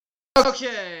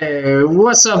Okay,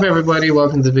 what's up, everybody?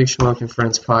 Welcome to the Big Smoke and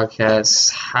Friends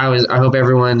podcast. I hope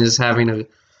everyone is having a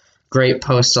great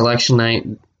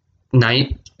post-election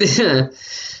night.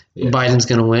 Biden's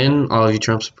gonna win. All of you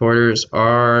Trump supporters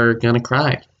are gonna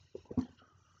cry.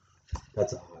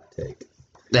 That's a hot take.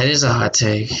 That is a hot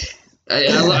take.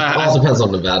 It all depends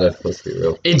on Nevada, let's be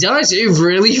real. It does. It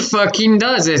really fucking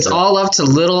does. It's all up to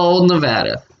little old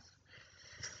Nevada.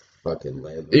 Fucking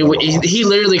land. He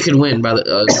literally could win by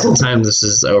the time this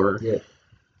is over. Yeah.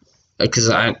 Because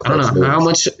I don't know how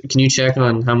much. Can you check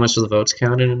on how much of the votes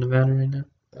counted in Nevada right now?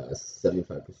 75%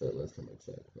 last time I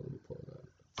checked. Let me pull it up.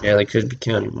 Yeah, they could be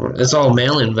counting more. It's all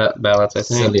mail-in ballots, I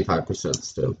think. 75%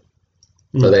 still.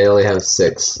 So they only have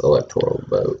 6 electoral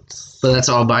votes. But that's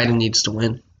all Biden needs to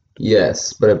win.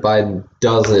 Yes, but if Biden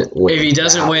doesn't win, if he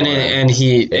doesn't win and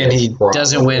he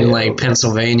doesn't win like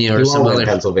Pennsylvania or some other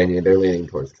Pennsylvania, they're leaning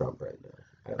towards Trump right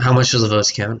now. How much of the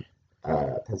votes count?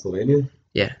 Pennsylvania?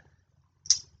 Yeah.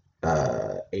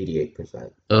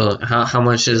 88%. How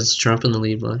much is Trump in the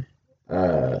lead by?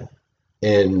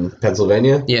 In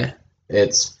Pennsylvania? Yeah.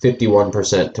 It's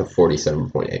 51% to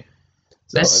 47.8.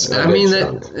 That's. I mean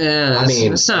that. Yeah. I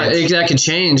mean, it's not. That could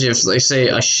change if they say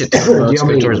a shit ton of votes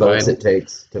go towards Biden. It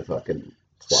takes to fucking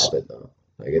swap it though.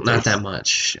 Like not that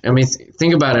much. I mean,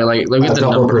 think about it. Like, look at the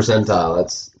double percentile.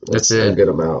 That's it. A good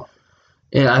amount.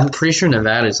 Yeah, I'm pretty sure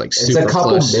Nevada is like super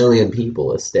close. It's a couple million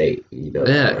people a state. You know.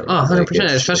 Yeah. Oh, 100%.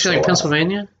 Especially like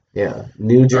Pennsylvania. Yeah.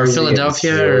 New Jersey or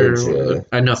Philadelphia.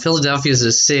 I know Philadelphia is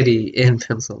a city in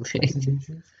Pennsylvania.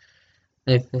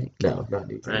 I think. No, not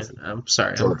New Jersey. I'm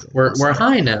sorry. Georgia. We're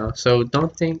high now, so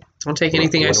don't take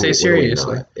anything I say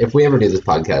seriously. If we ever do this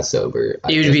podcast sober, I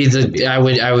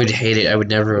would hate it. I would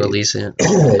never release it.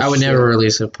 I would never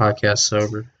release a podcast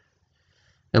sober,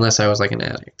 unless I was like an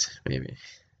addict, maybe.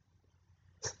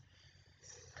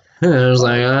 I was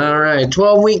like, all right,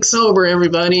 12 weeks sober,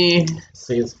 everybody.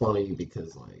 See, it's funny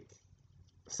because like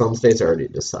some states already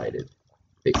decided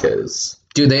because.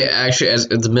 Dude, they actually, at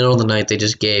the middle of the night, they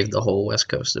just gave the whole West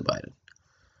Coast to Biden.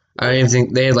 I don't even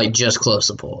think they had like just closed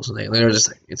the polls, and they were just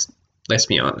like, let's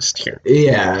be honest here.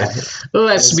 Yeah.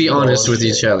 Let's be honest with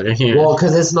each other here. Well,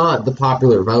 because it's not the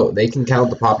popular vote. They can count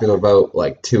the popular vote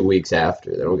like 2 weeks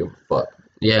after. They don't give a fuck.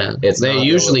 Yeah, they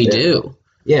usually do.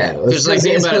 Yeah, because like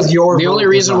think about it, the only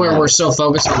reason why we're so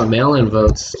focused on the mail-in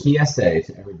votes. PSA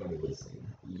to everybody listening: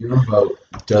 your vote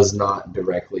does not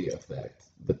directly affect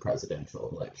the presidential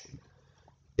election.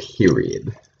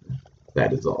 Period.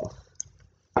 That is all.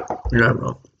 You're not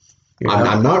wrong.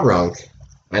 I'm not wrong.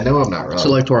 I know I'm not wrong. It's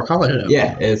electoral college. Though.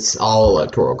 Yeah, it's all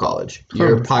electoral college.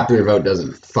 Your popular vote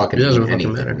doesn't fucking mean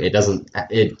anything. Matter.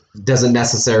 It doesn't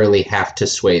necessarily have to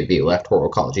sway the electoral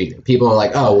college either. People are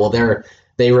like, oh, well,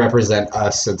 they represent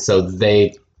us, and so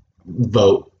they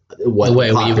vote what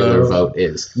the popular vote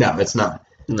is. No, it's not.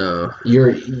 No.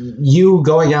 You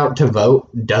going out to vote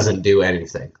doesn't do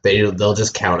anything. They'll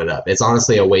just count it up. It's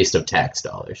honestly a waste of tax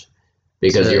dollars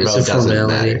because your vote doesn't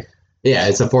matter. Yeah,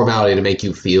 it's a formality to make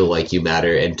you feel like you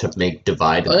matter and to make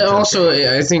divide. Also,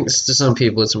 I think to some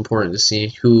people it's important to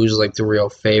see who's like the real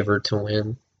favorite to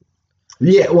win.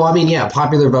 Yeah, well, I mean, yeah,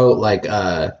 popular vote like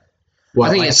I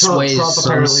think it sways Trump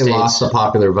apparently lost the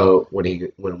popular vote when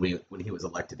he was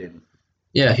elected in.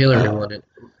 Yeah, Hillary won it.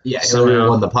 Yeah, Hillary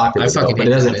won the popular vote, but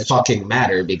it doesn't fucking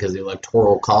matter because the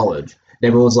electoral college. And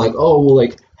everyone's like, oh, well,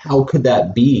 like, how could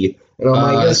that be? And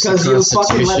I'm like, it's because you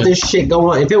fucking let this shit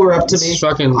go on. If it were up to me,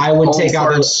 I would take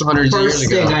out the first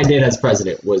thing I did as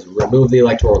president was remove the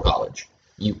electoral college.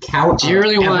 You count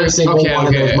every single one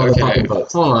of those motherfucking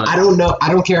votes. Hold on. I don't know. I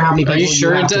don't care how many people you have to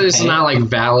pay. Are you sure it's not, like,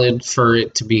 valid for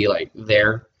it to be, like,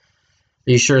 there? Are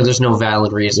you sure there's no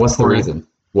valid reason? What's the reason?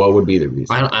 What would be the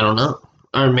reason? I don't know.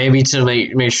 Or maybe to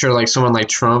make sure, like, someone like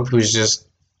Trump, who's just,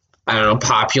 I don't know,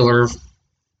 popular.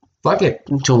 Fuck it.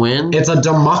 To win? It's a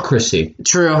democracy.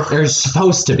 True. There's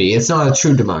supposed to be. It's not a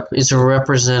true democracy. It's a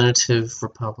representative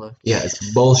republic. Yeah,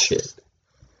 it's bullshit.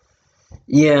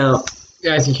 Yeah,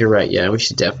 I think you're right. Yeah, we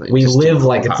should definitely. We live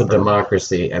like it's a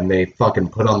democracy, and they fucking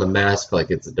put on the mask like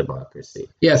it's a democracy.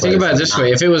 Yeah, think about it this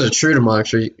way. If it was a true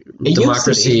democracy, would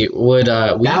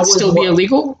weed still be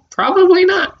illegal? Probably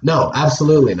not. No,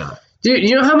 absolutely not. Dude,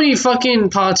 you know how many fucking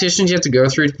politicians you have to go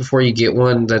through before you get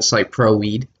one that's like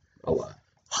pro-weed? A lot.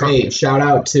 Hey, shout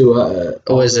out to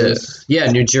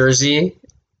New Jersey,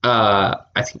 I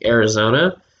think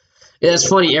Arizona. Yeah, it's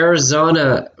funny,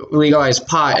 Arizona legalized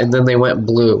pot and then they went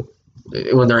blue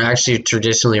when they're actually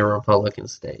traditionally a Republican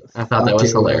state. I thought that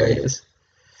was hilarious.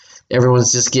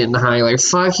 Everyone's just getting high like,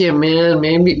 fuck it, man,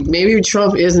 maybe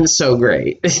Trump isn't so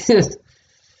great.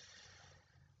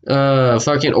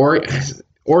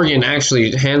 Oregon,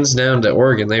 actually, hands down to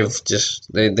Oregon, they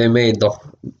made the...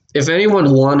 If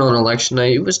anyone won on election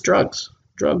night, it was drugs.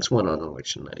 Drugs won on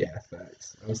election night. Yeah,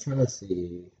 facts. I was trying to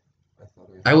see...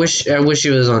 I wish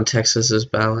it was on Texas's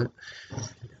ballot.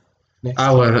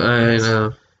 I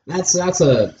know. That's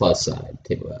a plus side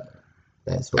to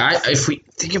that's what if we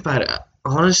think about it,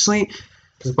 honestly,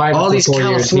 all these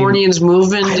Californians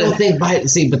moving. I don't think Biden.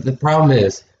 See, but the problem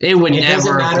is it would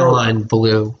never have gone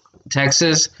blue.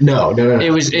 Texas. No.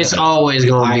 It's always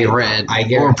going to be red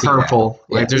or purple.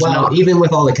 Yeah. Like there's even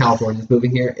with all the Californians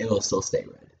moving here, it will still stay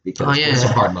red because they're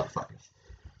hard motherfuckers.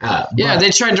 They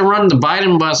tried to run the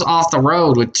Biden bus off the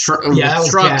road with trucks.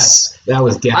 Gas. That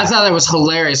was gas. I thought that was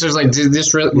hilarious. It was like, did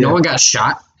this really? No one got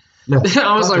shot. No,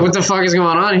 I was like, what the fuck is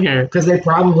going on here? Because they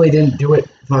probably didn't do it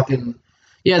fucking.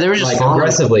 Yeah, they were just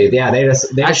aggressively. Yeah, they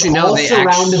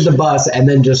surrounded the bus and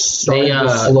then just started to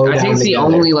slow down. I think the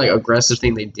only aggressive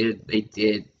thing they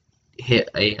did hit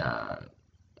a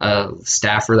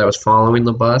staffer that was following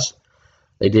the bus.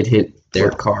 They did hit their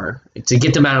car to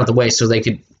get them out of the way so they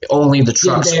could only the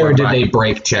trucks. Or did they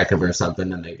brake check them or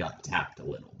something and they got tapped a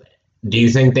little bit? Do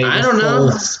you think they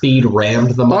full speed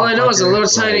rammed them? All I know is a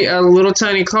little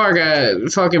tiny car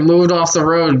got fucking moved off the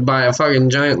road by a fucking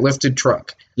giant lifted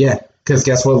truck. Yeah, because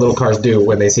guess what little cars do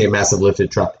when they see a massive lifted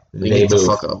truck? They move. The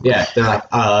fuck up. Yeah, they're like,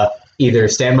 either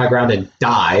stand my ground and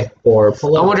die or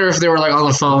pull over. I wonder if they were on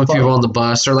the phone with people on the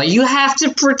bus or you have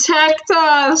to protect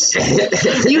us.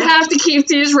 You have to keep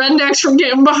these rednecks from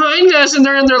getting behind us, and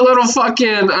they're in their little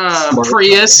fucking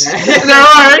Prius. They're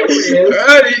like,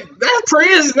 that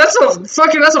Prius,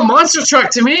 that's a monster truck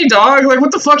to me, dog. Like,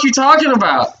 what the fuck you talking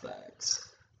about?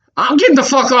 I'm getting the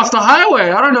fuck off the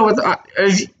highway. I don't know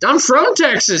I'm from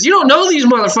Texas. You don't know these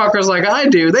motherfuckers like I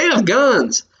do. They have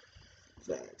guns.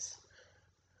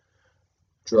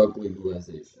 Drug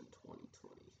legalization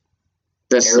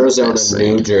 2020. Arizona,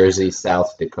 New Jersey,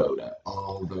 South Dakota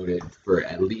all voted for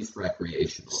at least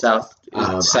recreational. South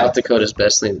Dakota is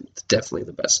definitely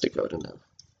the best Dakota now.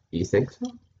 You think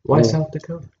so? Why South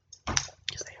Dakota?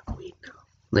 Because they have weed now.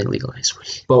 They legalize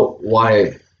weed. But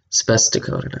why? It's best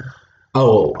Dakota now.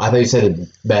 Oh, I thought you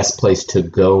said best place to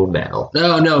go now.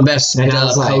 No, best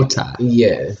Dakota.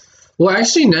 Yeah. Well,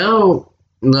 actually now...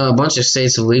 No, a bunch of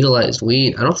states have legalized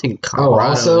weed. I don't think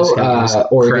Colorado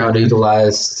Oregon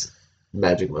legalized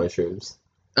magic mushrooms.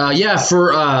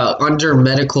 For under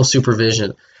medical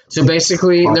supervision. So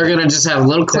basically, they're gonna just have a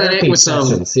little clinic with some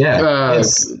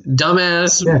dumbass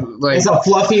it's a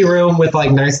fluffy room with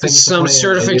nice things. Some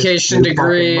certification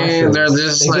degree. They're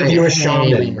just give you a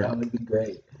shaman, bro. That'd be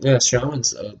great. Yeah,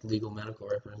 shaman's a legal medical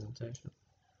representation.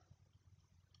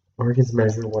 Oregon's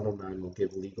Measure 109 will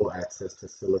give legal access to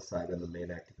psilocybin, the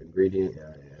main active ingredient.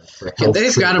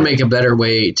 They've got to make a better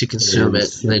way to consume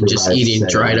it than just eating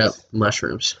dried up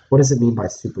mushrooms. What does it mean by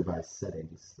supervised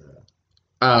settings?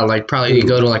 Probably you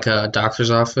go to a doctor's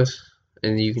office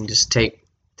and you can just take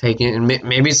it, and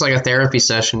maybe it's like a therapy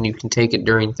session. You can take it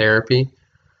during therapy,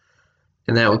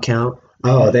 and that would count.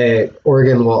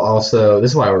 Oregon will also. This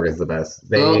is why Oregon's the best.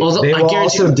 They will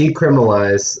also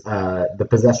decriminalize the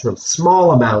possession of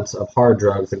small amounts of hard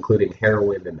drugs, including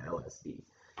heroin and LSD.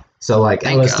 So,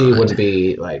 LSD wouldn't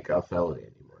be a felony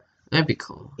anymore. That'd be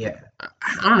cool. Yeah,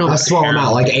 I don't know. A small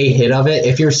amount, a hit of it.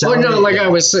 If you're selling, I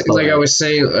was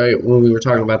saying when we were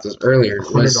talking about this earlier,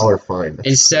 $100 fine.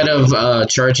 Instead of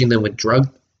charging them with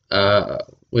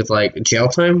with jail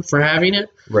time for having it,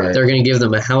 right? They're going to give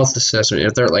them a health assessment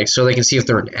if they're so they can see if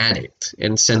they're an addict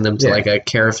and send them to a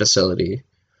care facility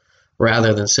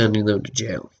rather than sending them to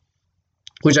jail,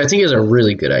 which I think is a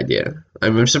really good idea.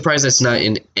 I'm surprised that's not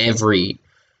in every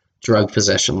drug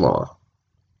possession law,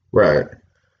 right?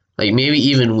 Maybe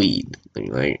even weed,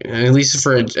 at least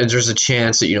there's a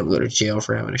chance that you don't go to jail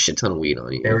for having a shit ton of weed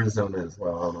on you. Arizona as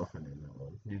well. I don't know if I named that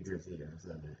one. New Jersey,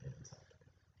 Arizona, and South Dakota.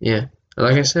 Yeah.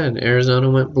 Like I said, Arizona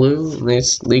went blue, and they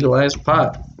legalized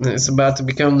pot. It's about to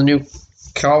become the new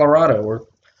Colorado or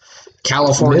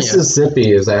California. Mississippi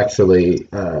is actually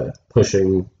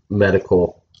pushing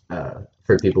medical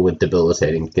for people with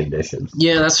debilitating conditions.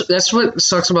 Yeah, that's what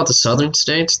sucks about the southern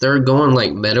states. They're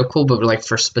going medical, but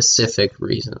for specific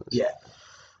reasons. Yeah.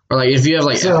 Or if you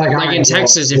have in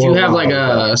Texas, if you have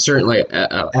a certain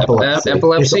epilepsy,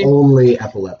 it's only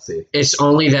epilepsy. It's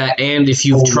only that, and if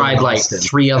you've tried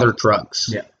 3 other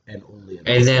drugs,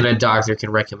 and then a doctor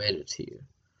can recommend it to you.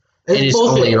 It's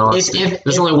only in Austin.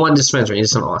 There's only one dispensary.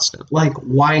 It's in Austin.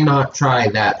 Why not try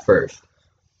that first?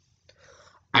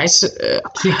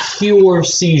 To cure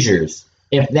seizures.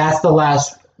 If that's the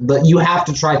last. But you have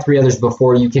to try 3 others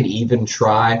before you can even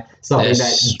try something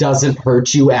that doesn't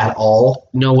hurt you at all.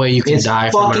 No way you can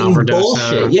die from an overdose.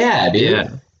 Bullshit. Yeah, dude. Yeah.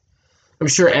 I'm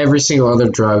sure every single other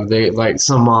drug,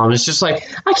 some mom is just like,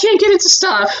 I can't get it to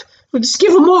stop, but just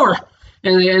give them more,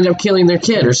 and they end up killing their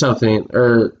kid or something.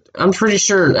 Or I'm pretty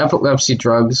sure epilepsy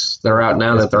drugs that are out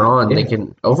now that they're on, they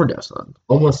can overdose on.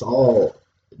 Almost all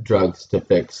drugs to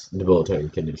fix debilitating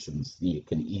conditions you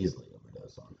can easily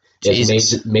overdose on.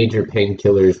 It's major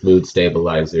painkillers, mood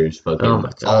stabilizers, fucking. Oh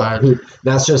my god!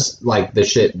 That's just like the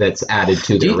shit that's added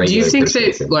to the regular. Do you think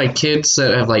that like kids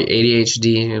that have like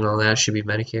ADHD and all that should be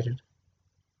medicated?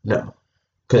 No,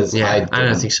 because I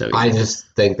don't think so either. I just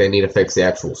think they need to fix the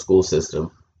actual school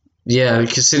system. Yeah,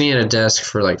 because sitting at a desk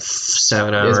for like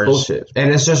 7 hours is bullshit,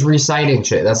 and it's just reciting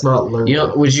shit. That's not learning. You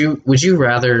know, would you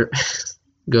rather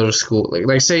go to school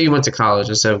like say you went to college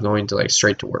instead of going to like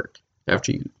straight to work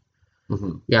after you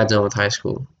got done with high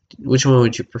school? Which one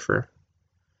would you prefer?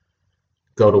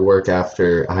 Go to work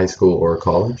after high school or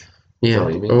college? Yeah.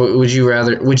 What you mean? Or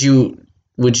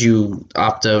would you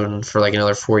opt in for like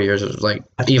another 4 years of like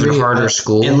even harder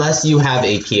school? Unless you have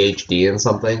a PhD in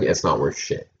something, it's not worth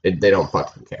shit. They don't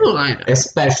fucking care. Well, I know.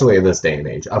 Especially in this day and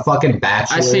age. A fucking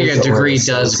bachelor's. I think a degree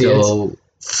does go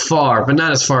far, but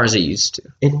not as far as it used to.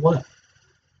 In what?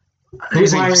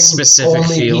 Who's like specific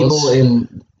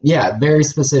fields? Very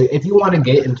specific. If you want to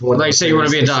get into one, like say you want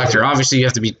to be a doctor, obviously you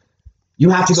have to be.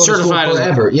 You have to go certified to school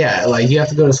forever. Yeah, like you have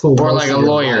to go to school. Or like a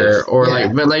lawyer, or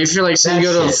but like if you're like say you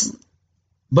go to.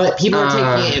 But people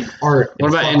are taking art.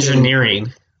 What about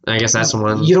engineering? I guess that's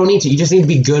one. You don't need to. You just need to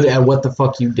be good at what the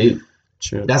fuck you do.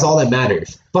 True. That's all that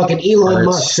matters. Fucking Elon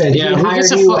Musk said he hired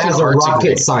you as a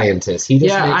rocket scientist. He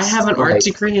just I have an art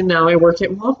degree and now I work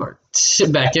at Walmart.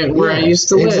 Back at where I used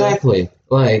to live. Exactly.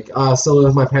 Like, so live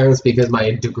with my parents because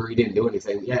my degree didn't do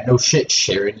anything. Yeah, no shit,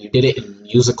 Sharon. You did it in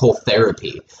musical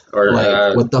therapy. Or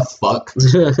like, what the fuck?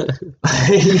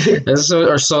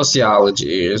 Or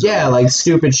sociology. Yeah, like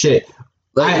stupid shit.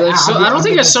 I don't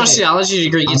think a sociology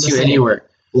degree gets you anywhere.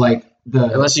 Like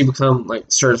unless you become like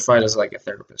certified as like a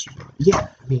therapist or something. Yeah,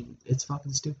 I mean it's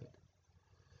fucking stupid.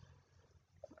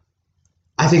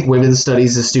 I think women's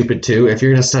studies is stupid too. If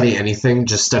you're gonna study anything,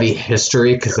 just study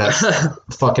history because that's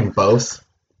fucking both.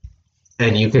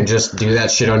 And you can just do that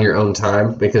shit on your own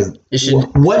time because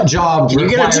what job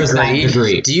requires that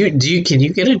degree? Can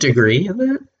you get a degree in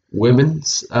that?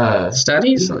 Women's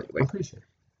studies? Yeah, I'm pretty sure.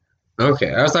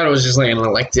 Okay, I thought it was just like an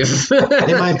elective.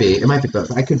 It might be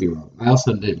both. I could be wrong. I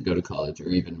also didn't go to college or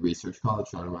even research college.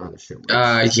 So I don't know how this shit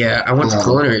works. Yeah, I went to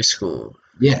culinary school.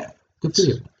 Yeah, good for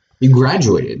you. You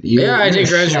graduated. I did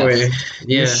graduate.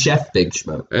 You're a chef, big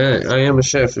schmo. I am a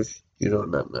chef. If you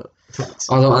don't know.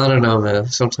 Although I don't know, man.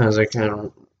 Sometimes I kind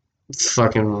of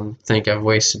fucking think I've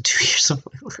wasted 2 years of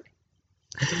my life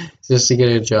just to get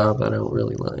a job I don't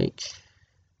really like.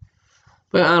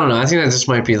 But I don't know. I think that this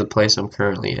might be the place I'm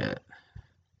currently at.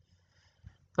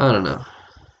 I don't know.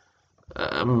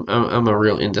 I'm a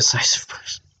real indecisive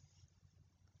person.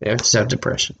 I just have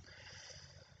depression.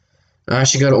 I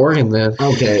should go to Oregon then.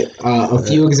 Okay. A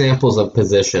few examples of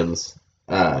positions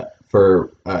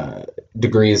for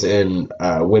degrees in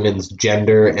women's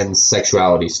gender and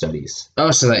sexuality studies.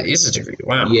 Oh, so that is a degree.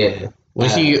 Wow. Yeah.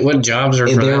 What jobs are?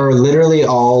 And they are literally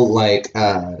all like.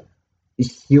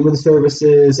 Human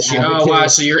services. Oh wow!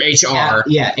 So you're HR.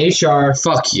 HR.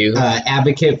 Fuck you.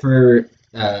 Advocate for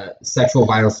sexual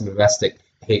violence and domestic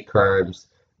hate crimes.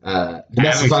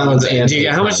 Domestic violence and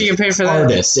how much do you get paid for that?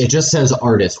 Artist. It just says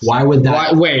artist. Why would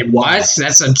that? Wait, what?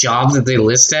 That's a job that they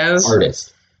list as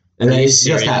artist. And then it's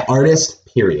just that artist.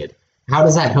 Period. How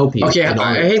does that help you? Okay,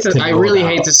 I really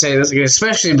hate to say this,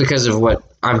 especially because of what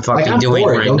I'm fucking doing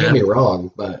right now. Don't get me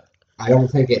wrong, but. I don't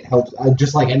think it helps.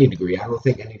 Just like any degree, I don't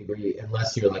think any degree,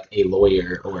 unless you're like a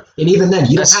lawyer and even then,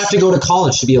 you don't have to go to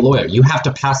college to be a lawyer. You have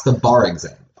to pass the bar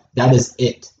exam. That is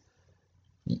it.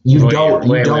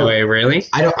 Wait, really?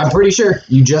 I'm pretty sure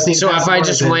you just need. So if I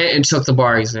just went and took the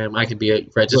bar exam, I could be a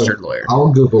registered lawyer.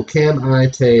 I'll Google. Can I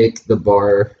take the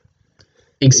bar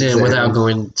exam without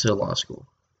going to law school?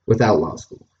 Without law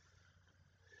school.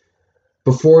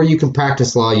 Before you can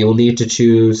practice law, you'll need to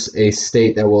choose a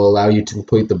state that will allow you to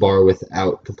complete the bar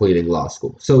without completing law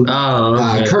school. So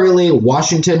currently,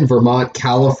 Washington, Vermont,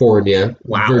 California,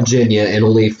 Virginia, and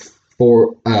only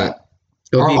four are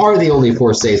the only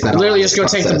 4 states that literally just go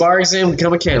take the bar exam and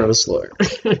become a cannabis lawyer.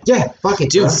 Yeah, fuck it,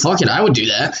 dude. Fuck it, I would do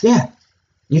that. Yeah,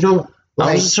 you don't.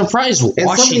 I was surprised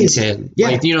Washington,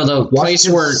 the place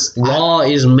where law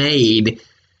is made.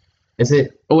 Is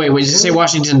it? Oh wait, did you say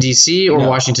Washington D.C. or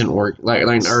Washington Oregon? Or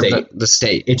the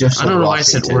state? It just. I don't know why I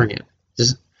said Oregon. Why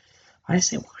did I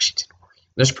say Washington, Oregon?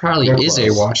 There's probably a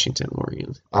Washington,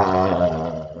 Oregon.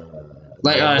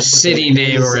 Like a city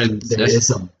name or there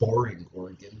is a boring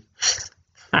Oregon.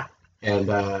 and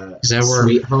is that where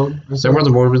Sweet Home? Is that where the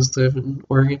Mormons live in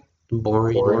Oregon?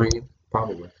 Oregon.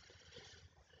 Probably.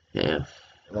 Yeah.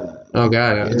 Oh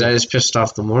god, that just pissed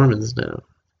off the Mormons now.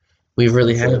 We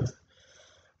really have.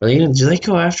 Do they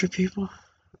go after people?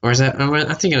 Or is that?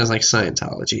 I'm thinking it's like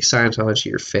Scientology. Scientology,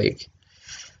 you're fake.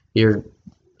 You're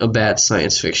a bad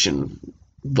science fiction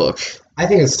book. I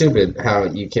think it's stupid how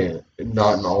you can't.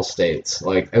 Not in all states.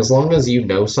 Like, as long as you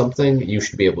know something, you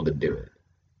should be able to do it.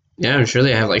 Yeah, I'm sure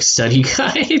they have like study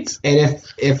guides. And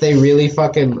if they really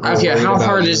fucking okay, how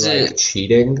hard is it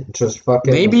cheating? Just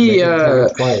fucking maybe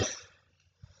twice.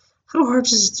 How hard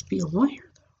is it to be a lawyer?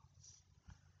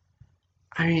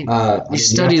 I mean, you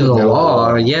study the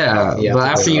law, yeah, but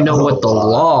after you know what the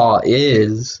law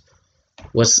is,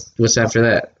 what's after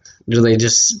that? Do they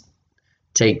just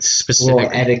take specific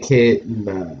etiquette?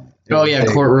 And, oh yeah,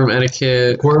 courtroom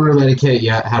etiquette. Courtroom etiquette,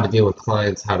 yeah. How to deal with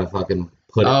clients, how to fucking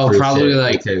put it through probably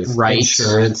like rights,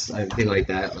 insurance, everything like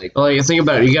that. Like, well, you think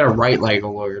about it, you gotta write like a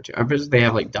lawyer too. I bet they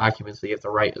have like documents that you have to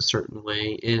write a certain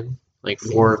way in, like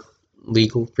for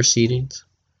legal proceedings.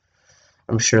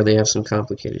 I'm sure they have some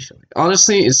complicated shit.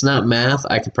 Honestly, it's not math.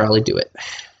 I could probably do it.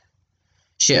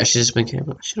 Shit, I should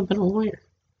have been a lawyer.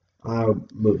 I'm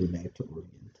moving back to Oregon.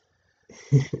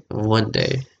 One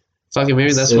day. Fucking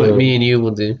maybe that's what me and you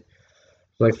will do.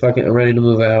 Like, fucking, I'm ready to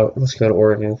move out. Let's go to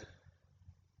Oregon.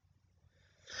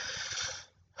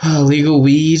 Legal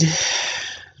weed.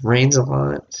 Rains a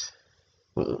lot.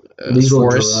 Legal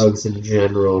drugs in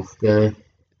general, okay?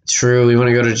 True, we want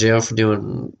to go to jail for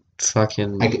doing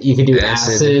fucking you could do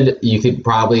acid. You could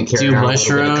probably carry around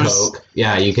mushrooms. A little bit of coke.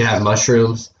 Yeah, you could have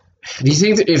mushrooms. Do you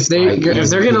think if they're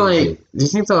gonna like, do you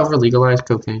think they'll ever legalize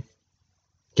cocaine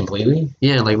completely?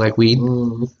 Yeah, like weed.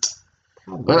 Well,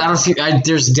 I don't think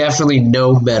there's definitely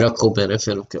no medical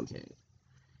benefit of cocaine.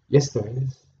 Yes, there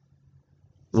is.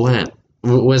 What?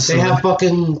 They have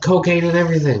fucking cocaine and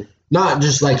everything. Not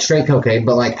just like straight cocaine,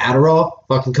 but like Adderall,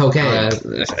 fucking cocaine.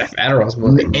 Adderall's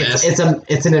more like it's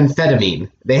an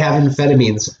amphetamine. They have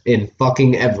amphetamines in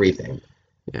fucking everything.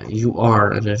 Yeah, you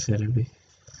are an amphetamine.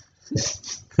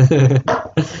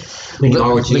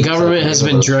 The government has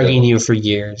been drugging you for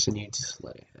years, and you just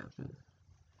let it happen.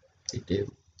 They do.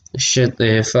 Shit,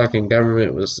 the fucking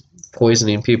government was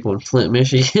poisoning people in Flint,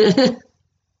 Michigan.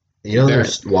 You know, their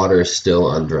water is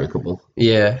still undrinkable.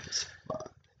 Yeah.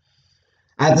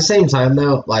 At the same time,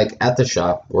 though, like at the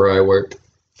shop where I work,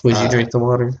 would you drink the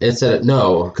water?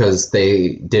 No, because they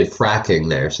did fracking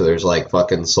there, so there's like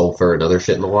fucking sulfur and other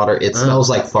shit in the water. It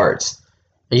smells like farts.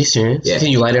 Are you serious? Yeah. Can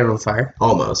you light it on fire?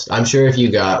 Almost. I'm sure if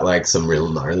you got like some real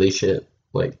gnarly shit,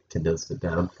 like condensed it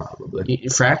down, probably.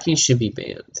 Fracking should be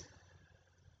banned.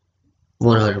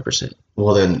 100%.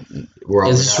 Well, then we're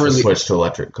all going to switch to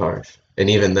electric cars, and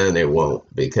even then it won't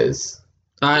because.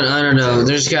 I don't know.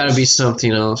 There's got to be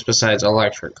something else besides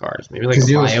electric cars. Maybe like a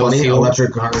biofuel.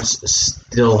 Electric cars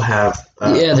still have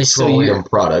petroleum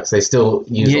products. They still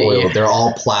use oil. Yeah. They're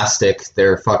all plastic.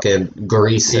 They're fucking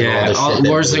grease and all this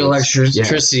shit. Where's the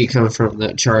electricity coming from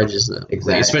that charges them?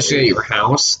 Exactly. Like, especially at your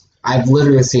house. I've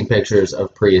literally seen pictures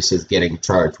of Priuses getting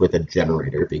charged with a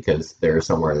generator because they're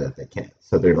somewhere that they can't.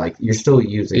 So they're like, you're still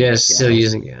using gas. Still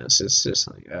using gas. It's just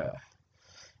like,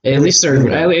 at least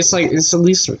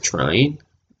they're trying.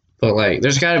 But, like,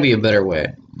 there's got to be a better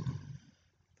way.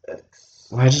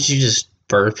 Why did you just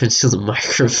burp into the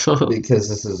microphone? Because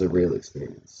this is a real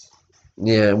experience.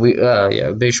 Yeah,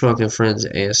 Big Smoking Friends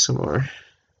ASMR.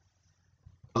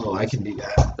 Oh, I can do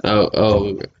that.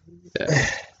 Oh, yeah.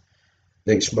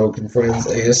 Big Smoking Friends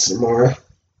ASMR.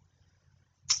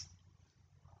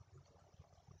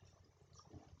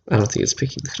 I don't think it's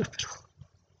picking that up at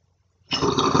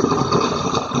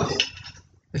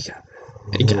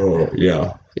all.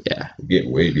 Yeah. Yeah. Get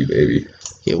wavy, baby.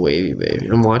 Get wavy, baby.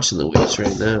 I'm watching the waves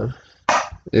right now.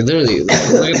 They literally look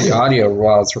at the audio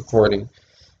while it's recording.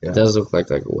 Yeah. It does look like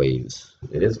waves.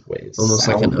 It is waves. Almost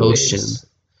sound like an ocean.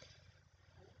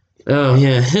 Oh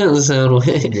yeah, the sound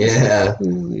waves. Yeah.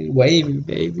 Wavy,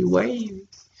 baby, wavy.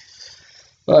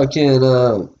 Fucking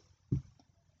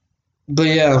but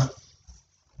yeah.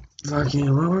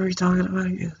 Fucking, what were we talking about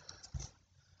again?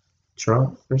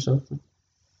 Trump or something?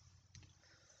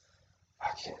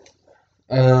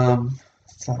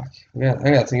 Fuck. Yeah,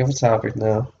 I gotta think of a topic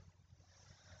now.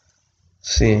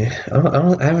 Let's see,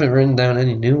 I haven't written down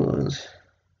any new ones.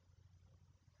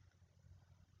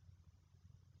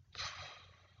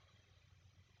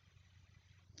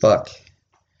 Fuck.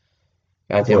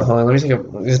 Goddamn, hold on, let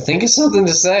me think of something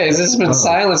to say. It's just been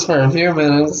silence for a few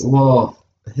minutes. Well,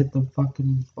 hit the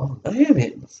fucking phone. I am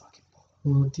hitting the fucking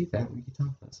phone. Well, do that. We can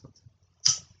talk about something.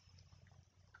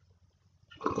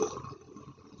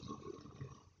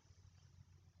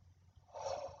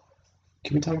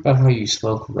 Can we talk about how you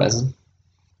smoke resin?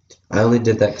 I only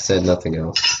did that because I had nothing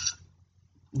else.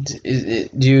 Do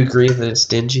you agree that it's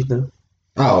dingy though?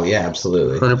 Oh yeah,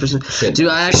 absolutely. 100%. Dude,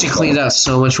 I actually cleaned out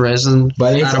so much resin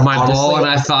out of my bowl, and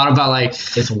I thought about like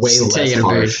it's way less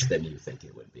harsh than you think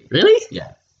it would be. Really?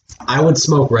 Yeah. I would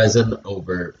smoke resin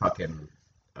over fucking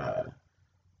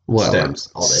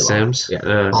stems all day long. Stems?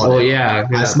 Yeah. Yeah.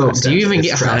 I smoke stems. Do you even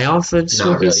get high off of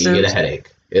smoking Not really. stems? You get a headache.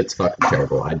 It's fucking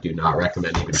terrible. I do not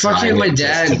recommend even trying my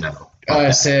dad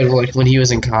said like when he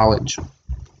was in college,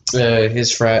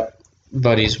 his frat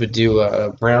buddies would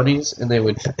do brownies, and they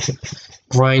would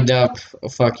grind up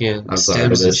fucking I'm sorry,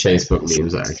 but there's Facebook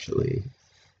memes actually.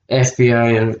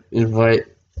 FBI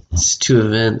invites to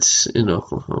events in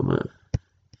Oklahoma.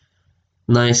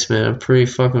 Nice, man. Pretty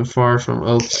fucking far from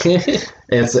Oklahoma.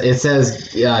 It says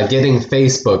getting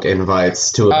Facebook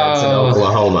invites to events in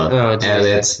Oklahoma, and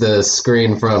it's the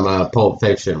screen from Pulp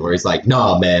Fiction where he's like,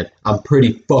 "Nah, man, I'm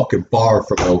pretty fucking far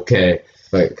from OK."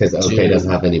 Because OK doesn't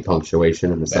have any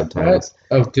punctuation in the subtitles.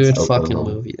 Oh, good fucking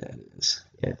movie that is.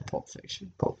 Yeah, Pulp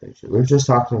Fiction. Pulp Fiction. We were just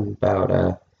talking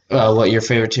about what your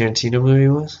favorite Tarantino movie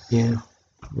was? Yeah,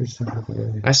 we were just talking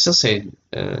about it. I still say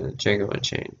Django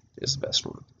Unchained is the best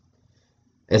one.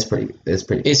 It's pretty.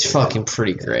 It's fucking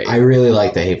pretty great. I really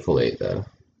like the Hateful Eight though.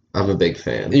 I'm a big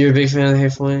fan. You're a big fan of the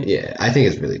Hateful Eight? Yeah, I think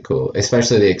it's really cool,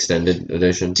 especially the extended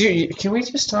edition. Dude, can we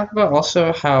just talk about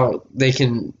also how they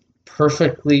can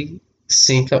perfectly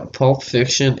sync up Pulp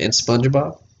Fiction and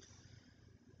SpongeBob?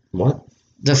 What?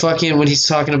 The fucking when he's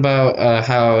talking about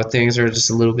how things are just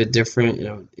a little bit different,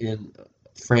 in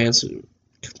France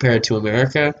compared to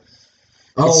America.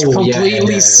 It's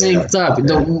completely synced up.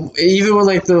 Yeah. Even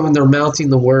when they're mounting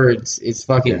the words, it's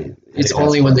fucking. It's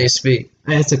only when they speak.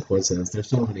 It's a coincidence. There's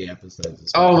so many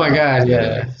episodes. Oh my god!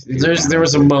 Yeah. There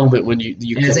was a moment when you.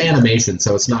 And it's animation,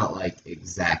 so it's not like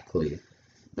exactly.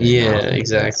 Yeah,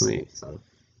 exactly. So.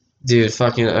 Dude,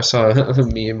 fucking! I saw a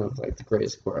meme of like the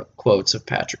greatest quotes of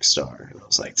Patrick Star, and I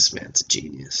was like, "This man's a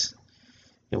genius,"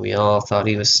 and we all thought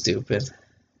he was stupid.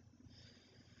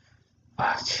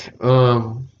 Fuck.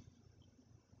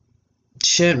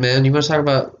 Shit, man. You want to talk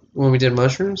about when we did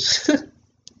mushrooms?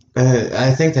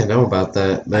 I think they know about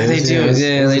that. They do.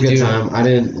 Yeah, they do. Time. I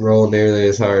didn't roll nearly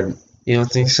as hard. You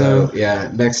don't think so?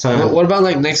 Yeah. Next time. What about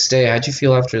like next day? How'd you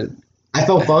feel after? I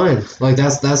felt fine. Like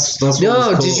that's. No,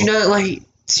 cool. Did you not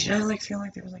feel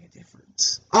like there was like a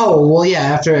difference? Oh well, yeah.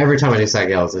 After every time I do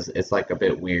psychedelics, it's like a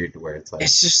bit weird where it's like.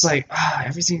 It's just like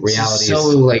everything's reality so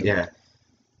like yeah.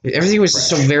 Everything was just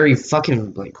so very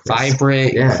fucking like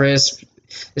vibrant and crisp.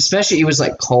 Especially it was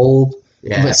like cold,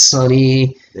 but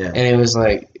sunny, and it was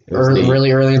like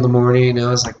really early in the morning. And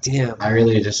I was like, damn. I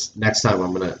really just next time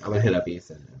I'm gonna hit up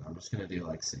Ethan, and I'm just gonna do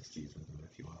like 6 Gs with him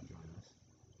if you want to join us.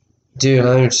 Dude,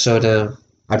 I'm so down.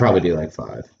 I'd probably do like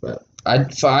 5, but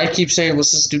I keep saying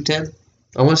let's just do 10.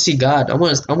 I want to see God. I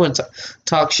want to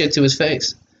talk shit to his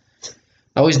face.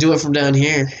 I always do it from down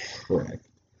here. Correct.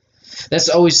 That's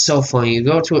always so funny. You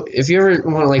go up to if you ever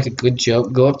want like a good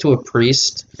joke, go up to a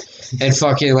priest and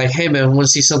fucking like, hey man, want to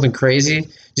see something crazy?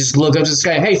 Just look up to this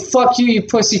guy. Hey, fuck you, you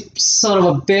pussy son of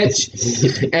a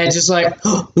bitch, and just like,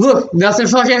 look, nothing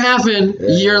fucking happened.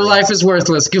 Yeah. Your life is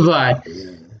worthless. Goodbye.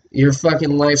 Yeah. Your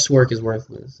fucking life's work is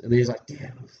worthless. And he's like,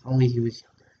 damn, if only he was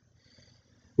younger.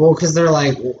 Well, because they're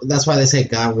like, that's why they say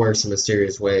God works in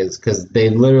mysterious ways, because they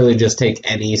literally just take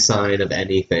any sign of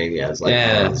anything as like,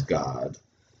 as God.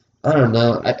 I don't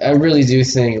know. I really do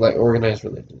think like organized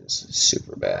religion is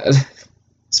super bad,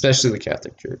 especially the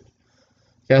Catholic Church.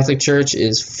 Catholic Church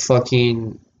is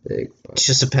fucking big. It's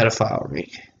just a pedophile ring.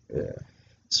 Yeah.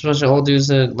 It's a bunch of old dudes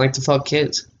that like to fuck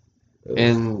kids,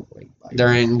 and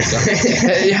they're in.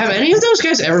 Have any of those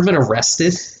guys ever been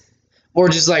arrested, or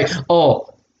just like,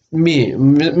 oh, me,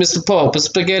 Mr. Pope, a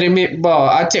spaghetti meatball,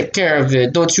 I take care of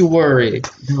it. Don't you worry.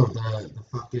 No, the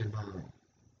fucking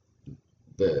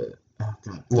the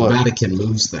Vatican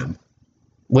moves them.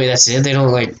 Wait, that's it? They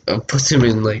don't like put them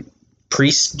in like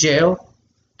priest jail?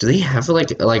 Do they have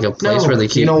like a place where they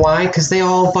keep? You know why? Because they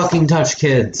all fucking touch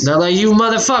kids. They're like, you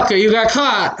motherfucker, you got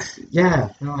caught. Yeah,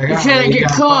 like, you can't get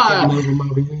caught.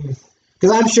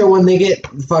 Because I'm sure when they get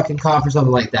fucking caught for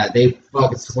something like that, they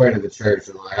fucking swear to the church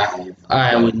and like,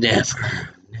 I would never.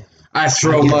 I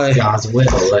throw my God's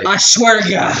will. Like, I swear to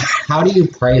God. How do you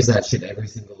praise that shit every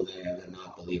single day and then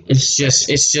not believe it? It's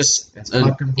just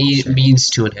a means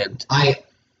to an end.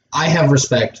 I have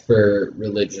respect for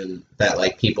religion that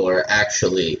like people are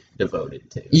actually devoted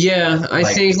to. Yeah, I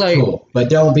think like cool. But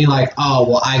don't be like, oh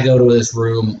well, I go to this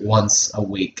room once a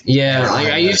week. Yeah, like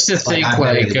I used to think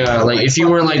like if you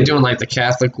weren't like doing like the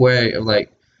Catholic way of like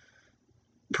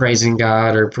praising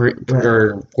God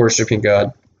or worshiping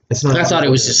God, I thought it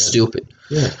was just stupid.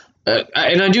 Yeah.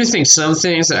 And I do think some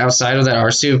things outside of that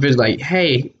are stupid. Like,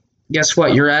 hey, guess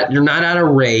what? You're not at a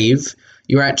rave.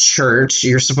 You're at church.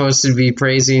 You're supposed to be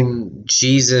praising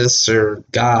Jesus or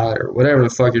God or whatever the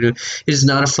fuck you're doing. It's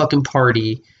not a fucking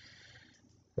party.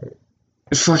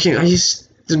 I used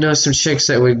to know some chicks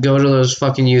that would go to those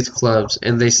fucking youth clubs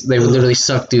and they would literally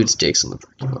suck dudes' dicks in the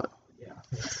parking lot.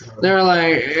 They're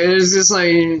like, it's just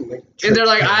like, and they're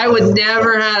like, I would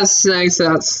never have sex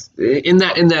in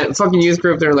that fucking youth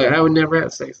group. They're like, I would never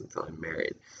have sex until I'm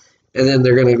married, and then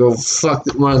they're gonna go fuck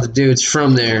one of the dudes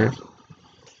from there.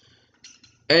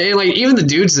 And like even the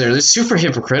dudes there, they're super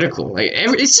hypocritical. Like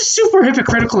it's just super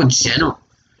hypocritical in general.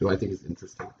 Do I think it's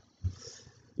interesting?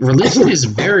 Religion is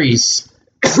very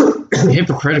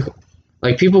hypocritical.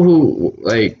 Like people who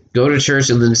like go to church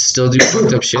and then still do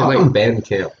fucked up shit. Like band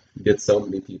camp. Get so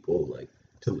many people like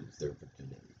to lose their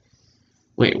virginity.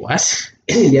 Wait, what?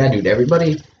 Yeah, dude.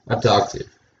 Everybody I've talked to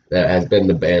that has been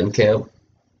to band camp.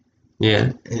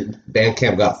 Yeah. Band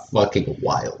camp got fucking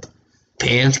wild.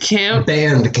 Band camp?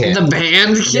 Band camp. The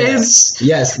band kids?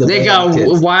 Yes. They got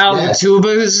kids. Wild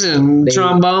tubas and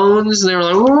trombones. They were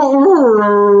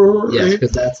like. Yes,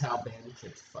 because that's how band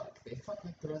kids fuck. They fuck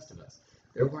like the rest of us.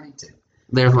 They're horny too.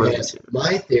 They're horny too.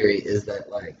 My theory is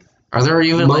that like. Are there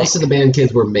even most of the band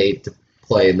kids were made to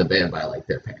play in the band by like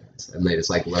their parents, and they just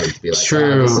like learned to be like.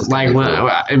 True. Like when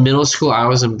in middle school, I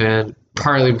was in band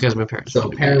partly because my parents. So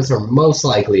parents are most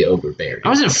likely overbearing. I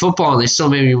was in football, and they still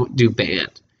made me do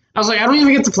band. I was like, I don't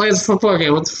even get to play the football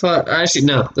game. What the fuck? Actually,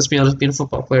 no. Let's be honest. Being a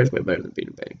football player is way better than being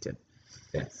a band kid.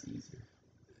 That's easier.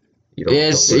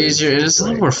 It's easier. And it's a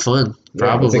little more fun.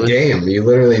 Probably. It's a game. You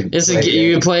literally.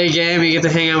 You play a game. You get to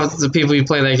hang out with the people you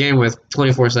play that game with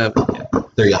 24/7. Yeah.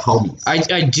 They're your homies.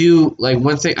 I do like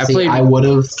one thing. I would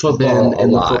have been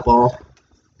in the football.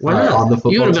 Why not? On the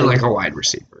football. You would have been like a wide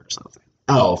receiver or something.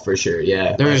 Oh, for sure.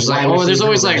 Yeah. There's there's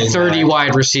always like 30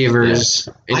 wide receivers.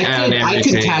 Yeah. I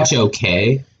could catch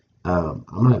okay. I'm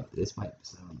gonna. This might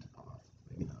sound off.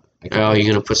 Oh,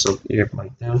 you're gonna put your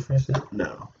mic down for a second?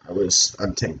 No, I was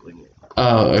untangling it.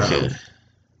 Oh, okay.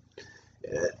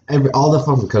 All the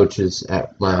fucking coaches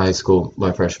at my high school,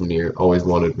 my freshman year, always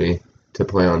wanted me to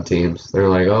play on teams. They're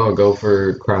like, "Oh, go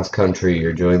for cross country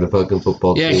or join the fucking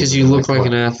football team." Yeah, because you look like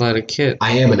an athletic kid.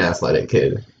 I am an athletic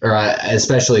kid,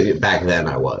 especially back then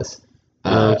I was.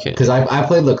 Because I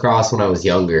played lacrosse when I was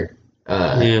younger.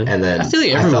 And then I feel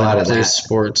like everyone plays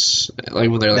sports like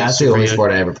when they're like. That's the only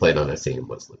sport I ever played on a team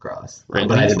was lacrosse, right?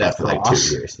 But I did that for like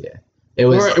 2 years. Yeah, it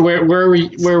was.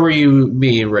 Where were you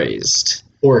being raised?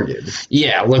 Oregon.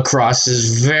 Yeah, lacrosse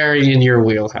is very in your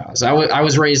wheelhouse. I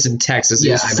was raised in Texas.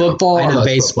 It was football or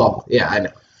baseball. Football. Yeah, I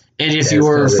know. And if you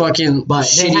were fucking,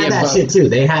 but they had that shit too.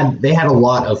 They had a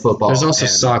lot of football. There's also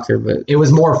soccer, but it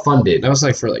was more funded. That was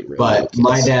like for like. But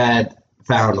my dad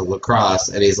found lacrosse,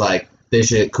 and he's like, "This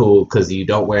shit cool because you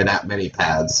don't wear that many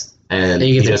pads, and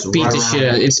you get to beat the shit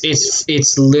out.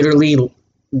 It's literally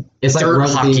it's like dirt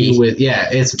hockey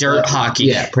it's dirt hockey.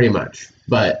 Yeah, pretty much.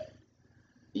 But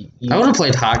I would have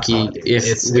played hockey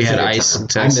if we had ice in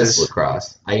Texas. I miss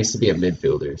lacrosse. I used to be a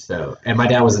midfielder, and my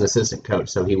dad was an assistant coach,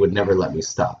 so he would never let me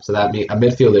stop. So that means a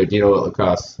midfielder. Do you know what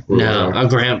lacrosse? No, my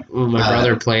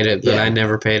brother played it, but I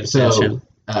never paid attention.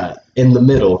 So in the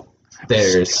middle,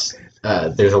 there's a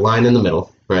line in the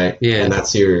middle, right? Yeah, and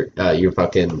that's your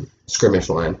fucking skirmish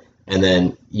line, and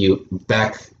then you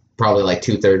back probably like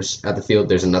 2/3 at the field.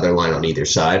 There's another line on either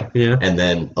side, and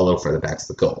then a little further back's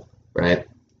the goal, right?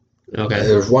 Okay.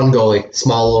 There's one goalie,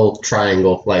 small little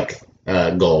triangle like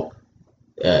goal,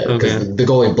 because the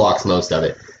goalie blocks most of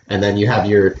it, and then you have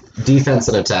your defense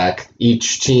and attack.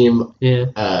 Each team,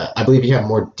 I believe you have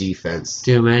more defense.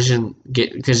 Do you imagine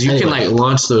because you can like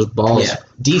launch those balls? Yeah,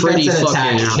 defense and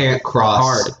attack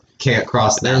can't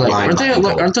cross that line.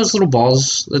 Aren't those little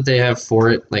balls that they have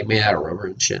for it like made out of rubber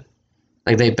and shit?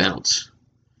 Like they bounce,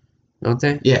 don't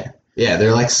they? Yeah,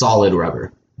 they're like solid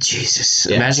rubber. Jesus!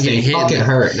 Yeah, imagine getting hit. Fucking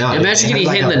hurt. No, imagine getting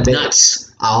hit in the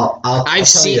nuts. I've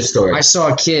seen a story. I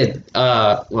saw a kid.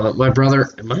 Well, my brother.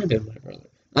 It might have been my brother.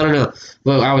 I don't know.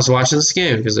 But I was watching this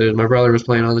game because my brother was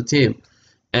playing on the team,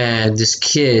 and this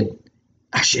kid.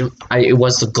 Actually, it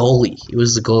was the goalie. It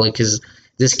was the goalie because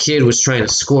this kid was trying to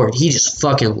score. And he just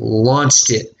fucking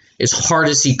launched it as hard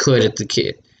as he could at the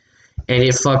kid, and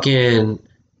it fucking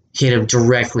hit him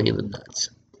directly in the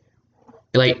nuts.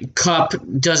 Like, cup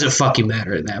doesn't fucking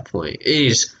matter at that point. It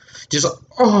is just,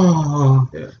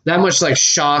 that much, like,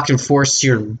 shock and force to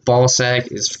your ball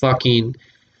sack is fucking...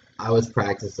 I was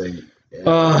practicing.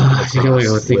 I can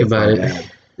only think about it.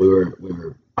 We were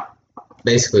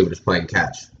basically just playing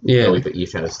catch. Yeah. So we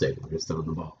each had a stick. We were just throwing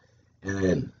the ball.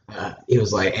 and he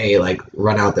was like, "Hey, like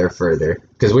run out there further,"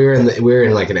 because we were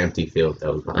in like an empty field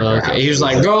that was behind our house. He was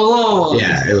like, "Go long."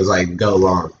 Yeah, it was like go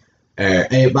long.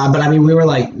 But I mean, we were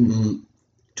like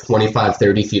 25,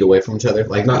 30 feet away from each other,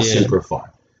 like not super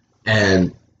far,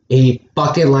 and he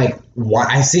fucking like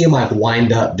I see him like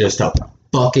wind up just to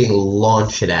fucking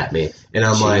launch it at me, and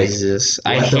I'm Jesus.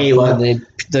 I hate when they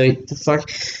the fuck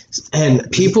and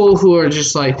people who are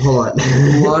just like, hold on,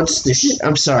 launch the shit.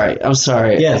 I'm sorry.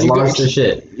 Yeah, launch the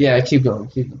shit. Yeah, keep going.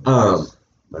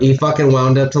 He fucking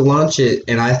wound up to launch it,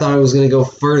 and I thought it was gonna go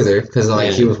further because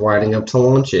like he was winding up to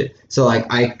launch it. So like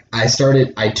I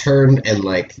turned and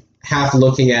like half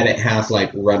looking at it, half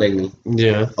like running.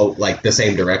 Yeah. Like the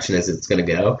same direction as it's gonna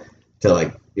go to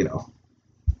like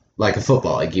like a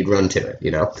football, like you'd run to it,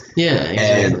 Yeah,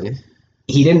 exactly. And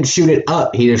he didn't shoot it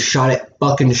up. He just shot it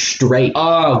fucking straight.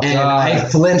 Oh, God. And I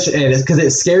flinched, and it's because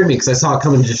it scared me because I saw it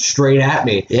coming just straight at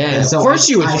me. Yeah, and so of course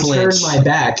you would flinch. I turned my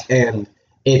back, and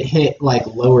it hit, like,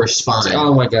 lower spine.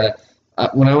 Oh, my God.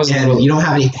 When I was you don't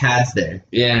have any pads there.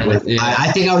 Yeah.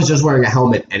 I think I was just wearing a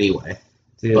helmet anyway.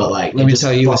 Dude, but, like, let me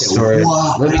tell you a story.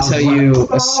 Let me tell you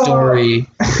a story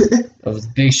of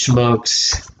Big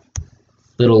Smoke's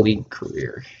Little League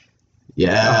career.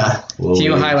 Yeah.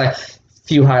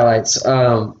 Few highlights.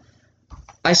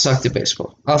 I sucked at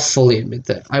baseball. I'll fully admit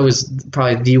that. I was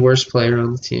probably the worst player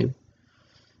on the team.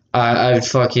 I would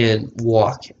fucking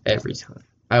walk every time.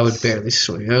 I would barely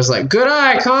swing. I was like, good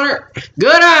eye, Connor.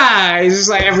 Good eye. It's just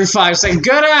like every 5 seconds,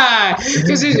 good eye.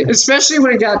 Because especially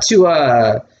when it got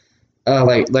to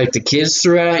like the kids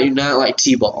threw it at you, not like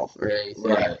T-ball or anything.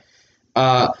 Right.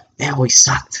 They always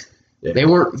sucked. Yeah. They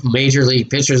weren't major league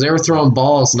pitchers. They were throwing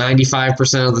balls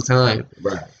 95% of the time.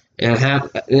 Right. And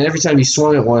every time you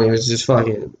swung at one, it was just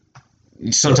fucking.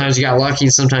 Sometimes you got lucky,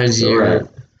 sometimes you. Right.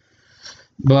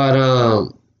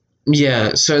 But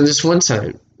yeah. So this one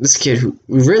time, this kid who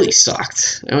really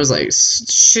sucked. I was like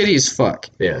shitty as fuck.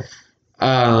 Yeah.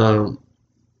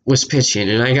 Was pitching,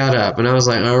 and I got up, and I was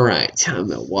like, all right, time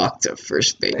to walk to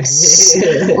first base.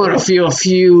 I want to feel a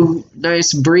few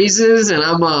nice breezes, and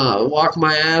I'm going to walk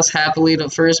my ass happily to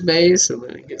first base, and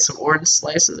then get some orange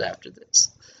slices after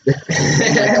this.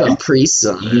 Capri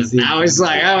Sun. I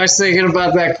was thinking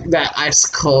about that ice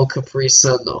cold Capri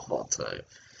Sun the whole time.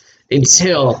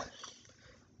 Until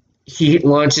he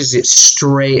launches it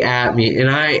straight at me,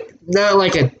 and I, not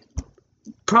like a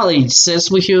probably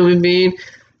sensible human being,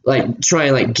 like try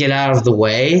and like get out of the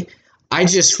way. I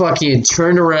just fucking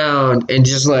turned around and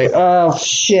just like, oh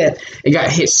shit, it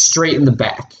got hit straight in the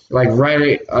back, like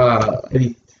right. And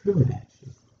he threw it at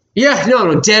you. Yeah,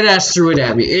 no, dead ass threw it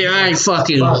at me. I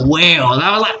fucking wailed.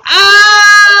 I was like,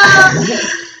 ah!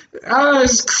 I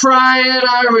was crying.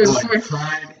 I was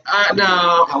crying.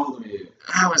 No. How old were you?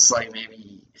 I was like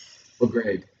maybe. What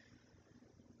grade?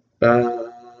 I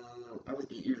was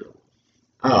 8 years old.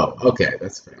 Oh, okay,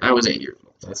 that's fair. I was 8 years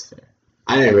old. That's fair.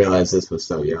 I didn't realize this was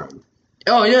so young.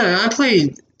 Oh yeah, I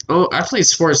played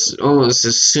sports almost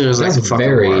as soon as I could fucking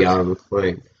very walk. young,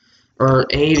 like or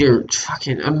 8 or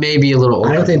fucking maybe a little older.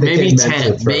 I don't think maybe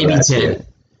 10. Maybe 10. You.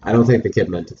 I don't think the kid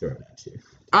meant to throw it at you.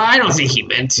 I don't think he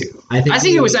meant to. I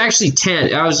think it was actually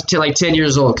 10. I was like 10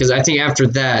 years old because I think after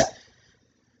that,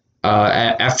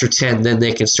 after 10, then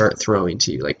they can start throwing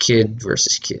to you, like kid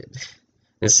versus kid,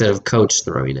 instead of coach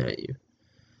throwing at you.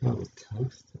 Oh,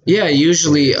 coach. Yeah,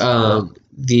 usually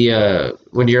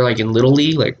when you're like in little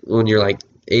league, like when you're like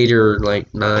 8 or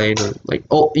like 9 or like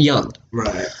young,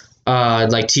 right?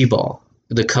 Like T-ball,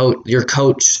 your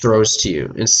coach throws to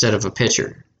you instead of a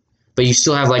pitcher, but you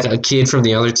still have like a kid from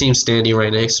the other team standing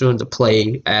right next to him to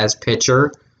play as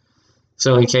pitcher.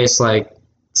 So in case like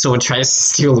someone tries to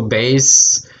steal the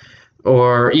base,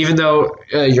 or even though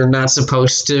you're not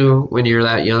supposed to when you're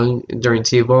that young during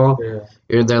T-ball. Yeah.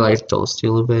 They're like, don't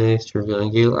steal a base. You're gonna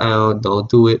get out. Don't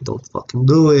do it. Don't fucking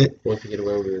do it. What can you get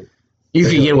away with it? You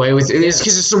can get away with it. It's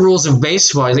because it's the rules of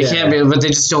baseball. They can't be, but they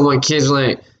just don't want kids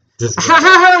like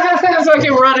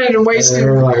fucking running and wasting.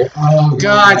 And like, oh,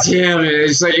 God damn it!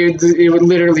 It's like it would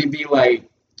literally be like,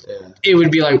 it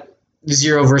would be like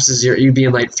 0 versus 0. You'd be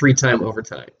in like 3-time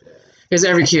overtime because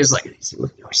every kid is like,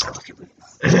 look, go.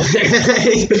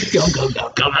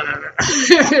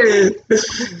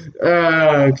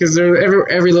 Because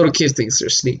every little kid thinks they're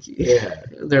sneaky. Yeah.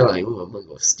 They're like, ooh, I'm going to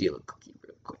go steal a cookie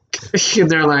real quick. And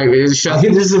they're like, I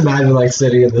can just imagine like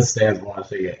sitting in the stands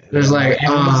watching it. There's like,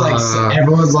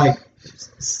 everyone's like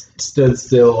stood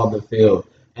still on the field.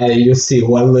 And you just see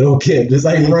one little kid just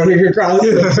like running across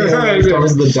the field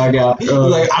towards the dugout.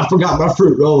 Like, I forgot my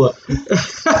fruit roll-up.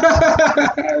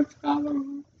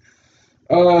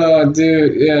 Oh,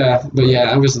 dude, yeah. But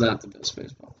yeah, I was not the best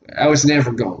baseball player. I was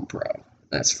never going pro.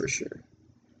 That's for sure.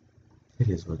 It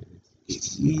is what it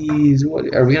is. Jeez,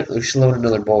 what are we should load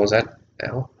another bowl. Is that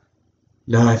out?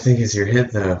 No, I think it's your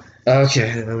hit though.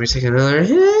 Okay, let me take another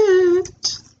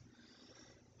hit.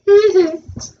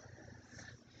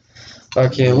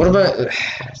 Okay, what about?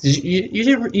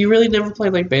 You really never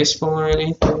played like baseball or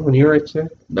anything when you were a kid?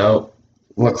 No.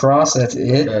 Lacrosse, that's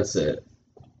it? That's it.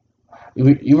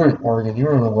 You were in Oregon. You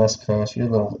were on the West Coast. You're a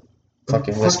little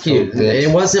fucking West Coast bitch.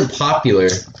 It wasn't popular.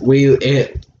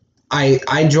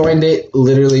 I joined it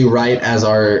literally right as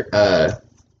our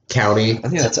county. I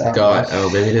think that's out. God, oh,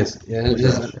 maybe it is. Yeah, it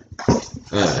is.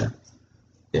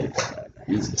 Yeah,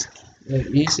 easy. Yeah,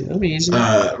 easy. That'll be easy.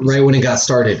 Right when it got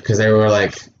started, because they were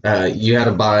like, you had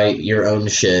to buy your own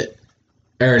shit.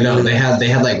 Or no, they had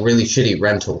like really shitty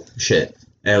rental shit,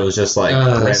 and it was just like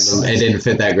random. It didn't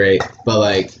fit that great, but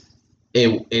like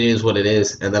it is what it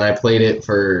is. And then I played it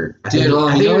for. I think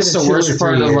it's the worst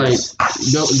part of like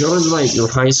going to like your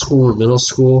high school or middle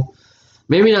school.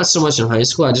 Maybe not so much in high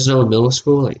school. I just know in middle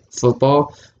school, like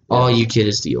football, all you get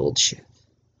is the old shit.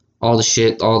 All the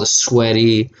shit, all the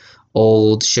sweaty,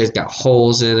 old shit got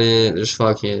holes in it. There's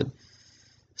fucking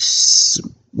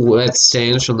wet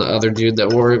stains from the other dude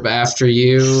that wore it after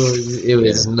you. It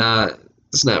was not.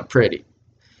 It's not pretty.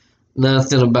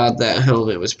 Nothing about that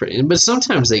helmet was pretty. But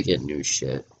sometimes they get new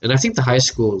shit, and I think the high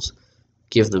schools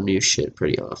give them new shit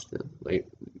pretty often. Like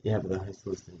but the high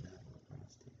schools didn't have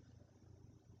lacrosse.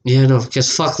 Yeah, no,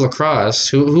 because fuck lacrosse.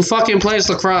 Who fucking plays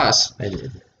lacrosse? I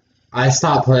did. I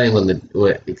stopped playing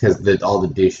because all the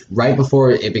douche right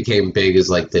before it became big as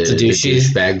like the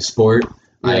douchebag sport.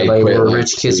 Yeah, like where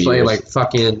rich kids play like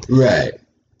fucking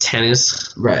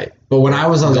tennis. Right. But when I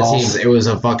was on the teams, it was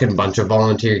a fucking bunch of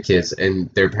volunteer kids and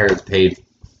their parents paid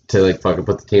to like fucking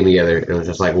put the team together. It was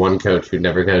just like one coach who'd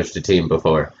never coached a team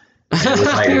before. And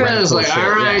it was like,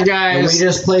 all right, guys. And we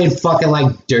just played fucking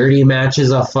like dirty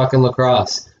matches of fucking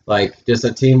lacrosse. Like just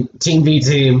a team v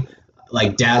team.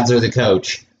 Like dads are the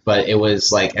coach. But it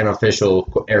was like an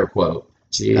official air quote.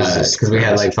 Jesus. Because we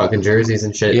had like fucking jerseys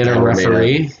and shit. You had a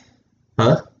referee?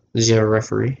 Huh? Did you have a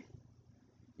referee?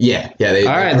 Yeah. All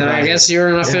right, then I guess you're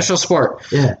an official sport.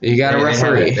 Yeah. You got a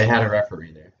referee. They had a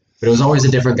referee there. But it was always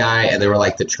a different guy, and they were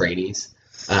like the trainees.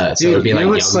 So it would be like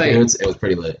young dudes. It was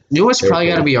pretty lit. You know what's probably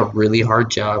got to be a really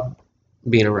hard job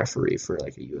being a referee for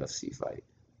like a UFC fight?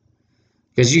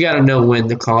 Because you got to know when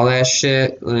to call that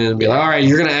shit and be like, all right,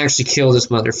 you're going to actually kill this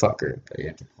motherfucker. You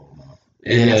have to pull him off.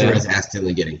 And you have to risk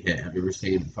accidentally getting hit. Have you ever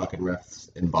seen fucking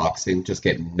refs in boxing just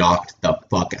get knocked the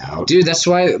fuck out? Dude, that's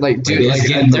why, like, dude, like,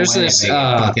 there's this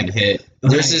fucking hit.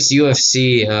 There's this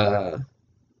UFC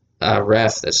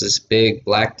ref that's this big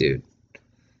black dude.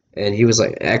 And he was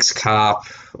like ex-cop.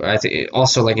 I think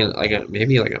also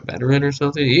maybe like a veteran or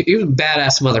something. He was a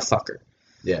badass motherfucker.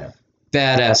 Yeah.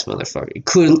 Badass motherfucker. He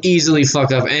could easily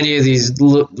fuck up any of these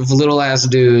little ass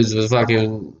dudes with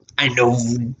fucking, I know,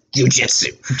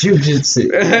 jujitsu.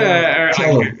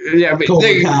 Yeah,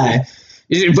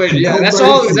 but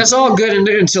that's all good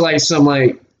until like some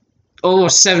like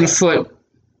almost 7 foot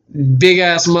big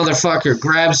ass motherfucker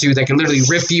grabs you that can literally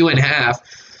rip you in half.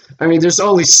 I mean, there's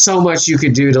only so much you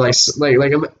could do to like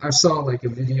I saw like a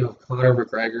video of Conor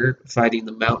McGregor fighting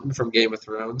the Mountain from Game of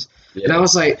Thrones, and I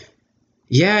was like,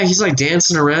 yeah, he's like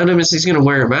dancing around him, and he's gonna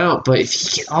wear him out. But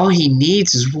if all he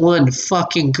needs is one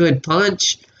fucking good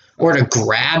punch, or to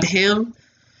grab him,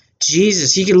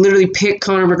 Jesus, he could literally pick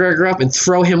Conor McGregor up and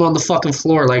throw him on the fucking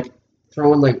floor, like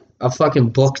throwing like a fucking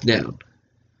book down.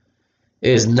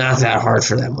 It is not that hard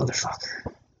for that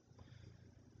motherfucker.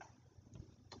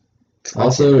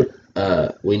 Also,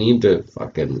 we need to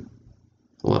fucking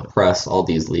press all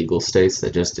these legal states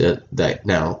that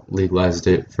now legalized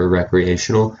it for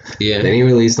recreational. Yeah. They need to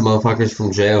release the motherfuckers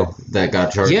from jail that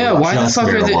got charged with why the fuck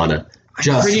marijuana.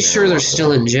 I'm pretty sure they're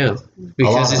still in jail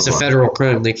because it's a federal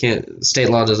crime. They can't. State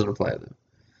law doesn't apply to them.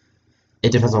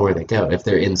 It depends on where they go. If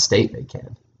they're in state, they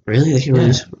can. Really? They can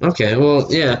release? Okay. Well,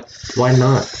 yeah. Why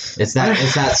not? It's that.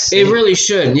 It really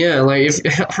should. Yeah. Like,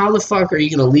 how the fuck are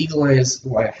you gonna legalize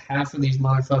why half of these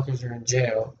motherfuckers are in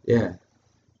jail? Yeah.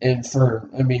 And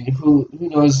who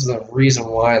knows the reason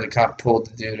why the cop pulled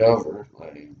the dude over?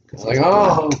 Like,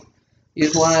 oh,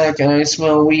 he's black and I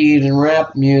smell weed and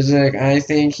rap music. I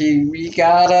think we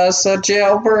got us a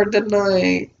jailbird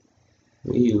tonight.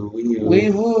 Wee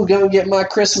woo, go get my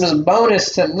Christmas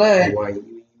bonus tonight.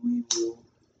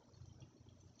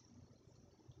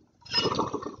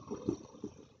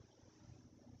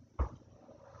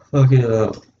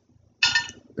 Fucking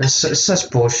it's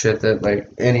such bullshit that like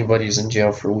anybody's in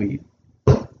jail for weed.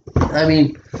 I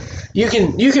mean, you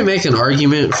can make an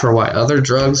argument for why other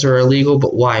drugs are illegal,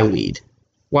 but why weed?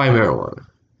 Why marijuana?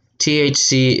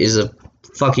 THC is a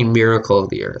fucking miracle of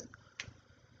the earth.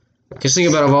 Because think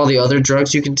about all the other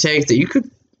drugs you can take that you could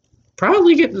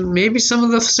probably get maybe some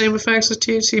of the same effects as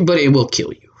THC, but it will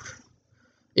kill you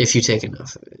if you take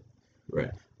enough of it.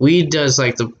 Right. Weed does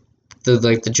like the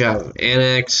job of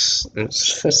annex.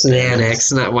 It's an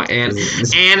annex, not what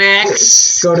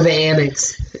annex. Go to the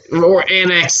annex. Or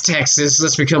annex Texas.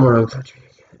 Let's become our own country.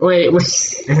 Wait.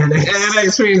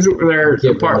 Annex means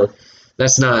they're part.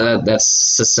 That's not that's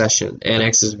secession.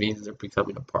 Annexes means they're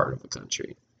becoming a part of a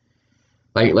country.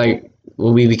 Like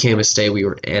when we became a state, we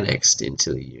were annexed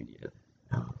into the union.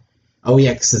 Oh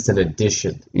yeah, because it's an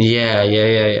addition.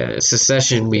 Yeah.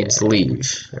 Secession means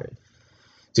leave. Right.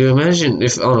 Dude, imagine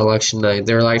if on election night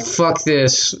they're like, "Fuck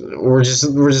this, we're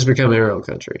just becoming our own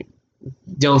country.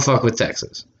 Don't fuck with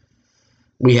Texas.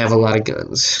 We have a lot of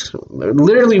guns.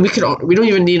 Literally, we don't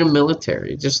even need a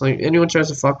military. Just like anyone tries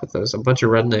to fuck with us, a bunch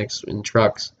of rednecks in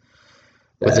trucks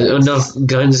with enough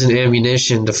guns and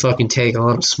ammunition to fucking take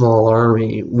on a small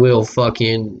army will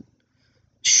fucking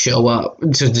show up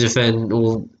to defend.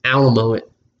 We'll Alamo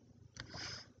it,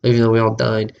 even though we all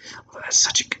died. Oh, that's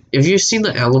such a. Have you seen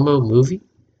the Alamo movie?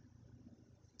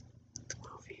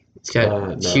 It's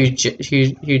got no.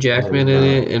 Hugh Jackman in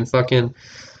it and fucking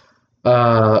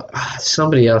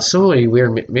somebody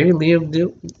weird, maybe Liam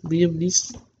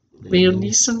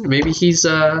Neeson, maybe he's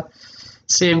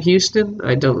Sam Houston.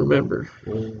 I don't remember.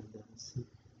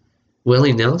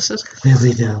 Willie Nelson.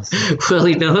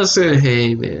 Willie Nelson.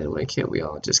 Hey man, why can't we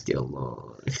all just get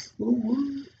along?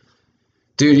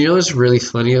 Dude, you know what's really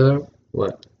funny though?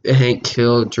 What? Hank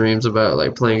Hill dreams about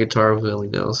like playing guitar with Willie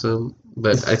Nelson,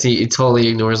 but I think he totally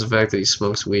ignores the fact that he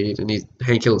smokes weed, and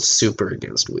Hank Hill is super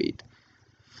against weed.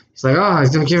 He's like, oh,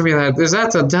 don't give me that. Is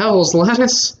that the devil's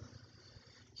lettuce?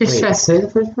 Wait, say the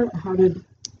first part? How did...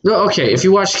 No, okay, if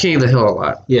you watch King of the Hill a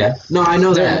lot. Yeah. No, I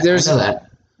know that. I know that.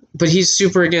 But he's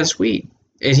super against weed.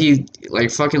 And he,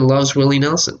 like, fucking loves Willie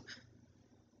Nelson.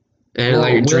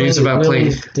 And, dreams about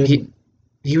playing...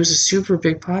 He was a super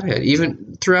big pothead,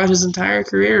 even throughout his entire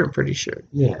career, I'm pretty sure.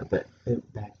 Yeah, but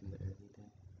back in the early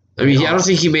days. I mean, I don't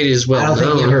think he made it as well. I don't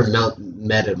think he ever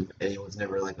met him, and he was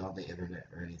never, like, on the internet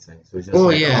or anything. So it was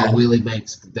just Willie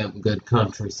makes them good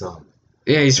country songs.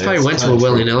 Yeah, he's probably went to a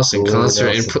Willie Nelson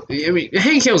concert. And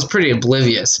Hank Hill's pretty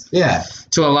oblivious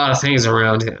to a lot of things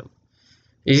around him.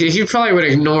 He probably would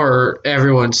ignore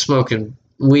everyone smoking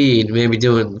weed, maybe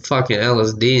doing fucking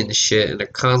LSD and shit in a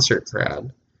concert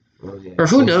crowd. Oh, yeah. Or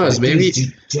who knows, maybe...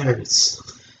 Degenerates.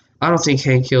 I don't think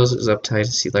Hank Hill is as uptight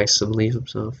as he likes to believe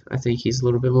himself. I think he's a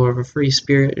little bit more of a free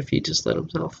spirit if he just let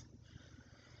himself.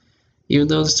 Even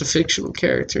though it's a fictional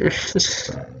character.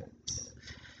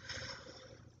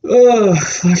 Oh,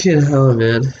 fucking hell,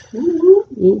 man.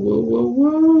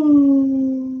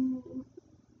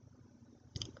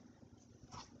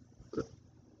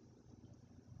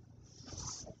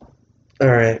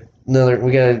 Alright.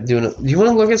 We gotta do do you want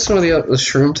to look at some of the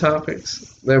shroom topics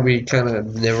that we kind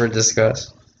of never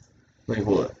discussed? Like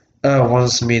what?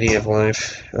 One's meaning of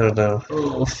life. I don't know.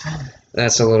 Oh.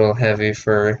 That's a little heavy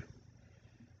for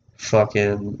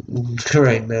fucking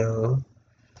right now.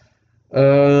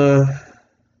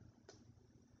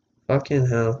 Fucking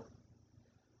hell.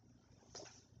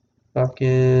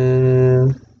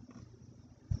 Fucking...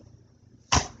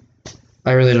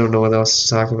 I really don't know what else to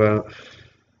talk about.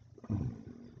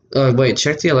 Oh, wait,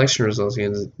 check the election results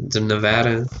again. Did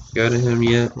Nevada go to him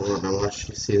yet? I want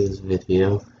you to see this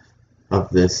video of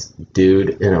this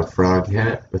dude in a frog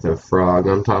hat with a frog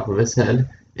on top of his head,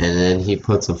 and then he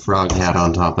puts a frog hat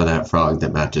on top of that frog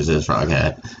that matches his frog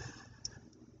hat.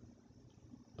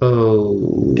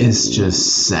 Oh. It's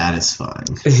just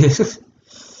satisfying.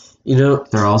 You know,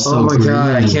 they're also oh my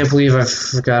god, I can't believe I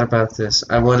forgot about this.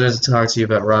 I wanted to talk to you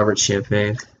about Robert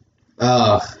Champagne.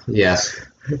 Oh, yes.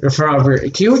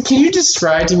 Robert, can you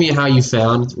describe to me how you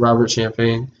found Robert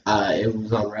Champagne? It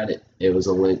was on Reddit. It was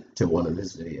a link to one of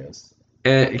his videos.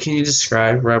 Can you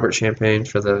describe Robert Champagne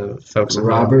for the folks at home?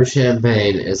 Robert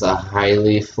Champagne is a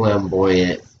highly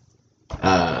flamboyant,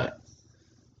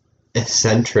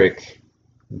 eccentric,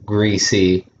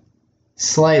 greasy,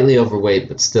 slightly overweight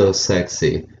but still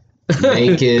sexy,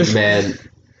 naked man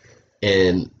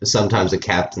in sometimes a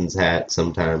captain's hat,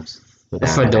 sometimes. A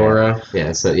fedora.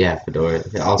 Yeah, fedora.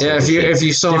 Also, yeah, if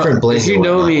you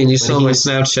know me and you saw my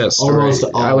Snapchat story,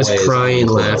 I was crying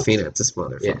laughing at this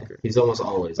motherfucker. Yeah, he's almost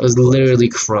always. I was literally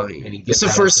crying. It's the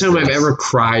first time I've ever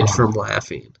cried from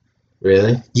laughing.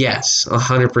 Really? Yes,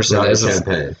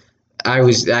 100%.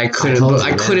 I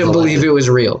couldn't believe it was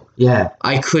real. Yeah.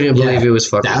 I couldn't believe it was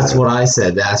fucking real. That's what I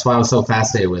said. That's why I was so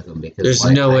fascinated with him, because there's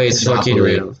no way it's fucking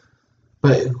real.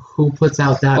 But who puts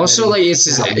out that? Also, like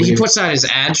he puts out his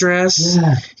address.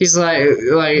 Yeah. He's like,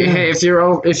 hey, if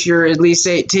you're at least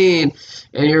 18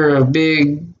 and you're a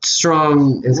big,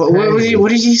 strong, what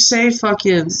did he say?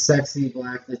 Fucking sexy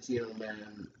black Latino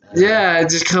man. Yeah,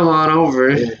 just come on over.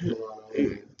 Yeah, come on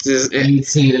over. Just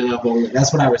 18 and up only.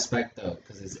 That's what I respect though,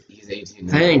 because he's 18.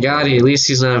 Thank God, at least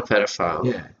he's not a pedophile.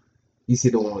 Yeah. You see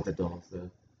the one with the dolls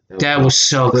though. That was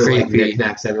so creepy.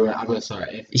 Knickknacks everywhere. I'm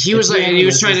sorry. He was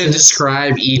trying to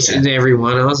describe each and every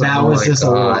one. I was like, that was just a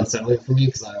little unsettling for me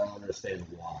because I don't understand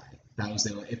why. That was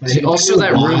the. Also,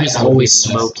 that room is always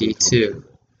smoky too.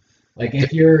 Like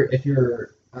if you're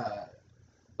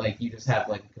like you just have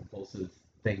like a compulsive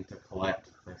thing to collect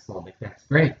like small knickknacks,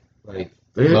 great. Like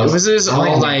was this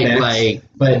all like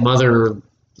mother.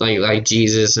 Like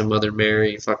Jesus and Mother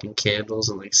Mary, fucking candles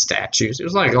and like statues. It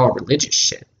was like all religious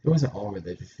shit. It wasn't all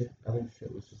religious shit. Other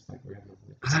shit was just like random.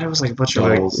 I thought it was like a bunch of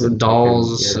like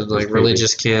dolls and like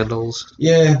religious candles.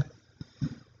 Yeah,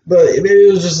 but maybe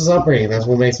it was just his upbringing. That's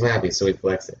what makes him happy, so he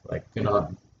flexed it. Like, good on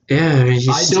him. Yeah, I mean,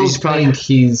 I don't think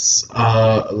he's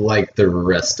like the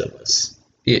rest of us.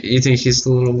 You think he's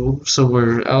a little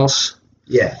somewhere else?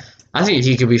 Yeah, I think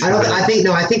he could be. I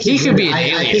think he could be an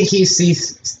alien. I think he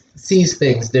sees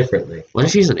things differently. What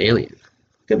if he's an alien?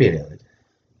 Could be an alien.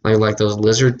 Like those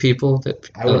lizard people that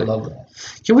I would love that.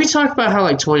 Can we talk about how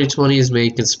like 2020 has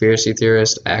made conspiracy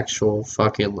theorists actual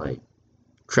fucking like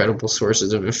credible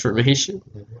sources of information?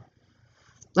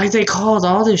 Like they called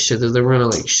all this shit that they were gonna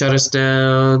like shut us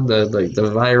down.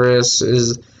 The virus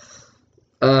is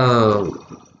a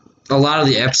lot of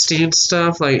the Epstein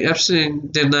stuff. Like Epstein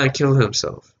did not kill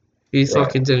himself. He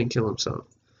fucking didn't kill himself.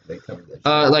 They covered that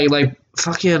shit. Like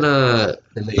fucking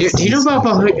do you know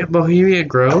about Bohemian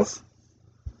Grove?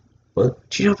 What?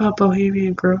 Do you know about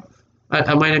Bohemian Grove?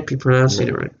 I might not be pronouncing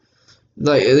it right.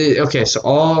 Like okay, so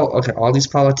all these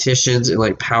politicians and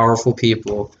like powerful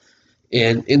people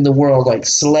in the world, like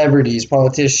celebrities,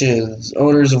 politicians,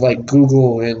 owners of like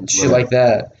Google and shit like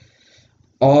that,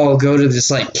 all go to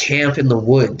this like camp in the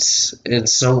woods in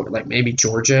like maybe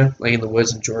Georgia, like in the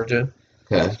woods in Georgia.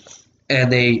 Okay. And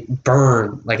they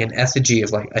burn like an effigy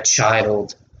of like a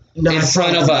child in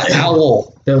front of an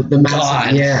owl. The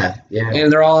god. Yeah.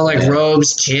 And they're all in like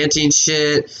robes chanting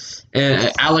shit.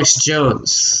 And Alex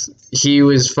Jones, he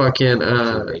was fucking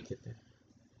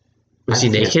was he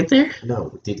naked there?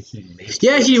 No, did he make it?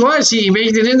 Yeah, he was. He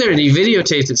made it in there and he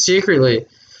videotaped it secretly.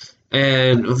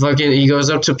 And fucking he goes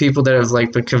up to people that have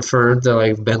like been confirmed that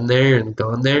like been there and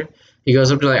gone there. He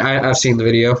goes up to like I've seen the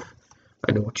video.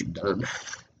 I know what you've done.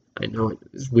 I know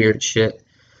it's weird shit.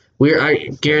 I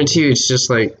guarantee you, it's just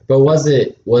like. But was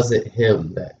it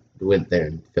him that went there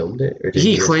and filmed it, or did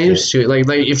he claims to? Like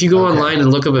if you go online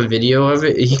and look up a video of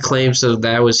it, he claims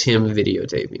that was him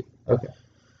videotaping. Okay.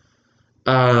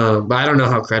 But I don't know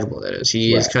how credible that is.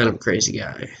 He is kind of a crazy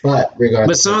guy. But regardless.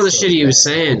 But some of the shit he was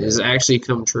saying is actually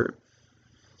come true.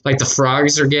 Like the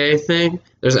frogs are gay thing.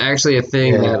 There's actually a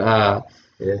thing that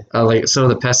like some of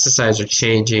the pesticides are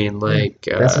changing. Like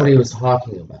that's what he was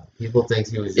talking about. People think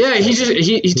he was.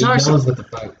 He talks. Knows what the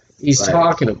fuck he's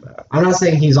talking about. I'm not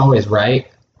saying he's always right,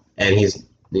 and he's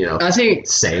I think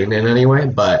sane in any way,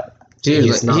 but dude,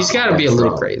 he's got to be a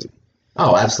little crazy.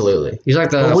 Oh, absolutely. He's like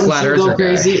the flat earther go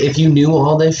crazy guy. If you knew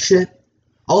all this shit?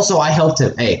 Also, I helped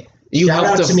him. Hey, shout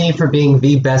out to me for being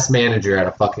the best manager at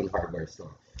a fucking hardware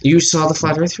store. You saw the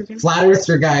flat earther guy? Flat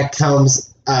earther guy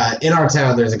comes in our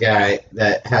town. There's a guy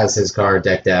that has his car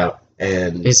decked out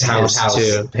and his house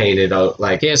too painted out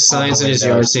like. He has signs in his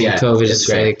yard saying COVID is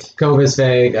fake. COVID's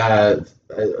fake.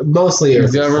 Mostly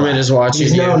the government is watching.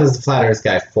 He's known as the flat earth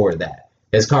guy for that.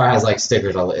 His car has like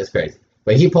stickers all. It's crazy.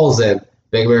 But he pulls in,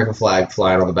 big American flag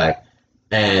flying on the back,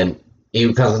 and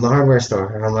he comes in the hardware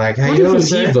store, and I'm like, "How you doing,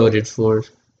 sir?" He voted for.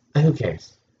 Who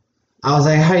cares? I was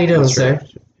like, "How you doing, sir?"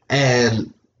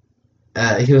 And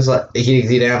he was like, he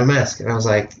didn't have a mask, and I was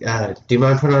like, "Do you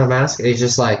mind putting on a mask?" And he's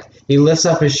just like, he lifts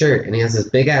up his shirt, and he has this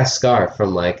big ass scar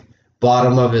from like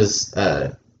bottom of his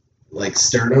like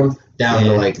sternum down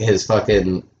to like his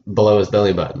fucking below his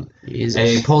belly button. Jesus. And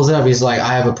he pulls it up. He's like,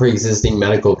 I have a pre-existing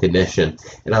medical condition.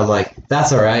 And I'm like,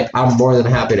 that's all right. I'm more than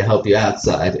happy to help you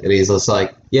outside. And he's just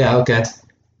like, yeah, okay.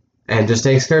 And just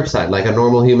takes curbside like a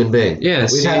normal human being. Yeah,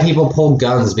 we've had people pull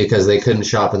guns because they couldn't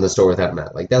shop in the store without a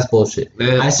mask. Like, that's bullshit.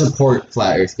 I support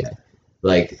Flat Earth guy.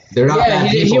 Like, they're not bad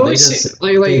people. He always,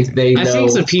 I think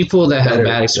the people that have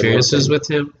bad experiences with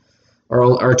him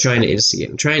are trying to instigate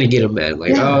him, trying to get him mad.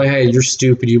 Like, oh, hey, you're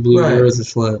stupid. You believe the earth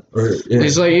is flat.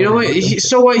 He's like, you know what?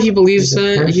 So what? He believes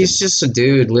that. He's just a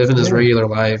dude living his regular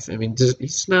life. I mean, he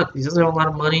doesn't have a lot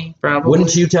of money, probably.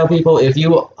 Wouldn't you tell people if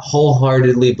you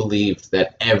wholeheartedly believed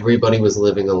that everybody was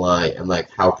living a lie, and like,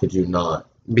 how could you not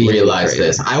realize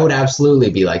this? I would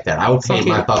absolutely be like that. I would paint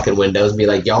my fucking windows and be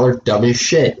like, y'all are dumb as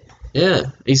shit.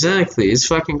 Yeah, exactly. It's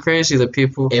fucking crazy that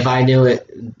people... If I knew it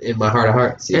in my heart of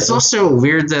hearts. It's also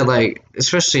weird that, like,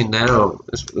 especially now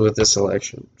with this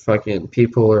election, fucking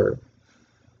people are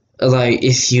like,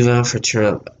 if you vote for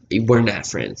Trump, we're not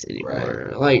friends anymore.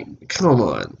 Right. Like, come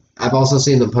on. I've also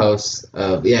seen the posts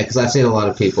of because I've seen a lot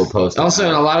of people post.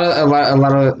 Also, a lot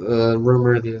of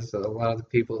rumor is a lot of the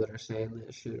people that are saying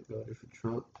that shit voted for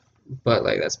Trump, but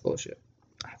like that's bullshit.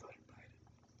 I voted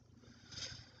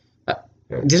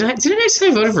Biden. Did I say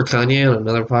I voted for Kanye on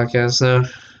another podcast though?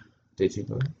 Did you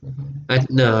vote for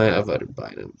Kanye? I voted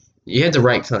Biden. You had to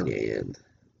write Kanye in,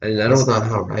 and that's not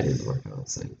how writing works. I don't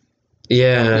think.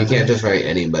 Yeah, you can't just write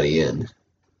anybody in.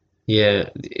 Yeah,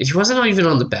 he wasn't even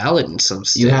on the ballot in some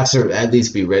states. You have to at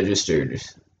least be registered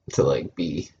to like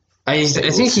be. I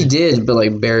think he did, but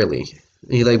like barely.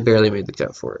 He like barely made the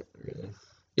cut for it. Really?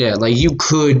 Yeah, like you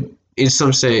could in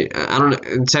some state. I don't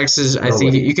know. In Texas, I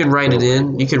think you can write it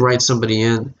in. You can write somebody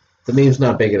in. The meme's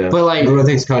not big enough. But like, everyone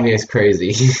thinks Kanye's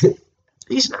crazy.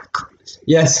 He's not crazy.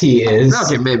 Yes, he is.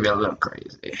 Okay, maybe a little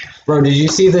crazy. Bro, did you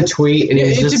see the tweet? And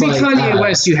to be like, Kanye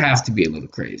West, you have to be a little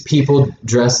crazy. People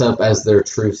dress up as their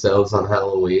true selves on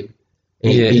Halloween.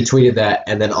 And he tweeted that,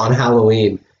 and then on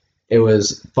Halloween, it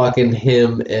was fucking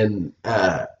him and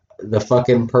the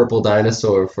fucking purple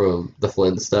dinosaur from the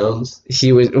Flintstones.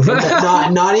 He was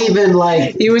not even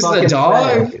like he was the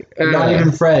dog. Not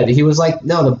even Fred. He was like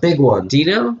the big one.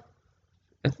 Dino.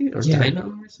 I think it was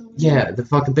Dino or something. Yeah, the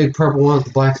fucking big purple one with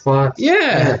the black spots.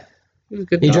 Yeah.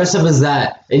 He dressed up as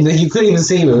that. And you couldn't even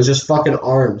see him. It was just fucking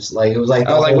arms. Like, it was like...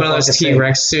 like one of those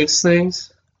T-Rex suits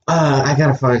things? I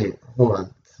gotta find it. Hold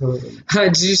on. I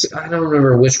don't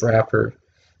remember which rapper.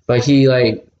 But he,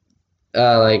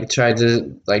 tried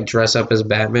to, dress up as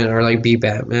Batman or, be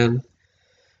Batman.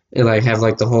 And, have,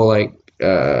 the whole,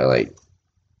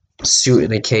 suit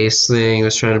in a case thing. He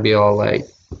was trying to be all, like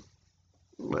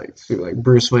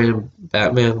Bruce Wayne and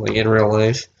Batman, in real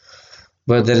life.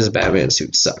 But then his Batman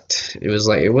suit sucked. It was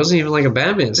it wasn't even like a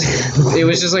Batman suit. It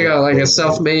was just a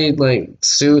self-made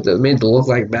suit that made it look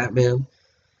like Batman.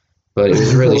 But it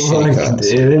was really shitty.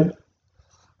 Dude.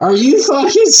 Are you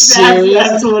fucking serious?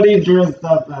 That's what he dressed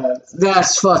up as.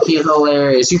 That's fucking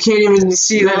hilarious. You can't even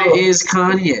see that it is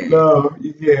Kanye. No,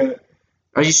 you can't.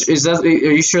 Are you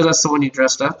sure that's the one you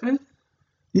dressed up in?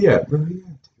 Yeah, bro. Yeah.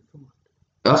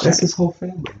 Okay. That's his whole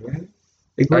family, right?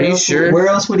 Are you sure? Where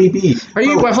else would he be? Are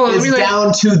you? Hold on, it's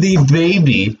down to the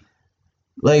baby.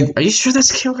 Are you sure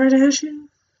that's Kim Kardashian?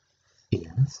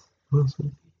 Yes. Who else would it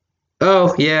be?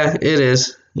 Oh yeah, it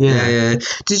is. Yeah.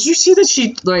 Did you see that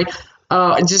she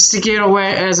just to get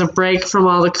away as a break from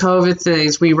all the COVID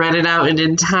things, we rented out an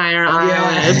entire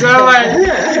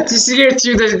island. Just to get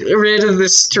rid of the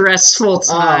stressful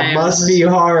time. Must be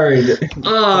hard.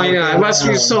 Oh yeah, it must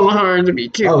be so hard to be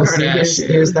Kim Kardashian. See,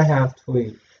 here's the half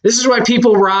tweet. This is why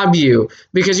people rob you,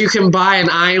 because you can buy an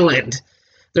island.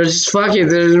 They're just fucking.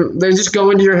 They just go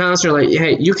into your house and they're like,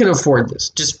 hey, you can afford this.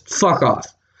 Just fuck off.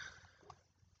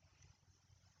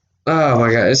 Oh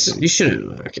my god, you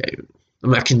shouldn't. Okay. I'm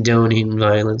not condoning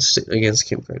violence against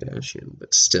Kim Kardashian,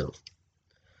 but still.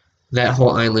 That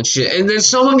whole island shit. And then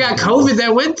someone got COVID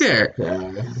that went there.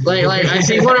 Yeah. I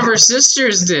think one of her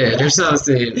sisters did or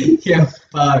something. Yeah,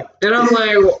 fuck. And I'm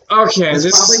like, okay. It's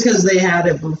probably because they had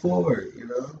it before, you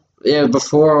know? Yeah,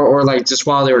 before or just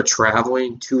while they were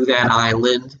traveling to that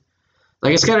island.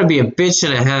 It's got to be a bitch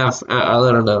and a half. I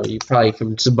don't know. You probably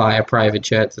can just buy a private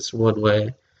jet this one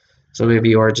way. So maybe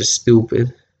you are just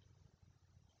stupid.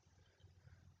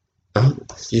 Oh,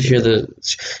 did you hear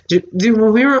dude,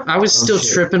 when I was still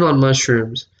tripping on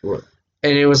mushrooms. What?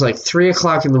 And it was 3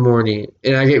 o'clock in the morning,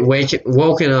 and I get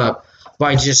woken up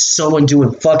by just someone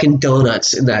doing fucking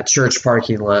donuts in that church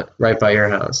parking lot right by your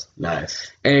house.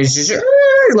 Nice. And it's just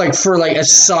for a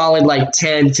solid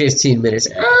 10, 15 minutes.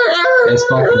 It's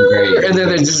fucking great. And then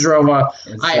they just drove off.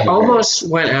 I almost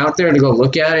went out there to go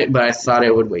look at it, but I thought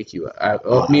it would wake you up.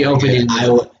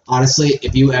 Honestly,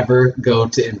 if you ever go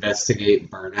to investigate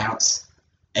burnouts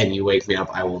and you wake me up,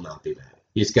 I will not be mad.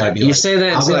 You just gotta be you say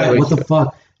that, I'll be like, what the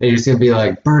fuck? And you're just gonna be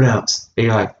like, burnouts. And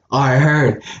you're like, oh, I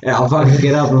heard. And I'll fucking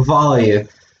get up and follow you.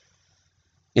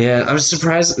 Yeah, I was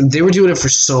surprised. They were doing it for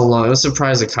so long. I was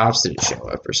surprised the cops didn't show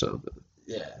up or something.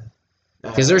 Yeah.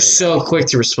 Because they're so quick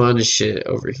to respond to shit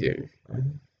over here.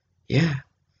 Yeah.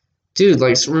 Dude,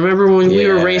 remember when we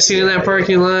were racing in that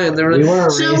parking lot and they were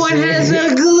like, someone has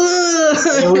a glove!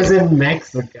 It was in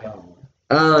Mexico.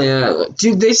 Oh, yeah.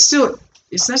 Dude, is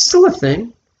that still a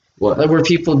thing? What? Like where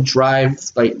people drive,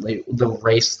 like they'll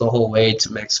race the whole way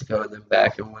to Mexico and then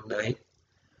back in one night.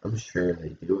 I'm sure they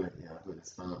do it, yeah, but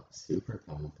it's not super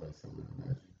commonplace.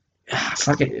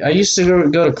 Fucking, I used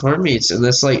to go to car meets, and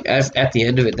that's like at the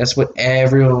end of it, that's what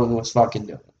everyone was fucking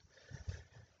doing.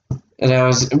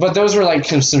 And but those were like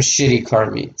some shitty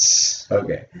car meets.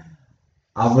 Okay,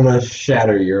 I'm gonna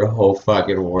shatter your whole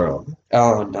fucking world.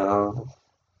 Oh no!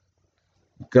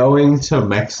 Going to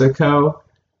Mexico,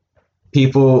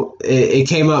 people, it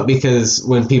came up because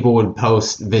when people would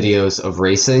post videos of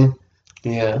racing,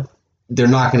 yeah, they're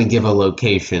not going to give a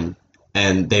location,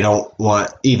 and they don't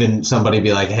want even somebody to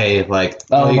be like, hey, like,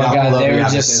 oh my god, they were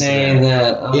just saying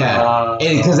that. Yeah,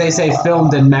 because they say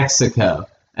filmed in Mexico,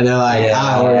 and they're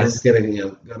like, we're just gonna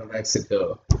go to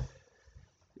Mexico.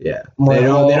 Yeah,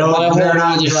 they're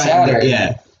not just shattered.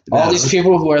 Yeah, all these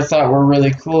people who I thought were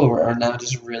really cool are now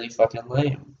just really fucking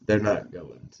lame. They're not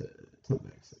going to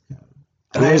Mexico.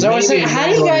 I was always saying, how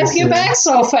do you guys get back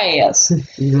so fast?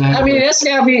 Exactly. I mean, that's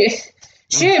gotta be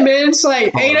shit, man. It's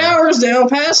like 8 hours to El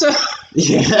Paso.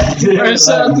 Yeah, or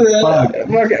something.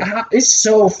 It's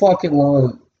so fucking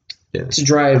long to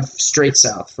drive straight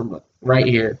south from right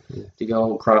here to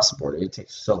go across the border. It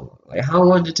takes so long. Like, how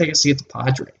long did it take us to get to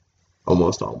Padre?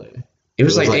 Almost all day. It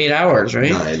was like 8 hours,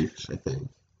 right? 9, I think.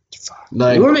 Fuck.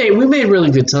 9. We made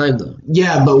really good time though.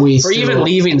 Yeah, but even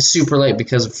leaving super late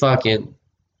because of fucking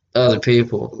other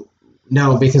people.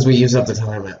 No, because we use up the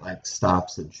time at like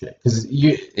stops and shit. Because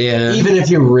even if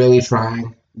you're really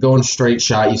trying, going straight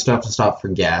shot, you still have to stop for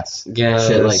gas,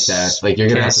 shit like that. Like you're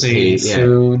gonna have to pay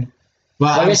food.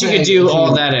 But I guess you could do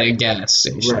all that at a gas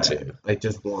station too. Like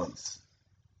just once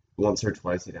or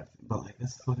twice you'd have to. But like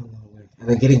that's fucking long way. And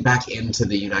then getting back into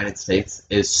the United States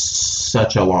is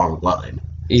such a long line.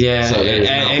 Yeah, so at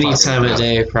any time of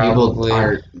day, probably. People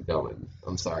aren't going.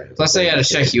 I'm sorry. Plus, they gotta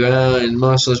check you out, and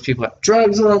most of those people have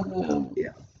drugs on them.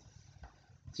 Yeah.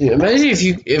 Dude,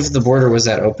 imagine if the border was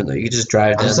that open though, you could just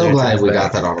drive down. I'm so glad we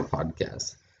got that on a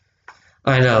podcast.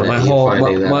 I know my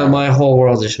whole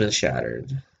world has been shattered.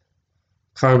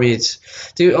 Car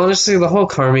meets, dude. Honestly, the whole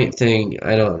car meet thing,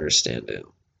 I don't understand it.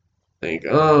 Like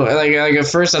at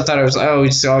first I thought it was we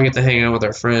just all get to hang out with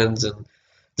our friends, and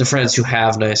the friends who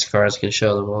have nice cars can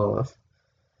show them off.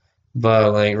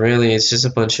 But like really, it's just a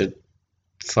bunch of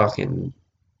fucking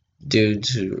dudes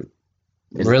who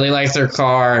really like their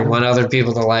car and want other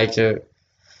people to like it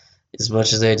as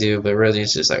much as they do, but really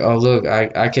it's just like, oh look,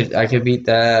 I could beat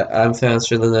that. I'm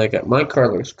faster than that guy. My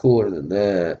car looks cooler than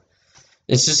that.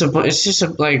 It's just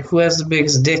like who has the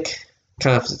biggest dick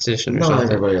competition or something.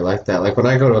 Not everybody like that. Like when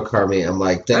I go to a car meet, I'm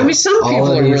like, I mean, some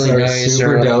people are really nice,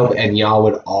 super dope, and y'all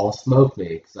would all smoke me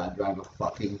because I drive a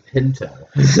fucking Pinto.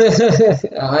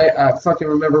 I fucking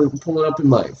remember pulling up in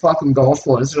my fucking Golf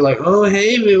once. They're like, oh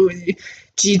hey, man,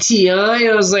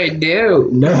 GTI. I was like, no,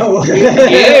 no,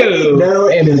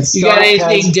 and it's you got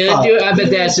anything done to it? I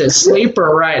bet that's a sleeper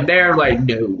right there. I'm like,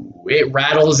 no, it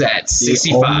rattles at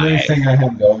 65. The only thing I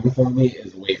have going for me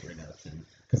is weight reduction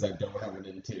because I don't have an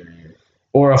interior.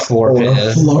 Or a floor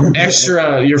pad.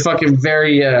 Extra, you're fucking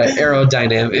very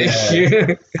aerodynamic.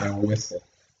 Yeah, I whistle.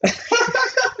 I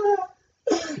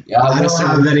don't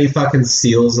have any fucking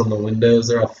seals on the windows.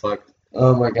 They're all fucked.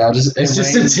 Oh my god. It's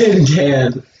just a tin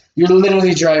can. You're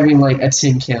literally driving like a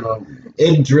tin can on.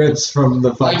 It drips from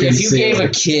the fucking if you gave a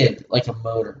kid like a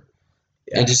motor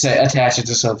and just attach it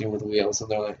to something with wheels and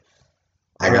they're like,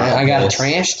 I got a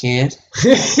trash can. I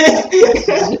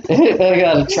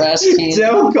got a trash can.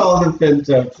 Don't call the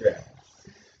Pinto trash.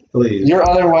 Please. Your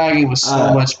other wagon was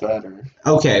so much better.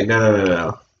 Okay,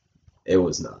 no. It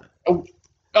was not.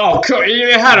 Oh, cool.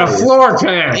 You had a floor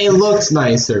pan. It looks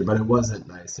nicer, but it wasn't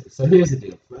nicer. So here's the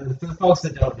deal. For the folks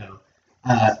that don't know,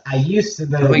 I used to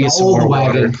the old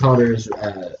wagon Connor's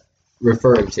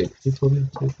referring to. Could you pull me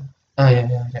up too? Oh,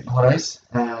 yeah. Hot ice?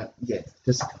 Yeah,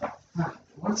 just a couple.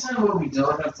 One time when we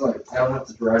don't have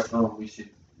to drive home, we should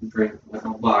drink. Like,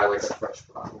 I'll buy like a fresh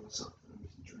bottle or something. We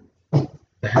can drink.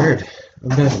 I heard. I'm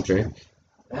down to drink.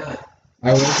 Yeah.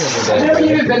 I work every day. I've never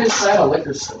even been inside a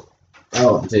liquor store.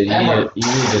 Oh, dude, you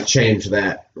need to change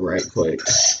that right quick.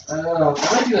 I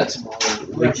might do that tomorrow.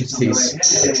 We can see. Hey,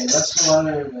 let's go on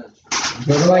there.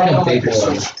 Go to like a big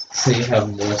one, so you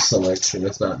have more selection.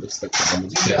 It's not just the common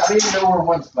shit. I don't even know where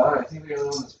one's buying. I think the other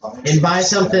one's buying. And buy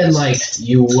something like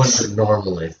you wouldn't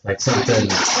normally, like something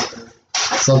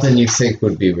you think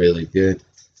would be really good.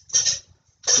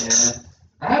 Yeah,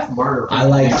 I have murder. I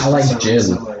like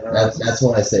gin. That's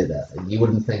why I say that. Like, you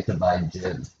wouldn't think to buy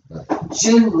gin.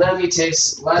 Gin literally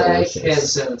tastes like hand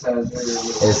sanitizer.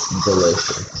 It's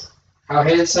delicious. How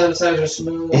hand sanitizer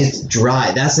smells? It's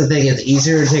dry. That's the thing. It's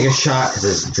easier to take a shot because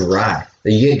it's dry.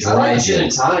 You get dry gin.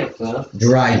 Tonic, though.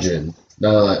 Dry gin.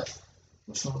 No.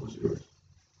 Which one was yours?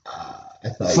 I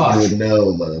thought you would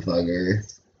know, motherfucker.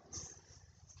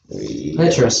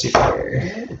 Interesting.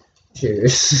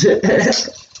 Cheers.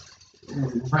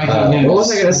 What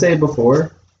was I gonna say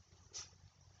before?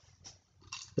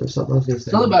 There's something I was gonna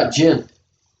say. Tell about gin.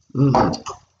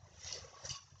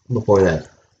 Before that.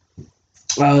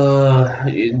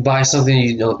 Buy something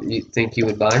you think you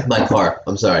would buy? My car.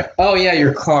 I'm sorry. Oh yeah,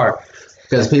 your car.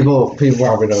 Because people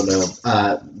probably don't know.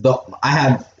 I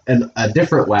had a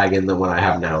different wagon than what I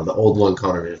have now. The old one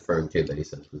Connor was referring to that he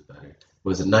says was better. It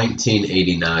was a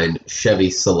 1989 Chevy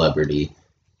Celebrity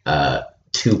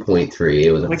 2.3.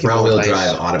 It was a front-wheel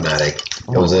drive automatic.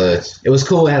 It was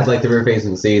cool. It had like the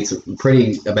rear-facing seats,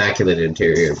 pretty immaculate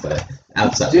interior, but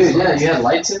outside. Dude, yeah, you had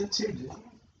lights in it too, did you?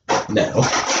 No.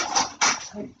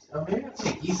 Maybe I'll take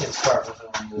Ethan's car.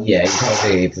 Yeah, you probably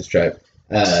take Ethan's truck.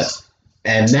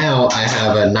 And now I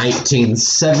have a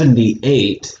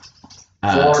 1978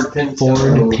 Ford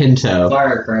Pinto.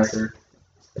 Firecracker.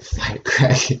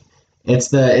 It's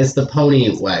the pony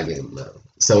wagon though,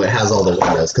 so it has all the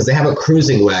windows because they have a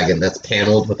cruising wagon that's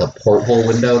paneled with a porthole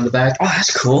window in the back. Oh, that's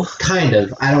cool. Kind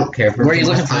of. I don't care for. Were you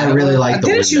looking for? I really like the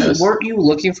windows. Weren't you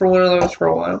looking for one of those for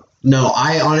a while? No,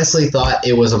 I honestly thought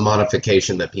it was a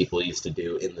modification that people used to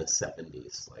do in the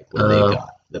 70s, like when they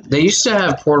got They used to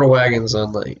have portal wagons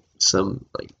on like some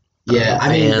like. Yeah, I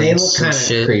mean they look kind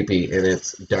of creepy and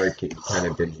it's dark and kind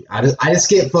of dingy. I just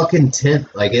get fucking tint,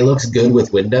 like it looks good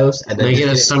with windows and then they get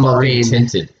a submarine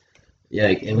tinted. Yeah,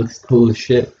 like, it looks cool as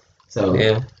shit. So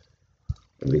yeah,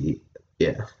 and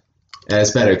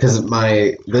it's better because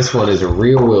this one is a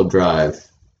rear-wheel drive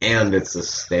and it's a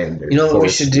standard. You know what we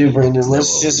should do, Brendan?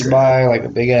 Let's just buy like a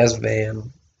big ass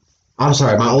van. I'm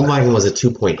sorry, my old wagon was a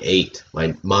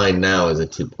 2.8. Mine now is a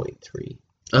 2.3.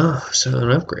 Oh, so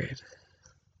an upgrade.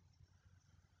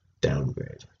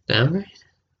 Downgrade.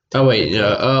 Oh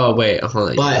wait, hold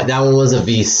on. But that one was a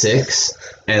V6,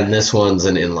 and this one's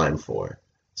an inline 4.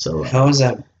 So how is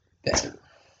that better?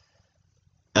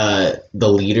 The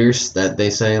liters that they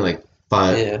say, like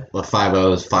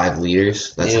 5.0 is 5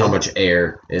 liters. That's how much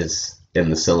air is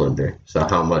in the cylinder. So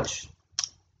how much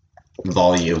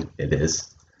volume it is.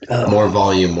 More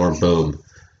volume, more boom.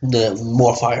 The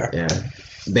more fire. Yeah.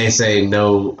 They say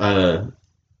no.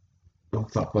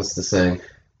 What's the saying?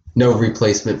 No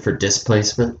replacement for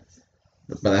displacement,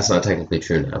 but that's not technically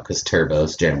true now because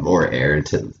turbos jam more air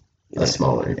into a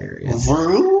smaller area.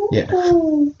 Yeah,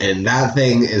 and that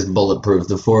thing is bulletproof.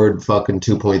 The Ford fucking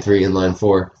 2.3 inline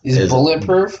 4 is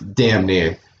bulletproof. Damn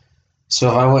near. So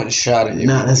if I went and shot it,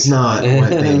 no, that's not what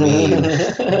they mean.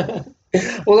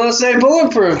 Well, don't say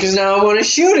bulletproof because now I want to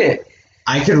shoot it.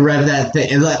 I could rev that thing.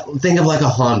 Think of like a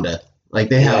Honda. Like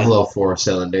they have little 4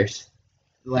 cylinders.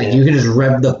 Like you can just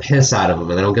rev the piss out of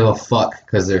them, and they don't give a fuck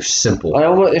because they're simple.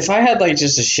 If I had like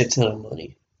just a shit ton of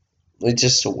money, like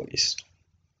just a waste,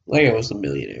 like I was a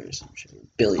millionaire or some shit,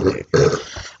 billionaire,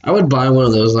 I would buy one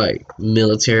of those like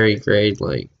military grade,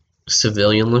 like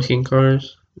civilian looking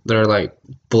cars. They're like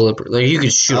bulletproof. Like you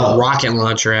could shoot a rocket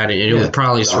launcher at it, and it would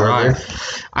probably survive.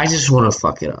 I just want to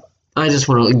fuck it up. I just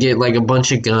want to get like a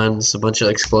bunch of guns, a bunch of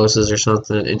explosives or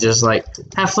something, and just like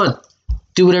have fun,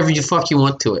 do whatever the fuck you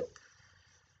want to it.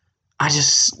 I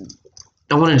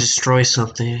want to destroy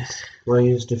something. Why don't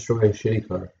you just destroy a shitty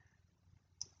car?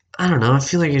 I don't know. I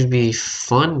feel like it'd be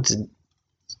fun to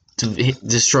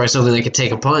destroy something that could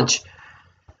take a punch.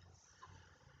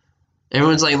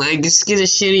 Everyone's like, just get a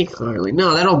shitty car. Like,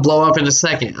 no, that'll blow up in a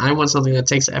second. I want something that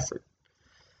takes effort.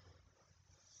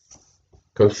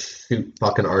 Go shoot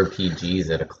fucking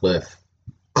RPGs at a cliff.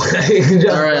 All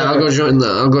right, I'll go join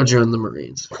the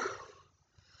Marines.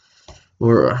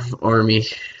 Or Army.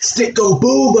 Stick go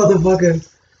boom, motherfucker.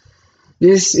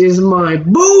 This is my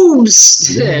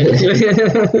boomstick.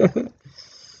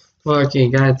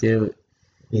 Fucking goddamn it.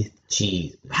 With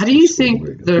cheese. How do you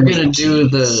think they're gonna do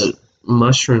the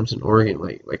mushrooms in Oregon?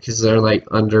 Like, because they're like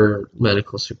under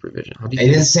medical supervision. How do you? It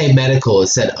didn't say medical. It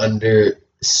said under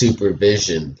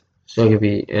supervision. So it could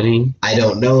be any. I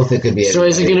don't know if it could be. So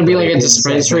is it gonna be like a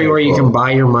dispensary where you can buy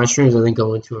your mushrooms and then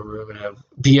go into a room and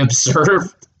be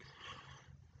observed?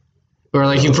 Or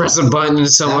like you press a button and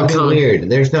someone comes. Weird.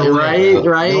 There's no way.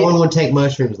 Right. No one would take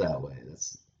mushrooms that way.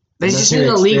 They just need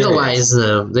to legalize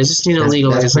them. They just need to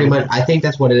legalize them. Pretty much. I think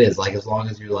that's what it is. Like as long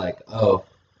as you're like, as long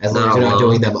as you're not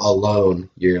doing them alone,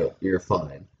 you're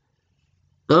fine.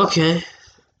 Okay.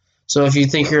 So if you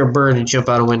think you're a bird and jump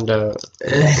out a window,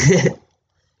 as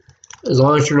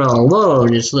long as you're not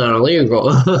alone, it's not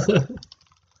illegal.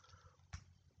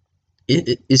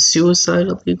 Is suicide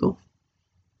illegal?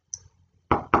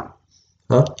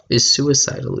 Huh? Is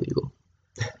suicide illegal?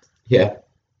 Yeah.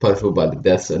 Punishable by the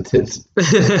death sentence.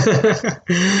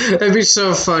 It'd be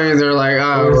so funny. They're like,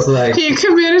 "Oh, like, he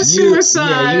committed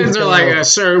suicide." And they're like,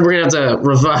 "Sir, we're gonna have to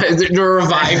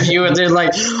revive you." And they're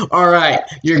like, "All right,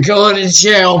 you're going to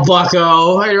jail,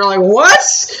 Bucko." And you're like,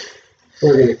 "What?"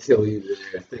 We're gonna kill you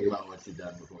there. Think about what you've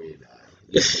done before you die.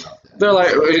 They're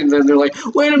like,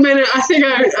 "Wait a minute. I think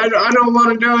I don't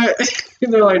want to do it."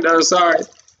 And they're like, "No, sorry.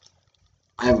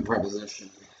 I have a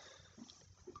proposition."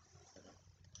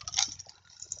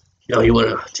 Yo, you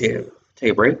wanna take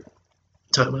a break?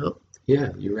 Time out?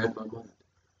 Yeah, you read my mind.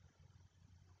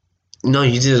 No,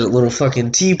 you did a little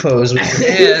fucking T pose with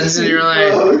your hands, and you're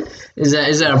like, "Is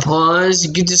that a pause?"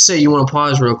 You could just say you want to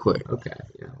pause real quick. Okay,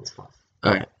 yeah, let's pause.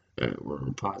 All right, we're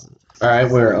pausing. All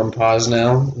right, we're on pause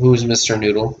now. Who's Mr.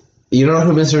 Noodle? You don't know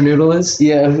who Mr. Noodle is?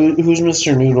 Yeah, who's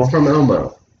Mr. Noodle? From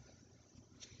Elmo.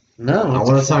 No, I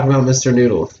want to talk about Mr.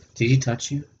 Noodle. Did he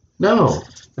touch you? No.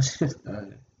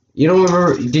 You don't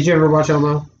remember? Did you ever watch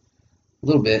Elmo? A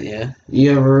little bit, yeah.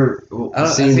 You ever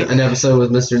seen an episode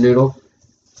with Mr. Noodle?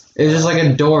 It's just like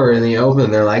a door in the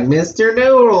open. They're like, Mr.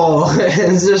 Noodle!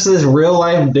 It's just this real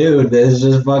life dude that's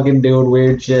just fucking doing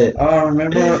weird shit. Oh, I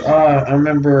remember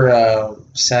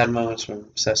sad moments from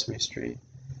Sesame Street.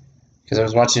 Because I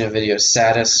was watching a video,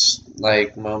 saddest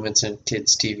like moments in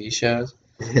kids' TV shows.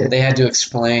 They had to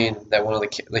explain that one of the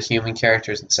human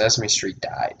characters in Sesame Street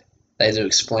died. They had to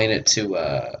explain it to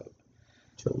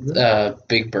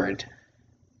Big Bird.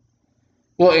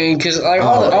 Well, because like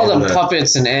all the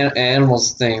puppets and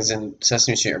animals things in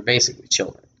Sesame Street are basically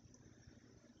children.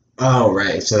 Oh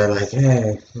right, so they're like,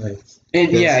 hey, like.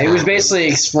 It was basically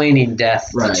explaining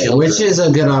death to children, which is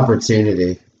a good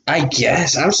opportunity. I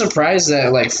guess. I'm surprised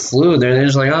that like flew there. They're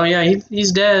just like, oh yeah,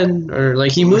 he's dead, or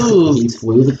like he moved. He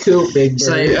flew the coop, Big Bird. It's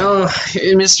like, oh,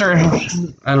 Mr.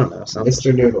 I don't know, something.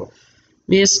 Mr. Noodle.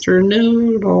 Mr.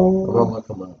 Noodle. I'm gonna look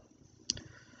him up.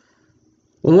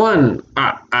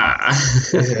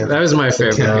 That was my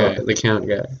favorite guy, the Count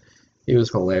guy. He was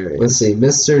hilarious. Let's see,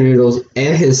 Mr. Noodles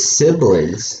and his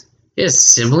siblings. He has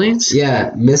siblings?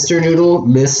 Yeah, Mr. Noodle,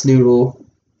 Miss Noodle,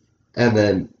 and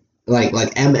then like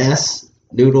MS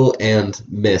Noodle and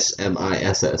Miss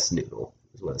MISS Noodle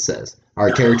is what it says.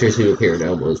 Are characters who appear in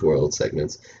Elmo's World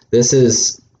segments. This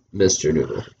is Mr.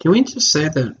 Noodle. Can we just say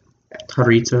that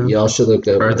Tarito y'all should look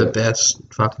up are the best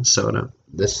fucking soda?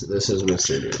 This is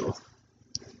Mr. Noodle.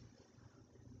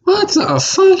 What the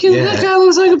fucking? Yeah. That guy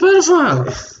looks like a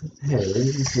pedophile. Hey,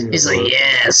 he's like,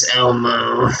 yes,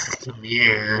 Elmo. Come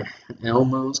here.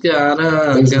 Elmo's got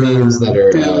a these memes that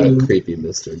are creepy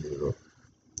Mr. Noodle.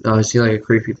 Oh, is he like a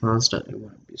creepy pasta? I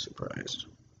wouldn't be surprised.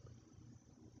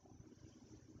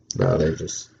 No, they're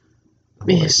just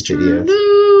Mr.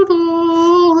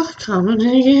 Noodle coming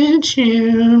to get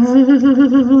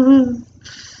you.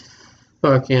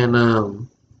 Fucking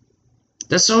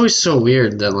that's always so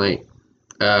weird that like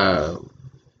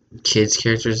kids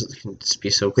characters can just be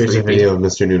so creepy. Here's a video of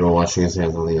Mr. Noodle washing his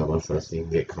hands on the Elmo show so you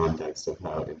can get context of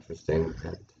how interesting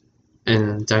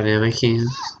and dynamic he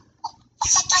is.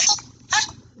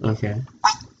 Okay.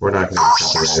 We're not going to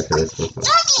copyright for this. How do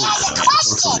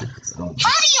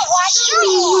you wash your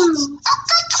hands? A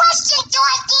good question,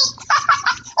 Dorothy.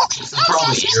 This is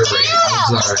probably ear rape.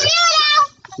 I'm sorry.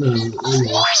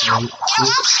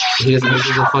 He is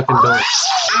making a fucking dog.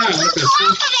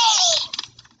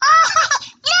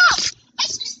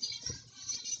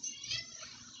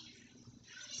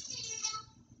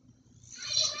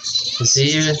 Is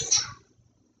he even?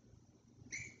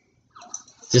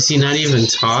 Does he not even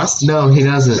talk? No, he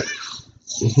doesn't.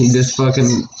 He just fucking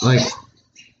like.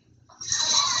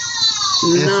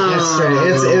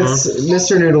 It's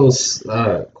Mr. Noodle's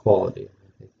quality.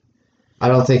 I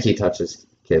don't think he touches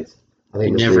kids. I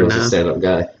think Mr. Noodle's a stand-up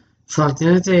guy. Fuck!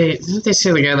 Didn't they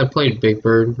say the guy that played Big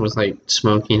Bird was like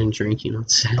smoking and drinking on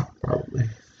set? Probably.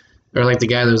 Or like the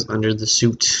guy that was under the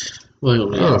suit. Well, I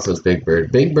don't know if it was Big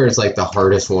Bird. Big Bird's like the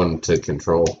hardest one to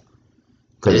control.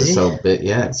 Because it's so big.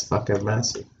 Yeah, it's fucking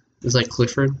massive. It's like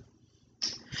Clifford.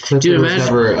 Clifford Dude, was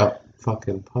never a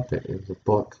fucking puppet. It was a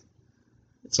book.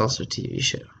 It's also a TV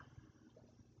show.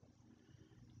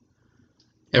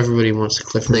 Everybody wants a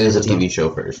Clifford. I think it was a TV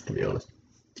show first, to be honest.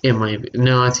 It might be.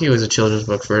 No, I think it was a children's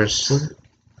book first.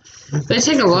 They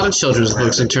take a lot of children's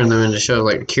books and turn them into shows,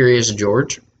 like Curious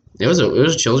George. It was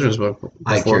a children's book.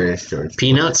 Like Curious George.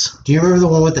 Peanuts. Do you remember the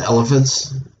one with the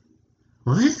elephants?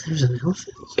 What? There's an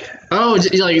elephant? Yeah. Oh,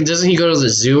 like doesn't he go to the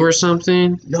zoo or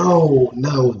something? No,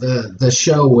 the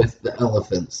show with the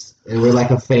elephants. And we're like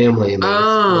a family and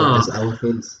there's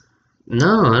elephants.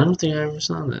 No, I don't think I ever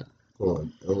saw that.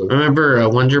 Remember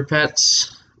Wonder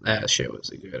Pets? That shit was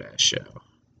a good ass show.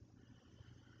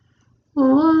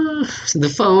 Oh, the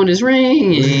phone is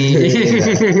ringing.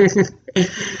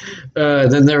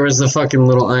 Then there was the fucking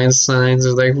little Einsteins.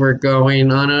 Like, we're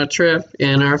going on a trip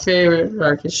in our favorite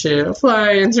rocket ship,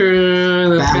 flying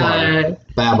through the sky.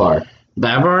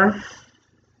 Babar?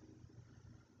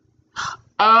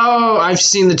 Oh, I've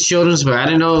seen the children's book. I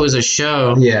didn't know it was a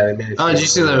show. Yeah, they made a show. Oh, did you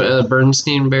see the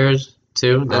Bernstein Bears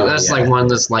too? That's like one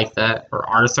that's like that. Or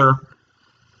Arthur.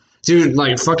 Dude,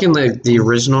 like fucking the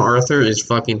original Arthur is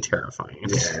fucking terrifying.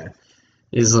 Yeah.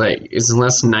 It's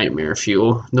less nightmare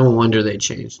fuel. No wonder they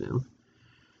changed him.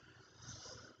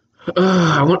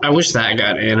 I wish that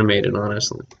got animated,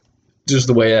 honestly. Just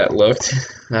the way that looked.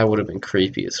 That would have been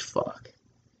creepy as fuck.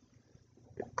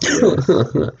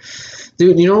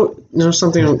 Dude, you know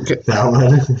something? That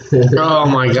one? Oh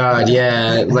my god,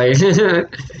 yeah. Like,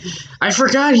 I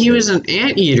forgot he was an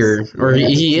anteater. Or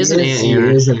he is an anteater.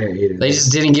 He is an anteater. They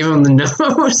just didn't give him the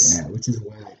nose. Yeah, which is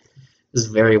whack. It's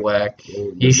very whack.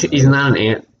 He's not an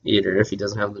anteater if he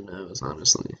doesn't have the nose,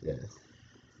 honestly. Yeah.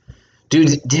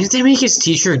 Dude, didn't they make his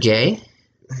teacher gay?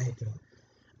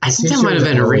 I think that might have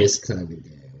been a race. Kind of gay,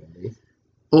 right?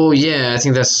 Oh yeah, I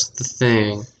think that's the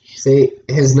thing. See,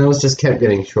 his nose just kept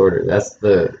getting shorter. That's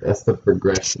the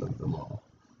progression of them all.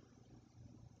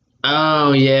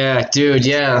 Oh yeah, dude,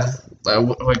 yeah.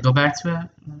 Wait, go back to that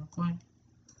real quick.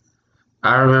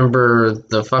 I remember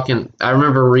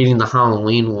reading the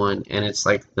Halloween one, and it's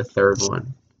like the third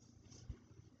one.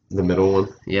 The middle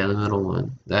one? Yeah, the middle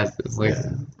one. That's like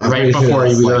right before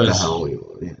he goes. The Halloween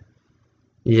one,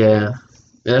 yeah.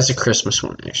 That's a Christmas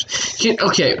one, actually.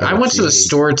 Okay, I went to the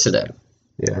store today.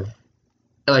 Yeah.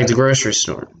 Like the grocery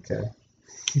store. Okay.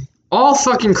 All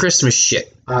fucking Christmas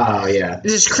shit. Oh, yeah.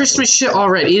 There's Christmas shit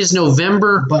already. It is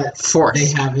November 4th. They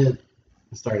haven't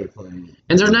started playing.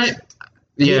 And they're not...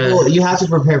 Yeah. People, you have to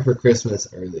prepare for Christmas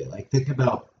early. Like, think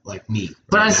about, like, meat.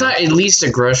 But I thought at least a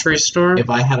grocery store if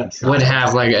I had a child, would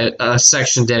have, like, a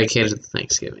section dedicated to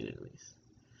Thanksgiving, at least.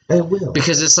 It will.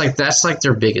 Because it's like, that's like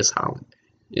their biggest holiday,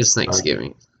 is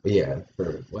Thanksgiving. Yeah,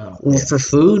 for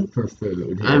food? For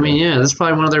food. Yeah. I mean, yeah, that's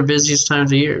probably one of their busiest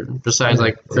times of year, besides,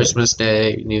 like, Christmas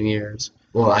Day, New Year's.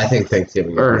 Well, I think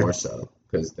Thanksgiving is more so,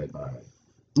 because they buy...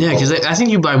 Yeah, because I think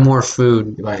you buy more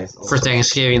food for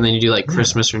Thanksgiving than you do, like, Yeah.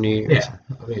 Christmas or New Year's. Yeah,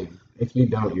 I mean, if you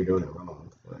don't, you're doing it wrong.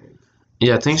 Like,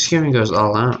 yeah, Thanksgiving goes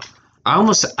all out.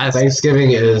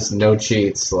 Thanksgiving is no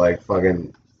cheats, like,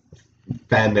 fucking...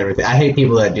 fat and everything. I hate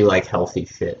people that do like healthy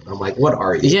shit. I'm like, what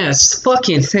are you? Yeah, it's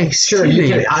fucking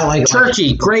Thanksgiving. I like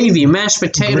turkey, gravy, mashed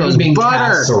potatoes, butter,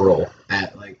 casserole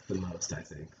at like the most. I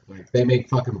think like they make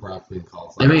fucking broccoli and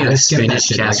cauliflower. They make a spinach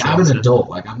casserole. Like, I'm an adult.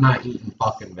 Like I'm not eating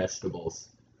fucking vegetables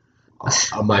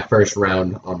on my first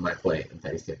round on my plate on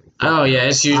Thanksgiving. Oh yeah,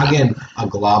 it's usually I'm getting a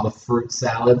glob of fruit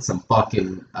salad, some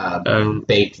fucking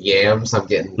baked yams. I'm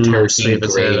getting turkey,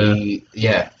 gravy.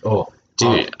 Yeah. Oh,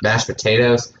 dude, mashed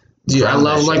potatoes. Dude, I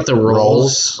love like the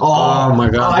rolls. Oh my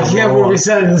god! I can't believe we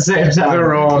said it at the same time. The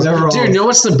rolls. Dude, you know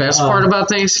what's the best part about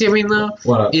Thanksgiving though?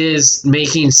 What? Is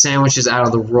making sandwiches out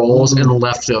of the rolls and the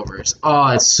leftovers. Oh,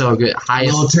 it's so good.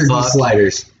 Little turkey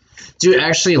sliders. Dude,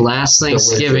 actually, last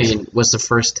Thanksgiving was the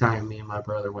first time me and my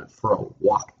brother went for a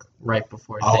walk right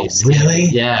before Thanksgiving. Oh, really?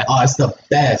 Yeah. Oh, it's the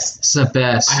best. It's the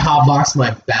best. I hotboxed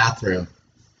my bathroom.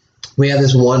 We had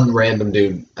this one random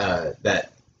dude that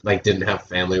like didn't have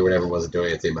family or whatever, wasn't doing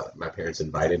anything. My parents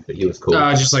invited, but he was cool.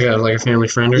 Just like a family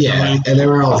friend or something. And they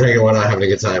were all drinking, whatnot, having a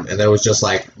good time. And there was just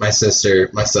like my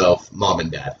sister, myself, mom,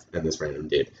 and dad, and this random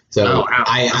dude. So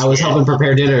I was helping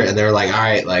prepare dinner, and they were like, all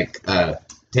right, like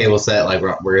table set, like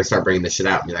we're gonna start bringing this shit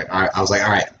out. And be like, all right. I was like, all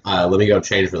right, let me go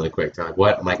change really quick. They're like,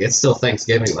 what? I'm like, it's still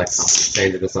Thanksgiving. Like, I'll just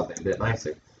change it to something a bit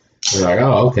nicer. They're like,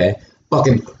 oh, okay.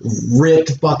 Fucking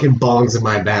ripped fucking bongs in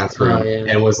my bathroom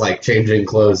and was like changing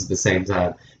clothes at the same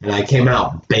time. And I came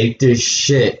out baked as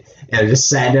shit, and I just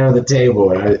sat down at the table,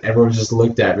 and everyone just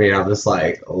looked at me, and I'm just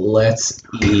like, let's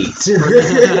eat.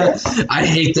 I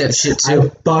hate that shit too.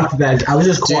 Fuck that. I was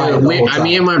just quiet. Dude,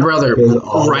 me and my brother,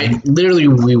 literally,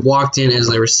 we walked in as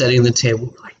they were setting the table,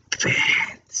 we're like,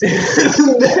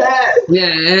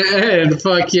 yeah, and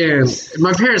fucking,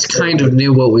 my parents kind of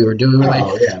knew what we were doing.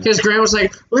 Because Grant was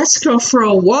like, let's go for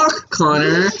a walk,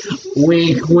 Connor.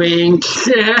 Wink, wink.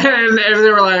 And they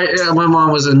were like, my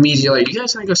mom was immediately like, you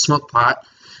guys gonna go smoke pot?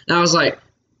 And I was like,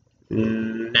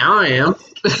 now I am.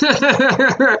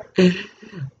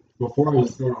 Before I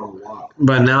was going on a walk.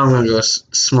 But now I'm gonna go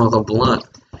smoke a blunt.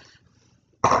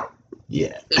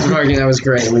 Yeah. That was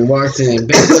great. We walked in, and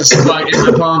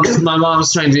my mom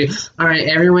was trying to do, all right,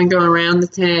 everyone go around the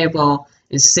table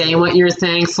and say what you're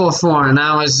thankful for. And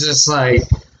I was just like,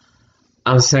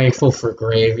 I'm thankful for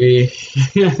gravy.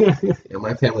 Yeah,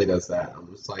 my family does that. I'm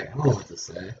just like, I don't know what to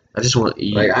say. I just want to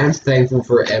eat. Like, I'm thankful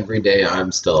for every day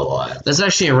I'm still alive. That's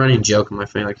actually a running joke in my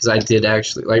family because I did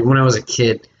actually, like, when I was a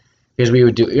kid, because we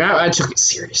would do. I took it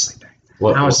seriously back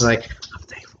then. I was like, I'm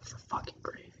thankful for fucking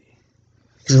gravy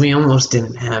because we almost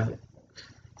didn't have it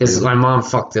because my mom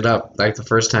fucked it up like the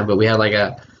first time, but we had like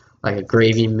a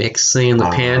gravy mix thing in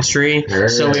the pantry,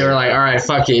 so we were like, all right,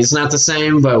 fuck it, it's not the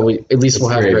same, but at least we'll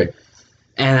have gravy.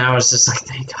 And I was just like,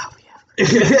 thank God we have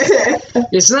gravy.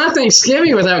 It's not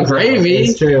Thanksgiving without gravy.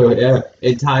 It's true, yeah.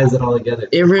 It ties it all together.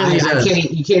 It really does.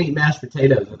 You can't eat mashed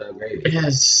potatoes without gravy.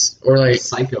 Yes, or like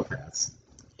psychopaths.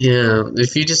 Yeah,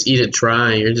 if you just eat it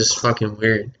dry, you're just fucking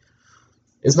weird.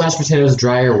 Is mashed potatoes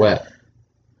dry or wet?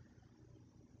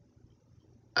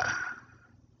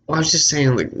 Well, I was just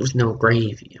saying, like, with no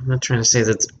gravy. I'm not trying to say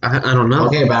that. I don't know.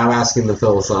 Okay, but I'm asking the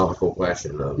philosophical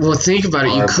question, though. Well, think about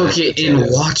it. You cook it in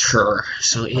water,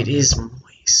 so it is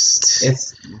moist.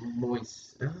 It's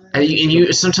moist. And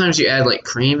you sometimes you add, like,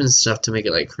 cream and stuff to make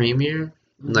it, like, creamier,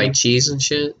 like cheese and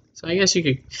shit. So I guess you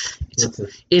could.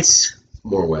 It's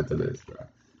more wet than it is dry.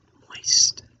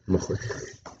 Moist.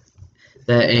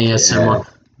 That ASMR.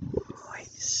 Yeah.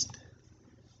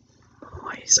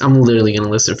 I'm literally gonna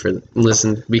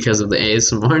listen because of the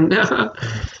ASMR now.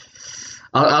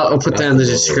 I'll put that in the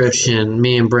description.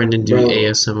 Me and Brendan do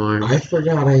ASMR. I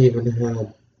forgot I even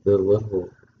had the little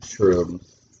shrooms,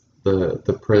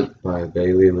 the print by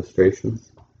Bailey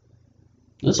Illustrations.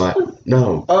 This one?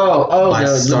 No. Oh,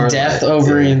 the death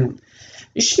over in.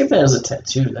 You should get that as a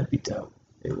tattoo. That'd be dope.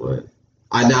 It would.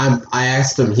 I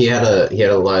asked him. He had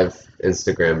a live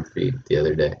Instagram feed the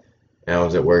other day. And I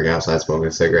was at work outside smoking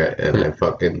a cigarette, and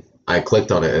I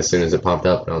clicked on it as soon as it popped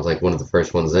up, and I was like one of the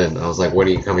first ones in. I was like, "When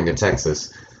are you coming to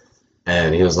Texas?"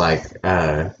 And he was like,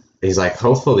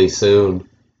 "Hopefully soon.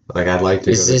 Like, I'd like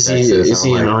to go to Texas." Is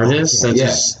he an artist? Yeah.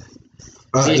 Is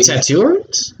he a tattoo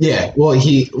artist? Yeah. Well,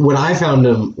 when I found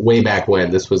him way back when,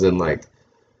 this was in like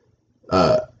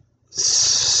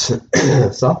sophomore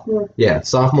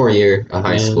year of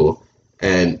high school.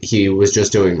 And he was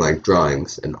just doing, like,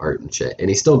 drawings and art and shit. And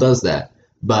he still does that.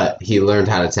 But he learned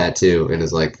how to tattoo and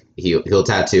is like, he'll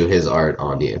tattoo his art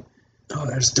on you. Oh,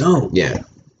 that's dope. Yeah.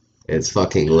 It's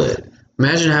fucking lit.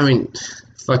 Imagine having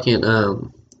fucking,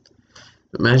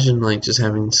 imagine, like, just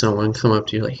having someone come up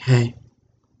to you like, hey,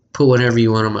 put whatever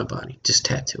you want on my body. Just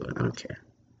tattoo it. I don't care.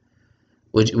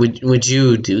 Would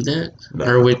you do that? No.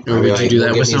 Or would you do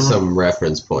that with someone? Give me some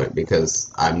reference point because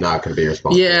I'm not going to be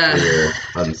responsible for your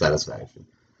unsatisfaction.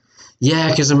 Yeah,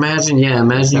 because imagine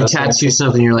you tattoo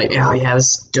something, you're like, oh yeah,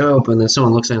 this is dope, and then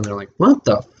someone looks at it and they're like, what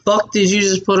the fuck did you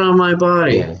just put on my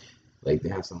body? Yeah, like they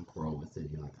have some quarrel with it,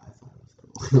 you're like, I thought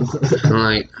it was I'm cool.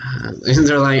 like, and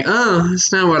they're like, oh,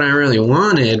 that's not what I really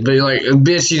wanted, but you're like,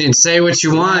 bitch, you didn't say what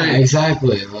you wanted. Yeah,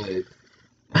 exactly, like...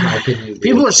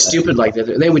 People are stupid like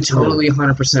that. They would totally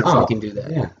 100% fucking do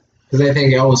that. Yeah. Because they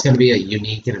think, it's going to be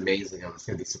unique and amazing. It's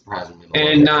going to be surprisingly.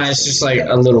 And it's just like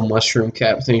a little mushroom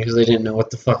cap thing because they didn't know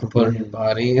what to fucking put on your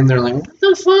body. And they're like, what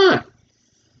the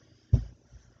fuck?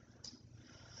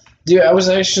 Dude, I was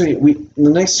actually... the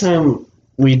next time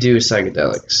we do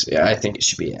psychedelics, yeah, I think it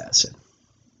should be acid.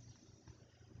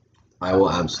 I will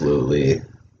absolutely...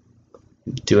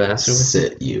 do acid?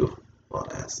 Sit you on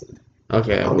acid.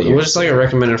 Okay, what's like a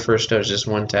recommended first dose? Just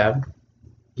one tab?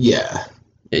 Yeah.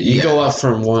 You go up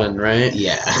from one, right?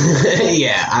 Yeah.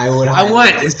 Yeah, I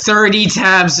want 30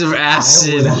 tabs of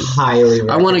acid. I would highly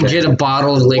recommend. I want to get a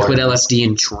bottle of liquid LSD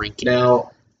and drink it.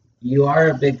 Now, you are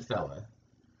a big fella.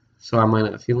 So I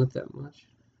might not feel it that much.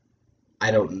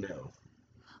 I don't know.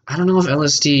 I don't know if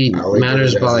LSD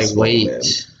matters by like weight. Man.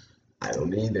 I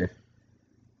don't either.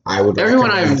 I would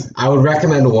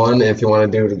recommend one if you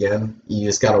want to do it again. You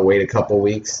just gotta wait a couple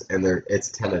weeks, and it's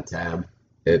 10 a tab.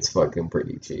 It's fucking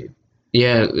pretty cheap.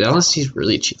 Yeah, LSD is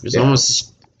really cheap. It's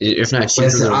almost, if not cheaper.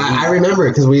 Listen, I remember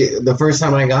because the first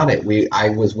time I got it, I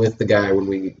was with the guy when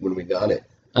we got it.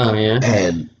 Oh yeah.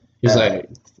 And he was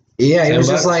like, yeah, he was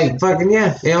just like fucking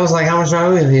yeah. And I was like, how much do I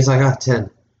owe you? He's like,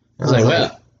 10. I was like,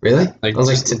 what? Really? Like, I was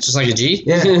like, just like a G?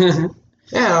 Yeah.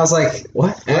 Yeah, I was like,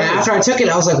 what? And after I took it,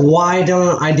 I was like, why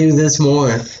don't I do this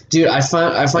more? Dude, I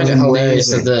find it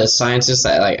hilarious that the scientists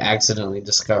that like accidentally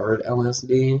discovered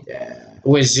LSD,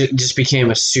 just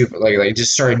became a super like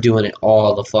just started doing it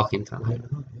all the fucking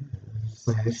time.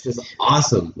 It's just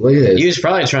awesome. Look at this. He was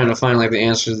probably trying to find like the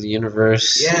answer to the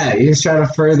universe. Yeah, he was trying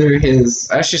to further his.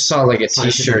 I actually saw like a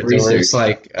T-shirt where it's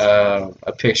like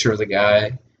a picture of the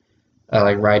guy.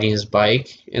 Like riding his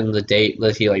bike and the date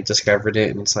that he like discovered it,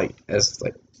 and it's like as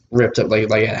like ripped up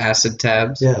like acid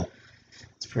tabs. Yeah,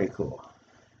 it's pretty cool.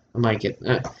 I might get.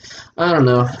 I don't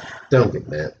know. Don't get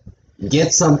that.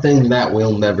 Get something that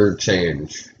will never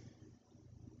change.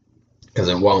 Because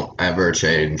it won't ever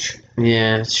change.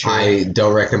 Yeah, sure. I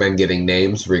don't recommend getting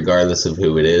names regardless of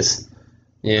who it is.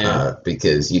 Yeah.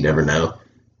 Because you never know.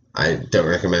 I don't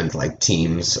recommend like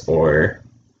teams or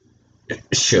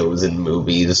shows and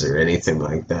movies or anything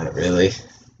like that, really.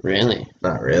 Really?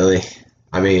 Not really.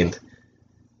 I mean,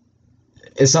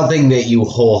 it's something that you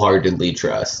wholeheartedly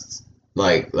trust.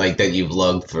 Like that you've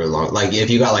loved for a long... Like, if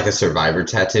you got, like, a Survivor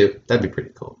tattoo, that'd be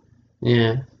pretty cool.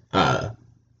 Yeah.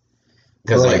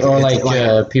 Because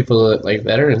people, like,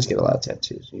 veterans get a lot of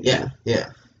tattoos. Yeah.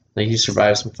 Like, you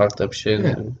survive some fucked up shit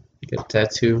and you get a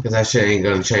tattoo. Because that shit ain't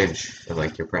gonna change in,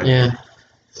 like, your present. Yeah.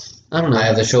 I don't know. I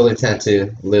have the shoulder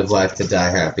tattoo, live life to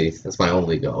die happy. That's my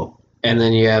only goal. And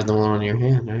then you have the one on your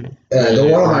hand, right? The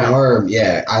one on my arm,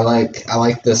 yeah. I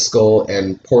like the skull,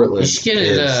 and Portland is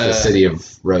the city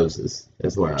of roses.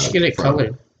 Is where I should get it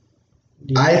colored.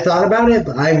 I thought about it,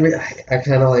 but I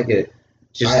kind of like it.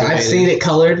 I've seen it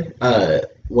colored.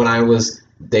 When I was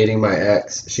dating my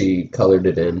ex, she colored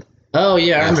it in. Oh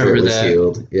yeah, I remember that.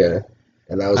 Healed. Yeah,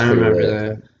 and that was. I remember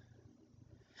that.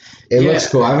 It looks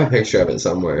cool. I have a picture of it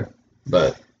somewhere,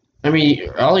 but. I mean,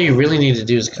 all you really need to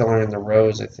do is color in the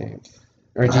rose, I think.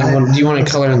 Or do you want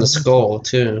to color in the skull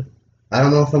too? I don't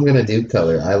know if I'm gonna do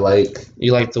color.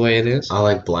 You like the way it is? I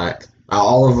like black.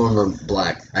 All of them are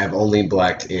black. I have only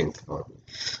black ink on me.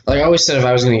 Like I always said, if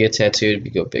I was gonna get tattooed, it'd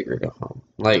be go big or go home.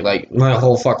 Like my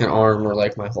whole fucking arm or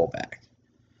like my whole back.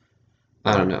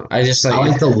 I don't know. I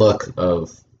like the look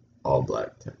of all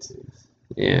black tattoos.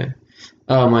 Yeah.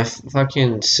 Oh, my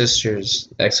fucking sister's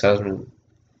ex-husband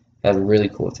had really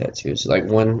cool tattoos. Like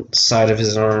one side of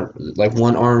his arm, like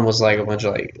one arm was like a bunch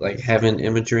of like heaven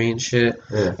imagery and shit,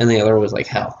 and the other was like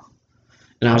hell.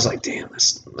 And I was like, damn,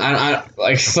 I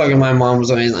like fucking my mom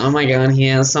was always, oh my god, he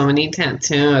has so many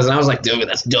tattoos. And I was like, dude,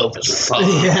 that's dope as fuck.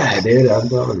 Yeah, dude, I'm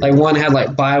going. Like one had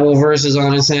like Bible verses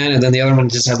on his hand, and then the other one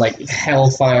just had like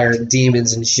hellfire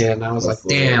demons and shit. And I was like,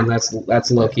 damn,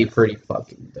 that's low key pretty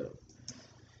fucking dope.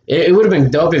 It would have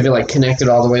been dope if it like connected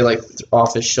all the way like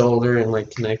off his shoulder and like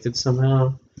connected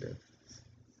somehow.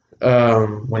 Yeah.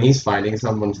 When he's fighting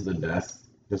someone to the death,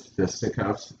 just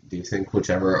fisticuffs, do you think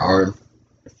whichever arm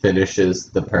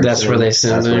finishes the person, that's where they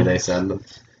send them?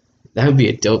 That would be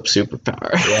a dope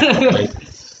superpower. Yeah,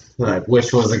 like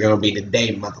which one's it gonna be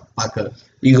today, motherfucker?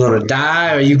 You gonna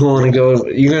die, or you gonna go?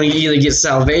 You're gonna either get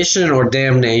salvation or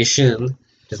damnation.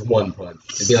 Just one punch.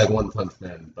 It'd be like One Punch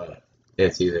Man, but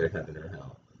it's either heaven or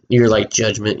hell. You're like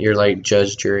judgment. You're like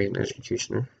judge, jury, and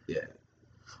executioner. Yeah.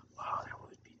 Wow, that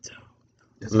would be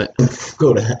dope.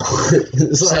 Go to hell.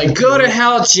 It's like go to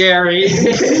hell, Jerry.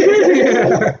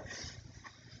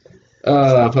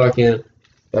 Fucking.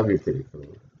 That'd be pretty cool.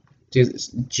 Dude,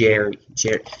 Jerry.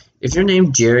 If you're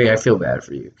named Jerry, I feel bad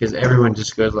for you because everyone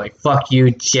just goes like, "Fuck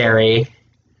you, Jerry."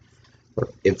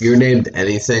 If you're named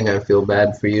anything, I feel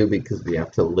bad for you because we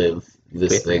have to live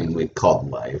this thing we call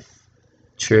life.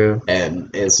 True. And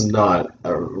it's not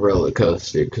a roller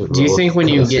coaster. Do you think when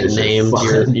you get named,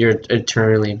 you're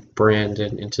eternally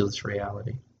branded into this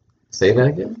reality? Say that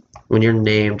again? When you're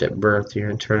named at birth, you're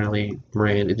eternally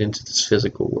branded into this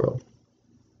physical world.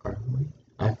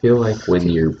 I feel like when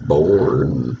you're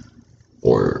born,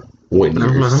 or when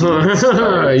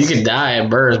you're... You could die at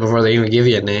birth before they even give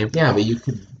you a name. Yeah, but you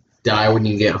could die when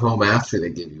you get home after they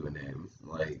give you a name.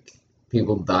 Like,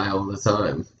 people die all the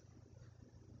time.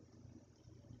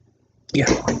 Yeah.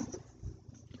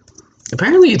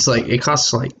 Apparently it's like, it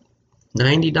costs like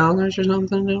 $90 or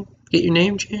something to get your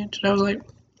name changed. I was like,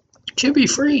 it should be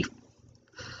free.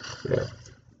 Yeah.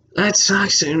 That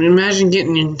sucks. Imagine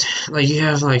getting, like, you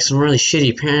have like some really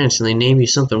shitty parents and they name you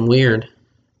something weird.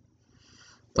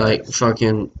 Like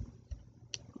fucking...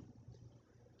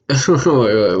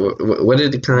 what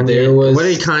did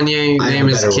Kanye name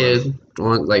his kid?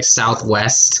 Like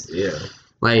Southwest? Yeah.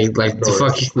 Like the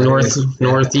fucking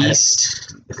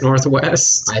northeast,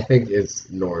 northwest. I think it's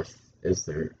north is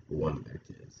their one of their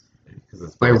kids.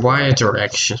 Like why a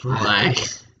direction? Like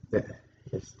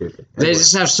it's stupid. They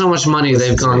just have so much money.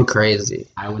 They've gone crazy.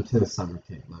 I went to a summer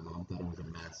camp. My mom thought it was a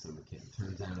mass summer camp.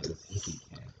 Turns out it was hippie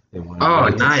camp. They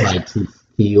wanted nice. To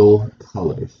feel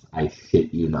colors. I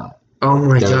shit you not. Oh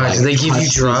my gosh! Like, they give you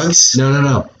drugs?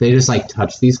 No. They just like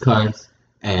touch these cards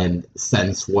and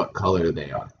sense what color they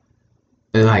are.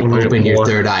 And like open your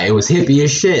third eye. It was hippie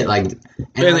as shit. Like,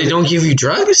 and they don't give you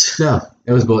drugs? No,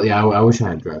 it was both. Yeah, I wish I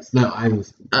had drugs. No, I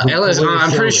was.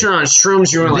 I'm pretty sure on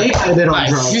shrooms you were like, I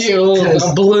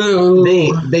feel blue.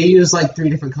 They used like 3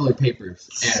 different colored papers,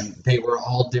 and they were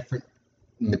all different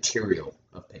material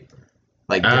of paper.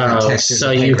 like different textures. So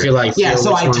you could like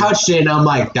so I touched it and I'm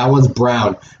like, that one's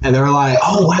brown, and they're like,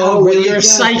 oh wow, really? You're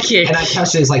psychic. And I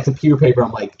touched it, it's like the pewter paper.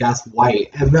 I'm like, that's white,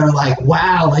 and they're like,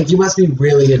 wow, like you must be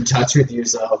really in touch with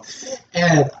yourself.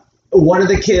 And one of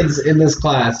the kids in this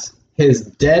class, his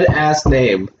dead ass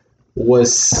name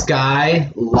was Sky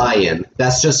Lion.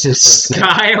 That's just his first name.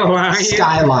 Lion?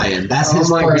 Sky Lion. That's his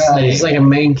first name. He's like a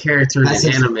main character in an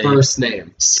anime. That's his first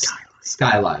name.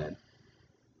 Sky Lion.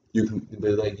 You can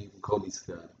call me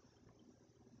Sky.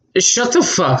 Shut the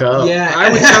fuck up. Yeah. I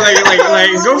would tell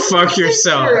like go fuck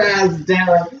yourself. Your ass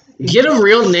down. Get a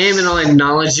real name and I'll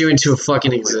acknowledge you into a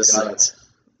fucking existence.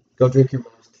 Go drink your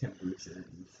mom's kombucha.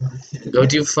 Go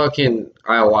do fucking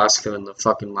ayahuasca in the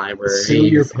fucking library. Sue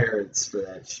your parents for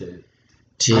that shit.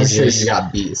 Jesus. I'm sure you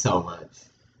got beat so much.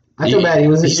 I feel bad.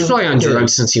 He's probably on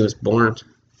drugs since he was born.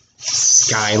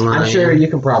 Skyline. I'm sure you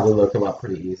can probably look him up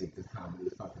pretty easy because how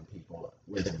many fucking people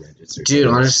with him registered. Dude,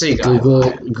 honestly,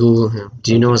 Google him.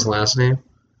 Do you know his last name?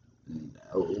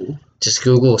 No. Just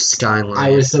Google Skyline.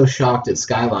 I was so shocked at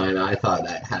Skyline, I thought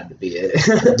that had to be it.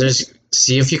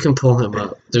 See if you can pull him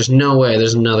up. There's no way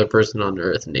there's another person on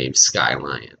Earth named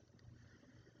Skyline.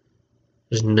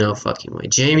 There's no fucking way.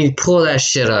 Jamie, pull that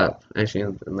shit up. Actually,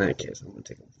 in that case, I'm gonna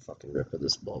take a fucking rip of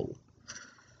this bowl.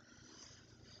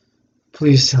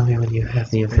 Please tell me when you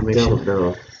have the information. I don't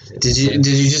know. Did you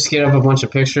just get up a bunch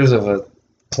of pictures of a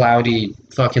cloudy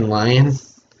fucking lion?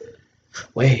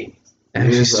 Wait.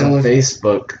 There's a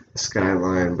Facebook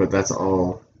Skyline, but that's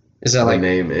all is that the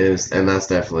name is, and that's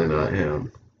definitely not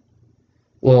him.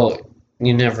 Well,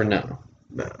 you never know.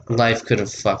 No. Life could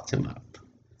have fucked him up.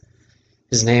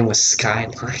 His name was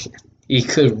Skyline. He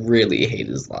could really hate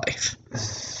his life.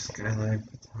 Skyline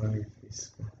photography.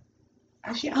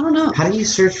 Actually, I don't know. How do you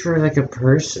search for like a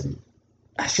person?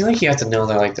 I feel like you have to know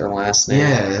their last name.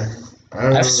 Yeah.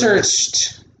 I've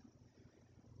searched.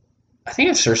 I think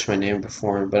I've searched my name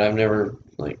before, but I've never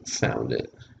found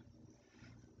it.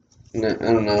 No, I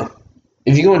don't know.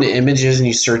 If you go into images and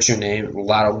you search your name, a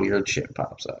lot of weird shit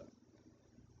pops up.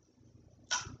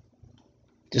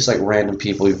 Just like random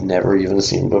people you've never even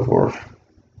seen before.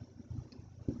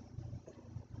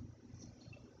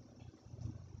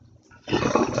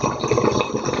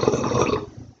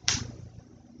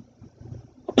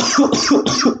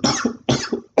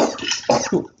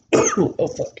 Oh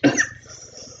fuck.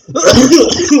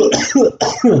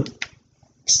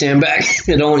 Stand back.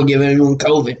 I don't want to give anyone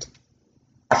COVID.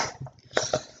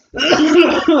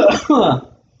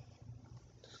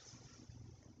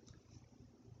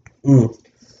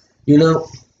 You know,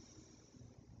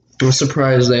 I'm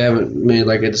surprised they haven't made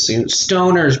like a decision.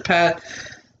 Stoners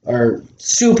are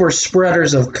super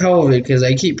spreaders of COVID because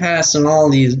they keep passing all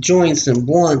these joints and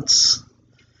blunts.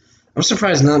 I'm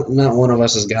surprised not one of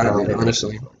us has gotten it,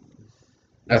 honestly.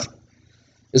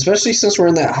 Especially since we're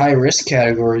in that high risk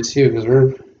category too, because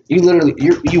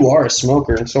you are a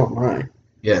smoker and so am I.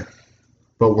 Yeah,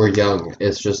 but we're young.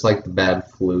 It's just like the bad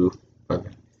flu. Okay.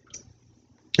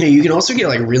 Yeah, you can also get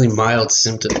like really mild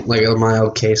symptoms, like a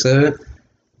mild case of it.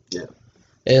 Yeah.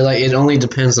 It only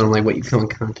depends on like what you come in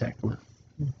contact with.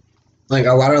 Like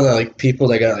a lot of the people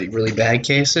that got like really bad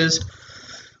cases,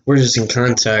 we're just in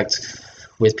contact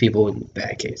with people with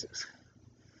bad cases,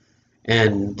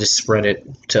 and just spread it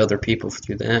to other people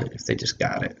through that if they just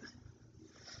got it.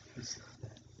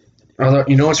 Although,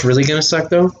 you know what's really gonna suck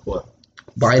though? What?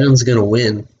 Biden's gonna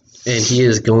win, and he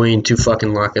is going to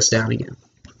fucking lock us down again.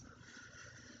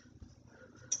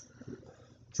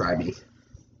 Try me.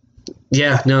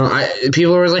 Yeah, no,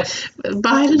 people were like,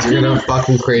 Biden's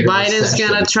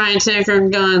gonna try and take our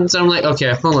guns. I'm like,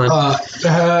 okay, hold on.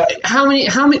 How many,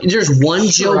 there's one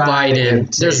Joe Biden.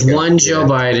 There's one Joe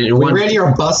Biden. We ran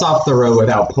your bus off the road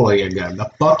without pulling a gun. The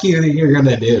fuck you think you're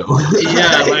gonna do?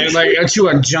 Yeah, like to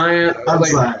a giant,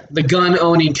 the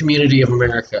gun-owning community of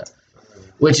America.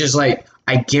 Which is like,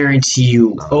 I guarantee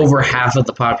you, over half of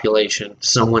the population,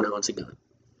 someone owns a gun.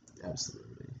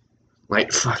 Absolutely.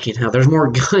 Like, fucking hell, there's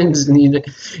more guns.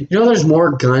 There's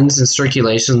more guns in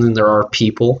circulation than there are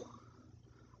people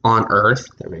on Earth.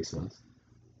 That makes sense.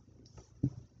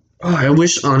 Oh, I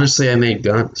wish, honestly, I made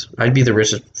guns. I'd be the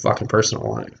richest fucking person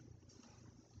alive.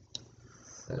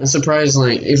 I'm surprised,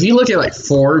 like, if you look at, like,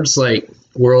 Forbes, like,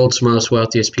 world's most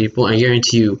wealthiest people, I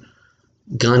guarantee you,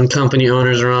 gun company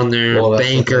owners are on there,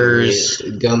 bankers.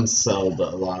 Guns sell,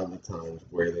 but a lot of the times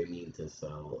where they need to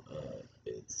sell,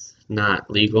 it's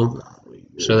not legal.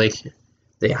 So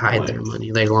they hide their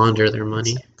money. They launder their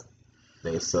money.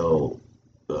 They sell.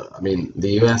 The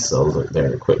U.S. sells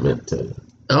their equipment to.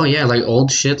 Oh yeah, like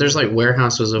old shit. There's like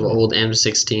warehouses of old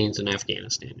M16s in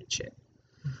Afghanistan and shit.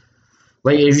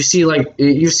 Like if you see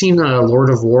you've seen Lord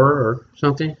of War or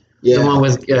something. The one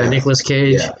with Nicolas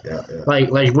Cage. Yeah. Like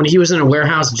when he was in a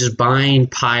warehouse just buying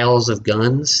piles of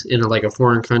guns in a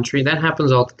foreign country. That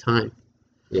happens all the time.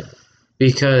 Yeah.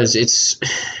 Because it's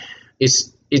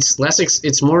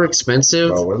it's more expensive.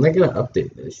 Bro, when are they gonna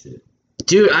update this shit?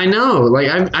 Dude, I know. Like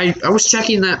I was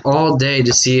checking that all day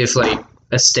to see if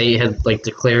a state had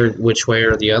declared which way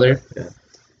or the other. Yeah.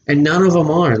 And none of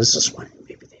them are. This is why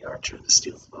maybe they are trying to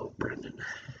steal the vote, Brendan.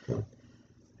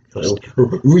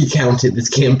 Recount it. This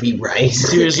can't be right.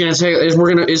 Dude,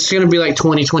 it's gonna be like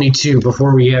 2022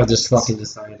 before we have this fucking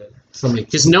decided.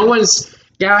 Because no one's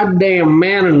goddamn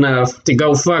man enough to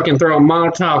go fucking throw a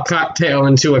Molotov cocktail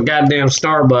into a goddamn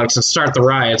Starbucks and start the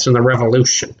riots and the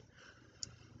revolution.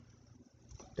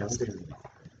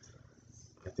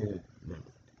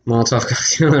 Molotov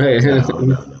cocktail.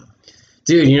 No.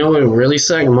 Dude, you know what would really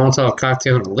suck? A Molotov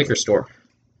cocktail in a liquor store.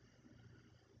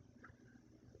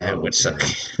 That would suck.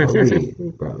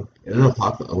 Bro. It'll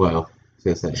pop. Well, I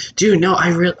was gonna say. Dude, no,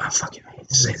 I fucking hate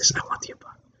to say this. I want the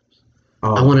apocalypse.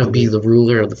 I want to be the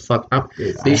ruler of the fuck.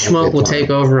 Big Smoke will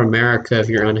take over America if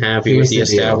you're unhappy with the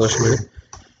establishment.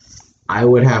 I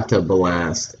would have to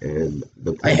blast and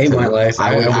the. I hate my life.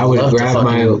 I would grab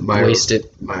my waste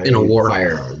it in a war.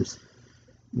 Firearms,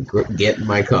 get in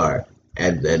my car,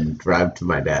 and then drive to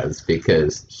my dad's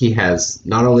because he has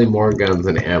not only more guns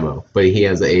and ammo, but he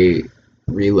has a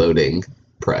reloading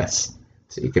press,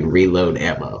 so you can reload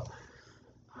ammo.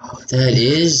 Oh, that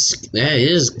is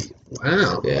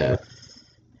wow. Yeah.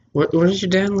 Where does your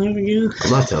dad live again? I'm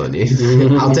not telling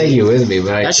you. I'll take you with me,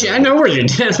 but actually, I know where your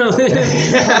dad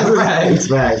lives.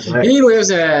 Right. He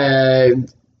lives at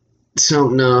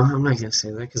no, I'm not gonna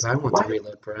say that because I want the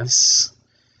reload press.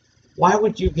 Why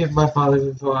would you give my father's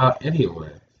info out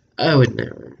anyway? I would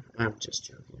never. I'm just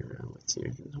joking around with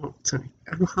you.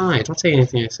 I'm high. Don't take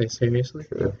anything I say seriously.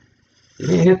 Sure. You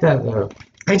didn't hit that though.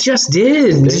 I just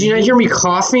did. Did you not hear me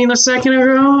coughing a second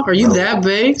ago? Are you that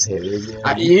baked?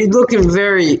 You're looking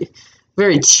very,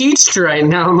 very cheeched right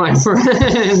now, my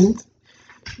friend.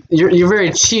 You're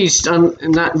very cheeched,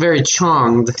 not very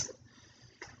chonged.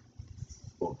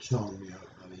 Well, chong me out,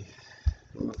 buddy.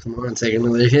 Oh, come on, take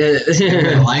another hit.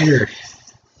 Lighter.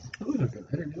 Oh, I don't have a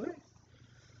lighter, do I?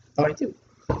 Oh, I do.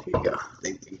 Here you go.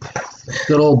 Thank you.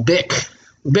 Good old Bic.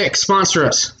 Bic, sponsor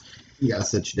us. You gotta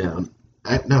sit you down.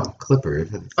 No, Clipper.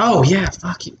 Oh yeah,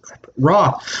 fuck you, Clipper.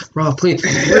 Raw, please.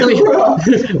 Willy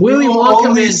Wonka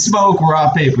only smoke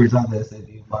raw papers on this.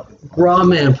 Raw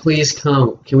man, please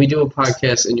come. Can we do a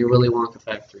podcast in your Willy Wonka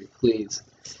factory, please?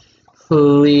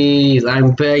 Please,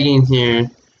 I'm begging here.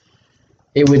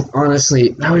 It would honestly,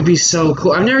 that would be so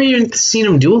cool. I've never even seen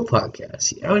him do a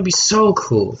podcast. That would be so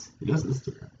cool.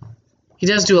 He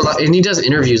does do a lot, and he does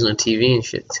interviews on TV and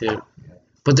shit too.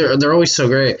 But they're always so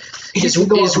great.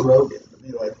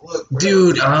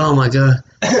 Dude, oh my god,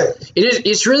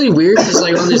 it's really weird because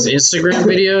on his Instagram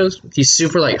videos, he's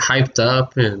super hyped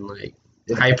up and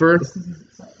hyper.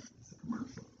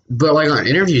 But on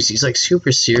interviews, he's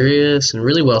super serious and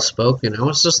really well spoken. I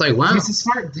was just like, wow, he's a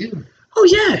smart dude. Oh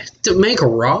yeah, to make a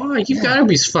Raw, you've got to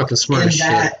be fucking smart as shit.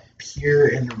 That pure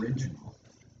and original.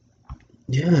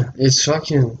 Yeah, it's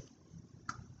fucking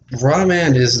Raw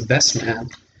man is the best man.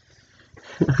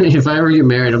 If I ever get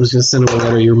married, I'm just gonna send him a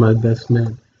letter. You're my best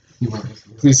man.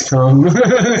 Please come.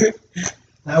 That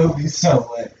would be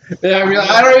so lit. Yeah, I'd be like,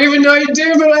 I don't even know you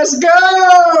do, but let's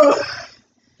go.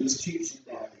 Just cheap shit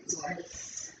down.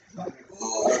 It's oh my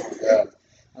god,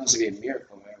 that was gonna be a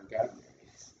miracle if I ever got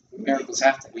married. Miracles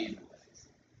have to be.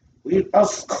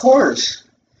 Of course.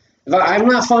 I'm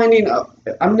not finding.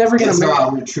 I'm never gonna. It's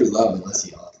not true love unless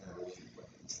you all can.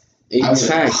 In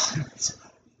fact.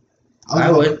 I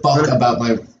would fuck about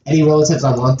any relatives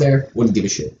I want there. Wouldn't give a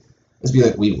shit. Let's be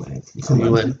like, we went.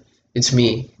 You went. It's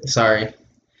me. Sorry.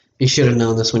 You should have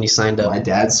known this when you signed up. My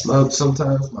dad smokes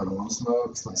sometimes. My mom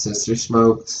smokes. My sister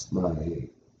smokes. My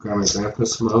grandma and grandpa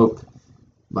smoke.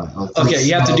 My uncle. Okay,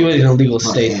 you have to do it in a legal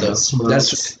state though.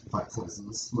 That's my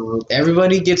cousins smoke.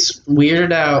 Everybody gets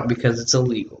weirded out because it's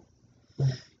illegal.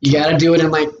 You got to do it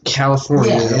in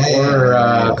California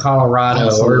or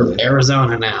Colorado or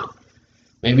Arizona now.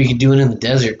 Maybe you could do it in the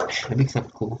desert. That'd be kind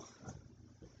of cool.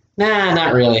 Nah,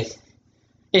 not really.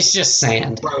 It's just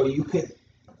sand. Bro, you could.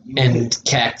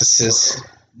 Cactuses.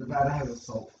 Nevada has a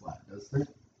salt flat, doesn't it?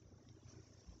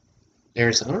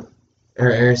 Arizona?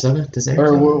 Or Arizona? Does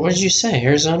Arizona? Or what did you say?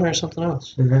 Arizona or something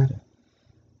else?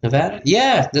 Nevada?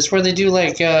 Yeah, that's where they do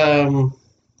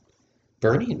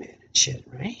Burning Man and shit,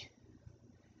 right?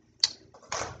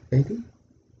 Maybe.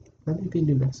 Or maybe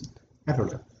New Mexico. I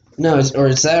don't know. No, it's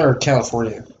that or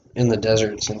California. In the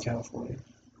deserts in California.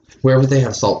 Wherever they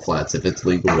have salt flats, if it's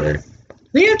legal there.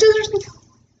 They have deserts in California?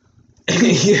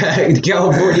 Yeah,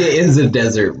 California is a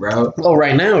desert, bro. Well,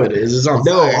 right now it is. It's on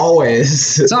fire. No,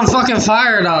 always. It's on fucking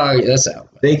fire, dog. That's out.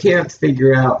 They can't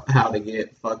figure out how to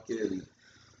get fucking...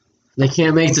 They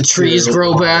can't make the trees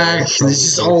grow back. It's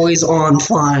just always on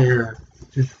fire.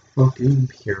 Just fucking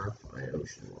purify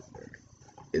ocean water.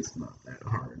 It's not that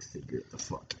hard to figure it the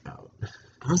fuck out.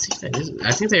 I don't think that is.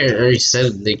 I think they already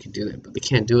said they could do that, but they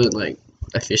can't do it, like,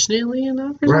 efficiently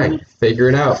enough. Right. Figure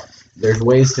it out. There's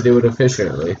ways to do it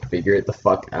efficiently. Figure it the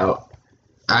fuck out.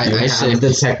 I say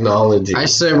the technology. I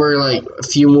said we're like a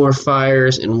few more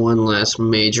fires and one last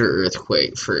major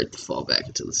earthquake for it to fall back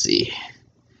into the sea.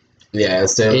 Yeah,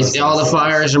 all the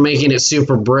fires are making it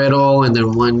super brittle, and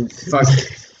then one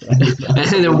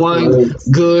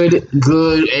good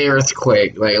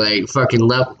earthquake like fucking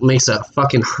makes a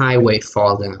fucking highway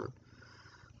fall down.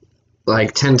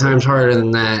 Like 10 times harder than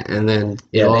that, and then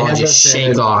it'll all just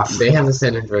shake off. They have the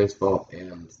San Andreas fault,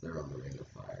 and they're on the Ring of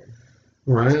Fire.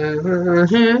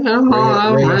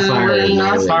 Ring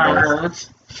of Fire.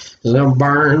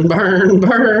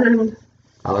 Burn.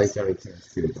 I like Johnny Cash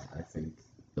too, but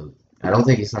I don't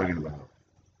think he's talking about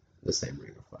the same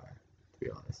Ring of Fire, to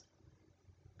be honest.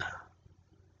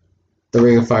 The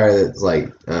Ring of Fire that's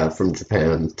like from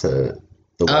Japan to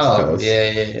the West Coast.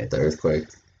 Yeah. The earthquake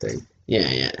thing.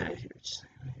 Yeah.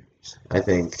 I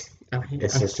think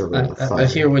it's just a Ring of Fire. I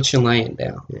hear what you're laying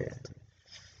down. Yeah.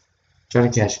 Johnny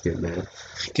Cash, good man.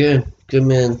 Good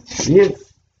man. You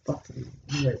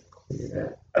clear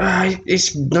that.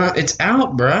 It's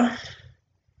out, bruh.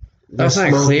 That's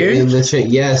not clear?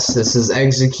 Yes, this is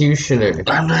Executioner.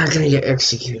 I'm not gonna get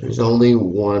executed. There's only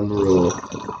one rule.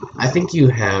 I think you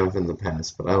have in the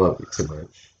past, but I love you too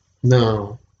much.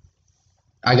 No.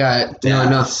 I got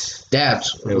dabs.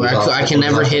 I can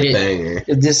never hit it. Banger.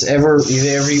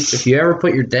 If you ever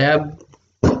put your dab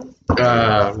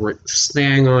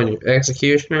thing on your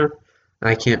Executioner,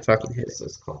 I can't fucking hit it. So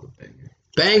it's called a banger.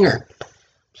 Banger.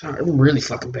 Sorry, I'm really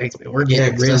fucking baked, man. We're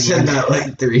getting really. I said that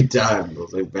like 3 times. I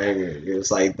was like banger. It was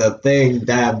like the thing,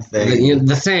 dab thing.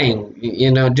 The thing,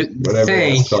 the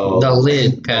thing. The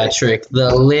lid, Patrick.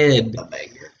 The lid. The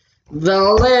banger.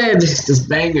 The lid. Just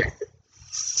banger.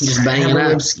 Just banging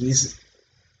out.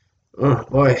 Oh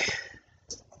boy.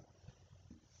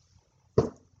 I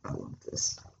love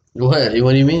this. What?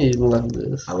 What do you mean you love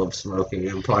this? I love smoking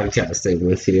and podcasting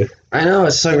with you. I know,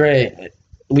 it's so great.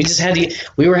 We just had to.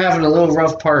 We were having a little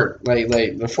rough part. Like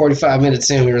the 45 minutes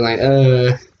in, we were like,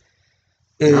 No,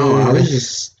 I was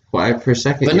just quiet for a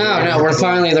second. But no, we're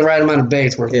finally the right amount of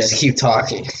baked. We're just keep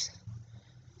talking.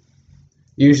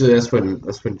 Usually that's when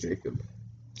Jacob.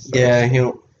 Yeah,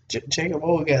 Jacob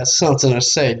always got something to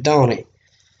say, don't he?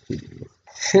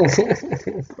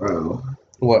 Bro.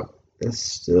 What? It's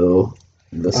still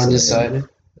the undecided. Same.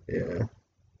 Yeah.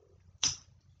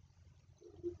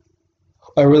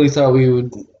 I really thought we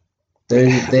would.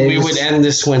 We would end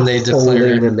this when they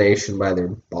declared the nation by their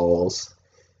balls.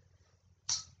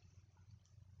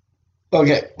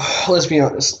 Okay, let's be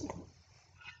honest.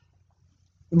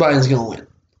 Biden's gonna win.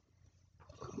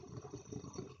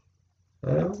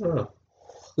 I don't know.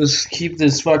 Let's keep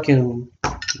this fucking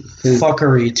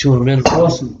fuckery to a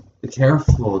minimum. Be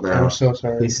careful now. I'm so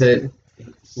sorry. He said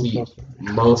he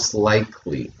most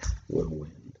likely will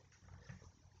win.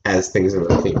 As things are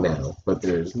looking now, but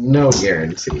there's no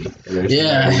guarantee.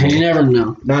 You never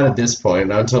know. Not at this point,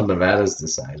 not until Nevada's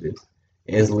decided.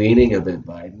 It's leaning a bit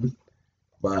Biden,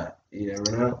 but you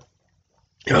never know.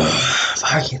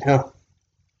 Fucking hell.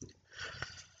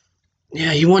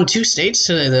 Yeah, you won 2 states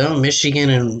today, though, Michigan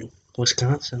and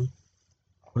Wisconsin.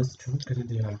 What's Trump gonna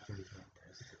do after he's not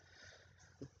president?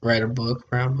 Write a book,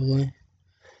 probably.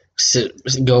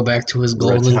 Go back to his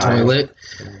golden toilet.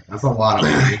 That's a lot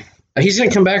of money. He's going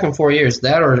to come back in 4 years.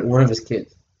 That or one of his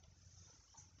kids.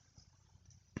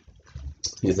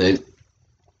 You think?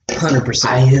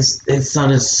 100%. His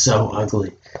son is so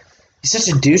ugly. He's such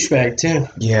a douchebag, too.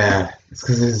 Yeah. It's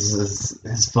because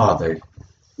his father.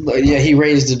 Yeah, he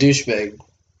raised a douchebag.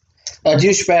 A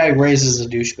douchebag raises a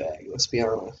douchebag, let's be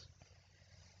honest.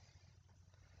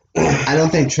 I don't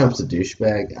think Trump's a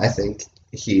douchebag. I think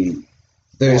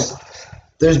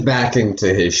There's backing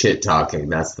to his shit talking.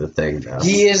 That's the thing, though.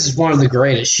 He is one of the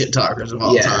greatest shit talkers of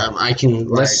all time.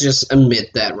 Let's just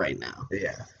admit that right now.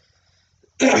 Yeah.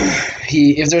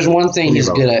 If there's one thing he's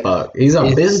good at, he's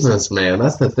a businessman.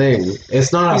 That's the thing.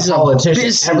 It's not a politician.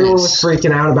 A Everyone was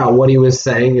freaking out about what he was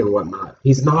saying and whatnot.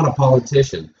 He's not a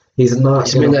politician. He's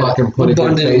not going to fucking put a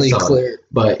good face on it.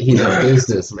 But he's a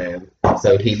businessman,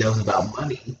 so he knows about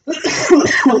money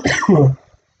and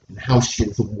how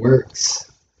shit works.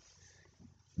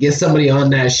 Get somebody on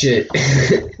that shit.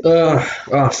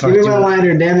 Fuck. Give me my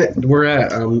liner, damn it. We're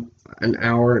at an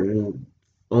hour and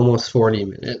almost 40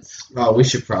 minutes. Oh, we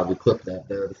should probably clip that,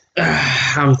 dude.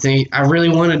 I really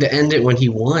wanted to end it when he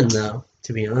won, though,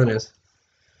 to be honest.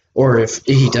 Or if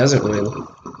he doesn't win.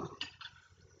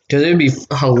 Because it would be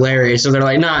hilarious. So they're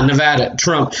like, nah, Nevada,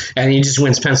 Trump. And he just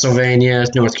wins Pennsylvania,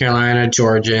 North Carolina,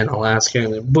 Georgia, and Alaska.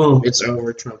 And then boom, it's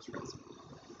over. Trump's president.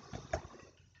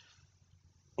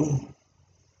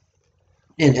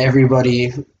 And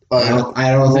everybody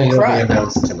I don't think it'll be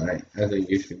announced tonight. I think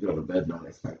you should go to bed not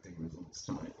expecting results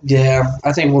tonight. Yeah,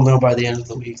 I think we'll know by the end of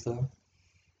the week, though.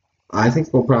 I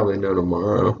think we'll probably know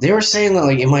tomorrow. They were saying that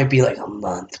like it might be like a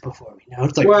month before we know.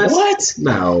 It's like what?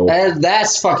 No,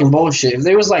 that's fucking bullshit. If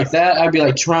they was like that, I'd be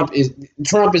like Trump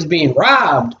is being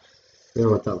robbed. Yeah,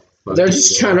 what the fuck? They're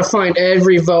just trying to find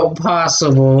every vote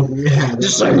possible. Yeah,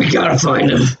 just like we gotta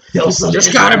find him. There's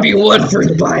gotta be one for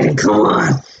Biden. Come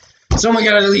on, someone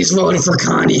gotta at least vote for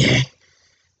Kanye.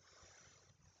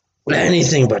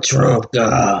 Anything but Trump,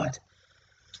 God.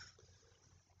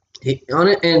 On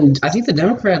it, and I think the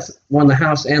Democrats won the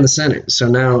House and the Senate. So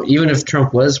now, even if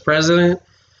Trump was president,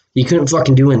 he couldn't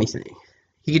fucking do anything.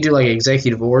 He could do like an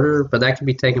executive order, but that could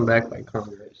be taken back by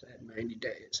Congress at 90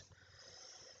 days.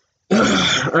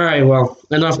 All right, well,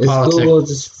 enough politics. Google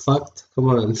just fucked? Come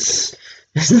on. It's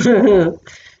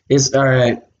all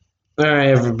right. All right,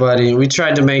 everybody. We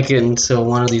tried to make it into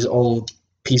one of these old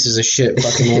pieces of shit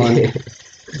fucking one.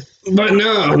 But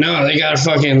no, they gotta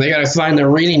find their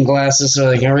reading glasses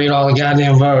so they can read all the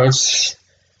goddamn votes.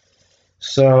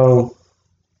 So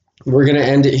we're gonna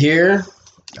end it here.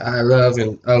 I love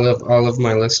all of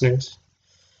my listeners.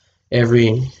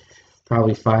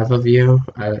 Probably 5 of you.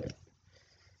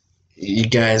 You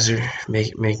guys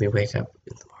make me wake up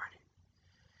in the morning.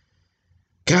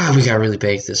 God, we got really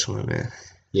baked this one, man.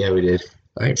 Yeah, we did.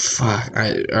 Like fuck,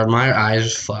 are my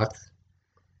eyes fucked?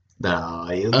 No,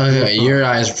 your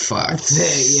eyes are fucked.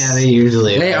 Yeah, they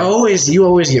usually are. You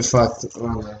always get fucked.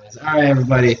 All right,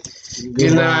 everybody.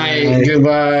 Good night.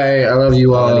 Goodbye. I love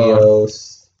you all.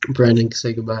 Adios. Brandon,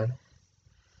 say goodbye.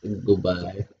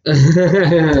 Goodbye.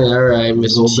 All right,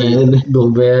 Mr. Go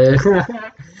bed.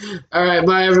 All right,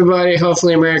 bye, everybody.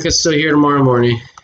 Hopefully America's still here tomorrow morning.